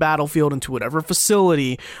whatever battlefield, into whatever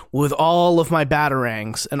facility with all of my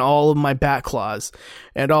batarangs and all of my bat claws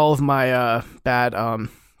and all of my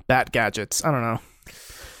bat gadgets. I don't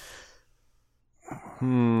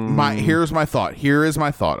know. Here's my thought. Here is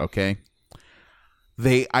my thought, okay?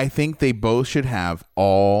 I think they both should have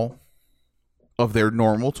all of their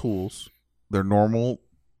normal tools,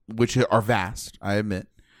 which are vast, I admit,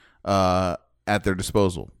 at their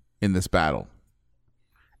disposal in this battle.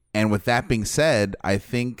 And with that being said, I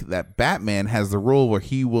think that Batman has the rule where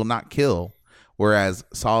he will not kill, whereas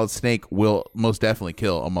Solid Snake will most definitely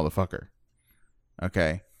kill a motherfucker.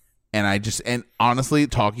 Okay? And honestly,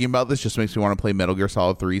 talking about this just makes me want to play Metal Gear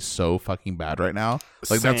Solid 3 so fucking bad right now.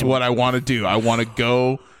 Like, that's Same. what I want to do. I want to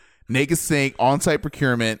go Naked Snake on-site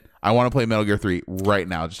procurement. I want to play Metal Gear 3 right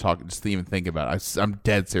now. Just to even think about it. I'm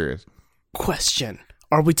dead serious. Question.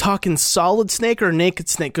 Are we talking Solid Snake or Naked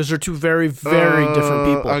Snake? Because they're two very, very different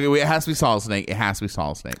people. Okay, wait, it has to be Solid Snake. It has to be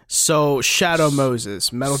Solid Snake. So, Shadow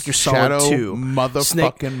Moses, Metal Gear Solid Shadow 2.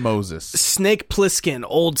 motherfucking Moses. Snake Plissken,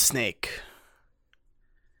 Old Snake.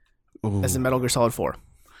 Ooh. As in Metal Gear Solid 4.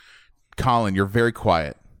 Colin, you're very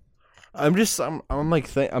quiet. I'm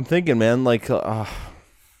thinking, man, like, I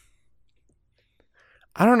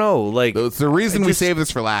don't know, like, It's the reason we save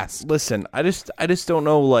this for last. listen, I just don't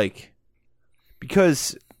know, like,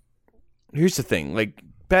 because here's the thing, like,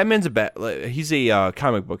 Batman's he's a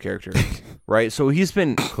comic book character, right? So he's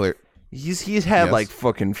been Clear. he's had Yes. like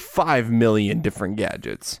fucking 5 million different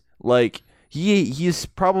gadgets. Like he's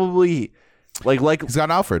probably like He's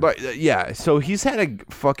got Alfred. but yeah, so he's had a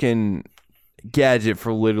fucking gadget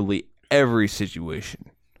for literally every situation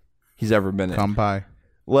he's ever been in. Come by.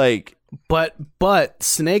 Like, But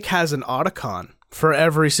Snake has an Otacon for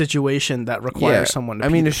every situation that requires someone to I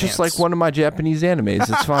mean, pee it's the just pants. like one of my Japanese animes.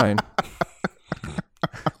 It's fine.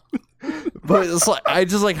 But it's like I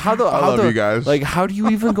just like how love you guys. Like, how do you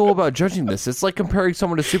even go about judging this? It's like comparing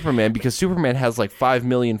someone to Superman because Superman has like 5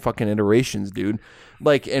 million fucking iterations, dude.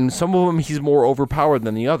 Like, and some of them he's more overpowered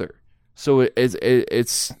than the other. So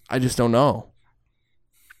it's I just don't know.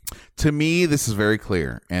 To me, this is very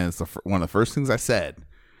clear, and it's one of the first things I said.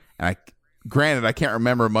 And granted, I can't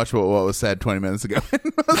remember much of what was said 20 minutes ago.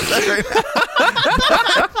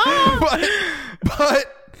 but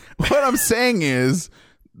what I'm saying is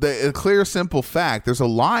a clear, simple fact. There's a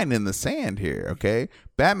line in the sand here. Okay,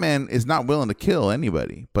 Batman is not willing to kill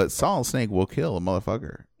anybody, but Solid Snake will kill a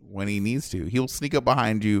motherfucker when he needs to. He'll sneak up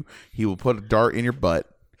behind you. He will put a dart in your butt.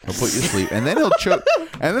 He'll put you to sleep, and then he'll choke.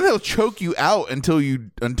 And then he'll choke you out until you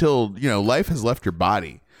know life has left your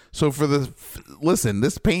body. So listen,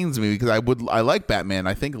 this pains me because I like Batman.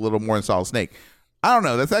 I think a little more than Solid Snake. I don't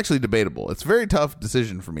know. That's actually debatable. It's a very tough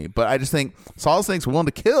decision for me, but I just think Solid Snake's willing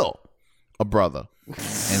to kill a brother, and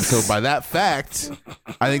so by that fact,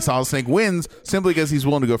 I think Solid Snake wins simply because he's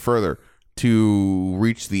willing to go further to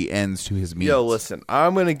reach the ends to his means. Yo, listen,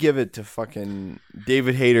 I'm gonna give it to fucking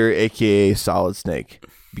David Hayter, aka Solid Snake,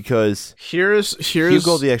 because here's he'll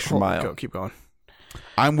go the extra mile. Go, keep going.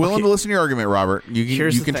 I'm willing to listen to your argument, Robert. You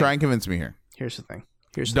Here's the can thing. try and convince me here. Here's the thing.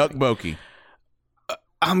 Here's the Duck thing. Bokey.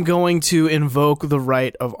 I'm going to invoke the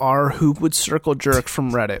right of our Hoop Would Circle Jerk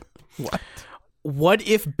from Reddit. What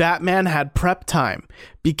if Batman had prep time?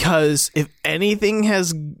 Because if anything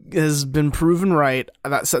has been proven right,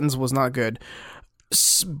 that sentence was not good.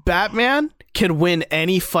 Batman can win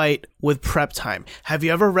any fight with prep time. Have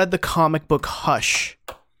you ever read the comic book Hush?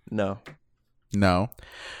 No.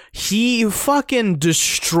 He fucking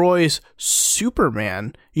destroys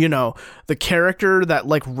Superman. You know, the character that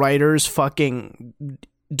like writers fucking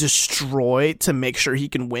destroy to make sure he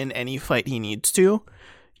can win any fight he needs to.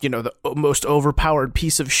 You know, the most overpowered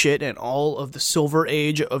piece of shit in all of the Silver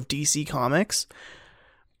Age of DC Comics.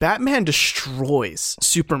 Batman destroys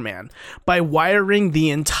Superman by wiring the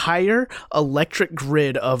entire electric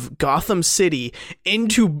grid of Gotham City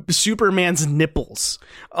into Superman's nipples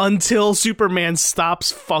until Superman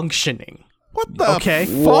stops functioning. What the Okay.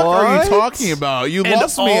 fuck are What? you talking about? You And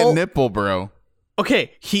lost me all- a nipple, bro.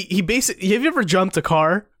 Okay, he basically. Have you ever jumped a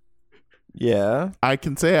car? Yeah. I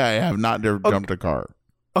can say I have not jumped a car.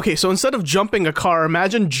 Okay, so instead of jumping a car,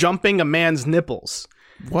 imagine jumping a man's nipples.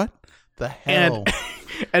 What the hell?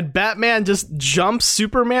 And Batman just jumps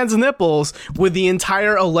Superman's nipples with the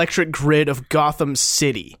entire electric grid of Gotham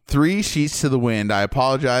City. 3 sheets to the wind. I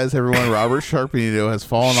apologize, everyone. Robert Sharpenito has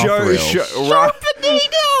fallen off the rails.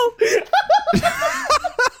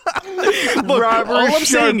 Look, Robert all I'm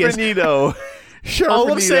saying is, Sharpenito.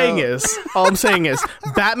 all I'm saying is,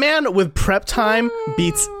 Batman with prep time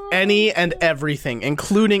beats any and everything,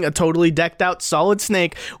 including a totally decked out Solid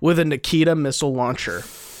Snake with a Nikita missile launcher.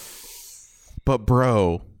 But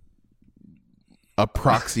bro, a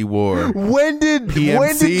proxy war. When did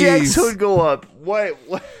PMCs. Jack's hood go up? What?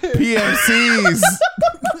 PMCs.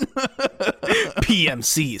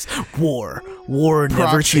 PMCs. War never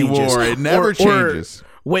Proxy changes. war. It never changes.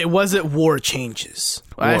 Wait, was it war changes?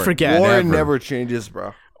 I War. forget. War Never. never changes,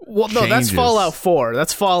 bro. Well, no, that's Changes. Fallout 4.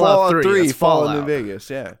 That's Fallout 3. That's Fallout Fallout. in Vegas,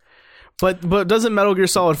 yeah. But doesn't Metal Gear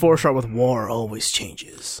Solid 4 start with war always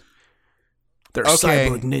changes? There's Okay,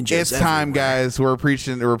 cyborg ninjas. it's time, everywhere. guys. We're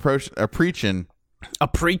preaching A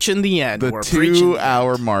preach in the end. the We're preaching the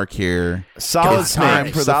 2-hour mark here. Solid It's time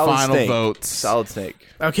Snake. for the Solid final Snake. votes. Solid Snake.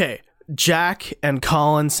 Okay, Jack and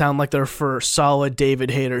Colin sound like they're for solid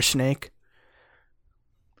David Hayter Snake.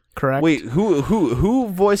 Correct? Wait, who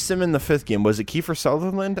voiced him in the 5th game? Was it Kiefer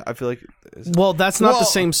Sutherland? I feel like. Well, that's not the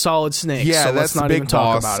same Solid Snake. Yeah, so that's let's the not big even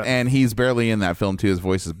talk boss, about it. and he's barely in that film too. His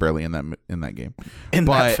voice is barely in that game.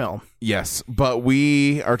 That film. Yes, but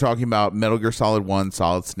we are talking about Metal Gear Solid 1,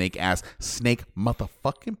 Solid Snake ass Snake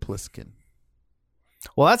motherfucking Plissken.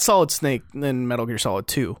 Well, that's Solid Snake in Metal Gear Solid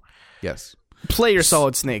 2. Yes. Play your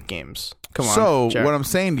Solid Snake games. Come on. So Jack. what I'm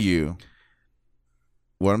saying to you,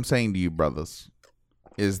 brothers,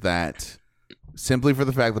 is that simply for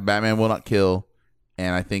the fact that Batman will not kill,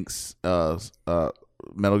 and I think Metal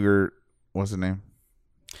Gear, what's his name?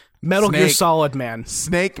 Metal Gear Snake. Solid Man.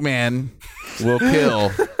 Snake Man will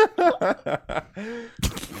kill.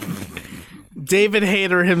 David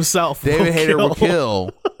Hayter himself. David Hayter will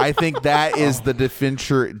kill. I think that is the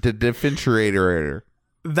differentiator.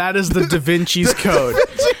 That is the Da Vinci's Code.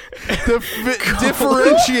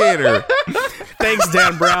 Differentiator. Thanks,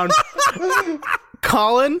 Dan Brown.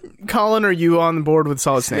 Colin, are you on board with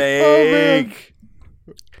Solid Snake? Snake.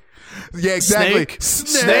 Yeah, exactly.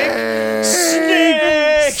 Snake.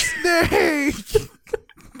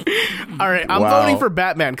 All right, I'm Wow. voting for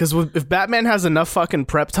Batman because if Batman has enough fucking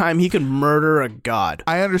prep time, he can murder a god.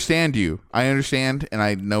 I understand you. I understand, and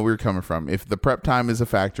I know where you're coming from. If the prep time is a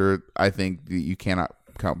factor, I think that you cannot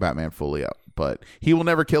count Batman fully out. But he will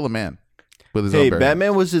never kill a man with his own Hey, bare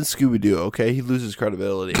Batman was in Scooby Doo. Okay, he loses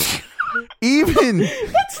credibility. Even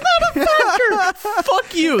That's not a factor.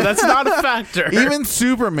 Fuck you. That's not a factor. even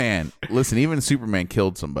Superman. Listen, even Superman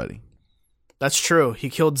killed somebody. That's true. He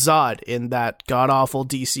killed Zod in that god-awful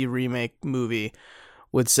DC remake movie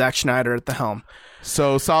with Zack Snyder at the helm.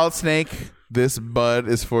 So, Solid Snake, this bud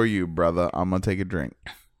is for you, brother. I'm gonna take a drink.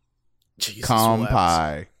 Jesus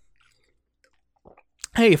Kampai.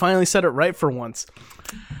 Hey, you finally said it right for once.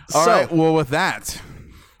 All right. Well, with that,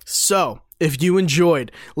 So, if you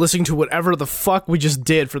enjoyed listening to whatever the fuck we just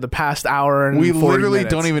did for the past hour and we 40 literally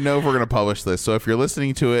minutes, don't even know if we're gonna publish this. So, if you're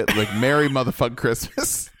listening to it, like, Merry motherfucking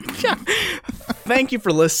Christmas. thank you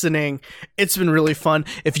for listening. It's been really fun.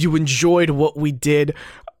 If you enjoyed what we did,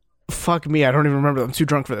 fuck me, I don't even remember. I'm too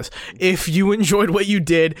drunk for this. If you enjoyed what we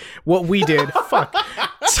did, fuck.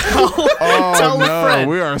 Tell a friend.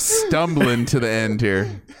 We are stumbling to the end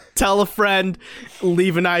here. Tell a friend.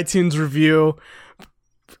 Leave an iTunes review.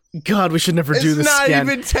 God, we should never do this not again.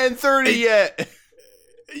 even 10:30 yet.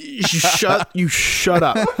 You shut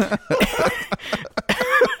up.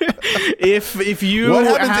 if you What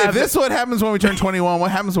happens have, if this? What happens when we turn 21?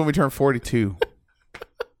 What happens when we turn 42?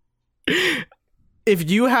 if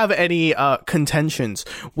you have any contentions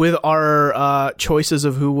with our choices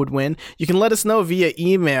of who would win, you can let us know via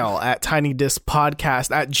email at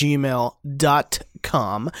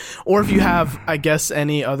tinydiskpodcast@gmail.com. Or if you have, I guess,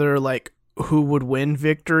 any other like who would win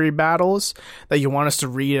victory battles that you want us to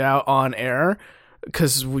read out on air,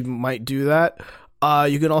 because we might do that.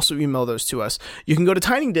 You can also email those to us. You can go to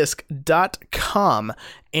tinydisk.com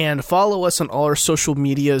and follow us on all our social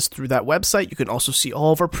medias through that website. You can also see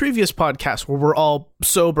all of our previous podcasts where we're all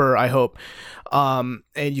sober, I hope. And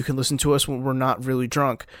you can listen to us when we're not really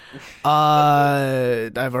drunk.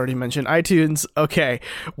 I've already mentioned iTunes. Okay,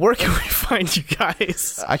 where can we find you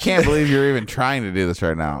guys? I can't believe you're even trying to do this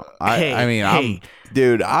right now.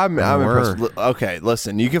 Dude, I'm Word. impressed. Okay,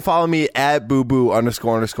 listen. You can follow me at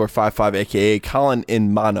 @booboo__55, aka Colin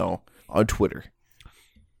in Mono on Twitter.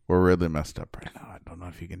 We're really messed up right now. I don't know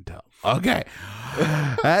if you can tell. Okay.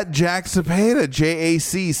 At Jack Cepeda,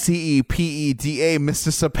 JACCEPEDA, Mr.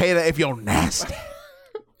 Cepeda, if you're nasty.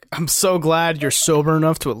 I'm so glad you're sober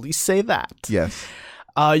enough to at least say that. Yes.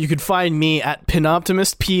 You can find me at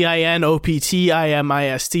Pinoptimist,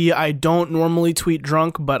 PINOPTIMIST. I don't normally tweet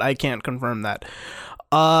drunk, but I can't confirm that.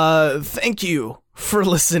 Thank you for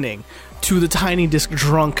listening to the Tiny Disc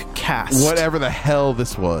Drunk Cast. Whatever the hell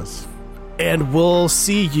this was. And we'll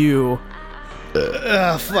see you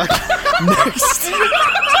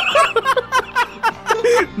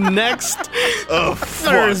next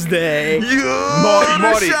Thursday.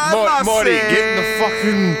 Morty, get in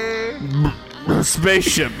the fucking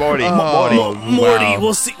spaceship, Morty. Morty, wow.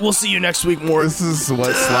 we'll see you next week, Morty. This is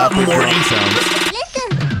what sloppy drunk sounds.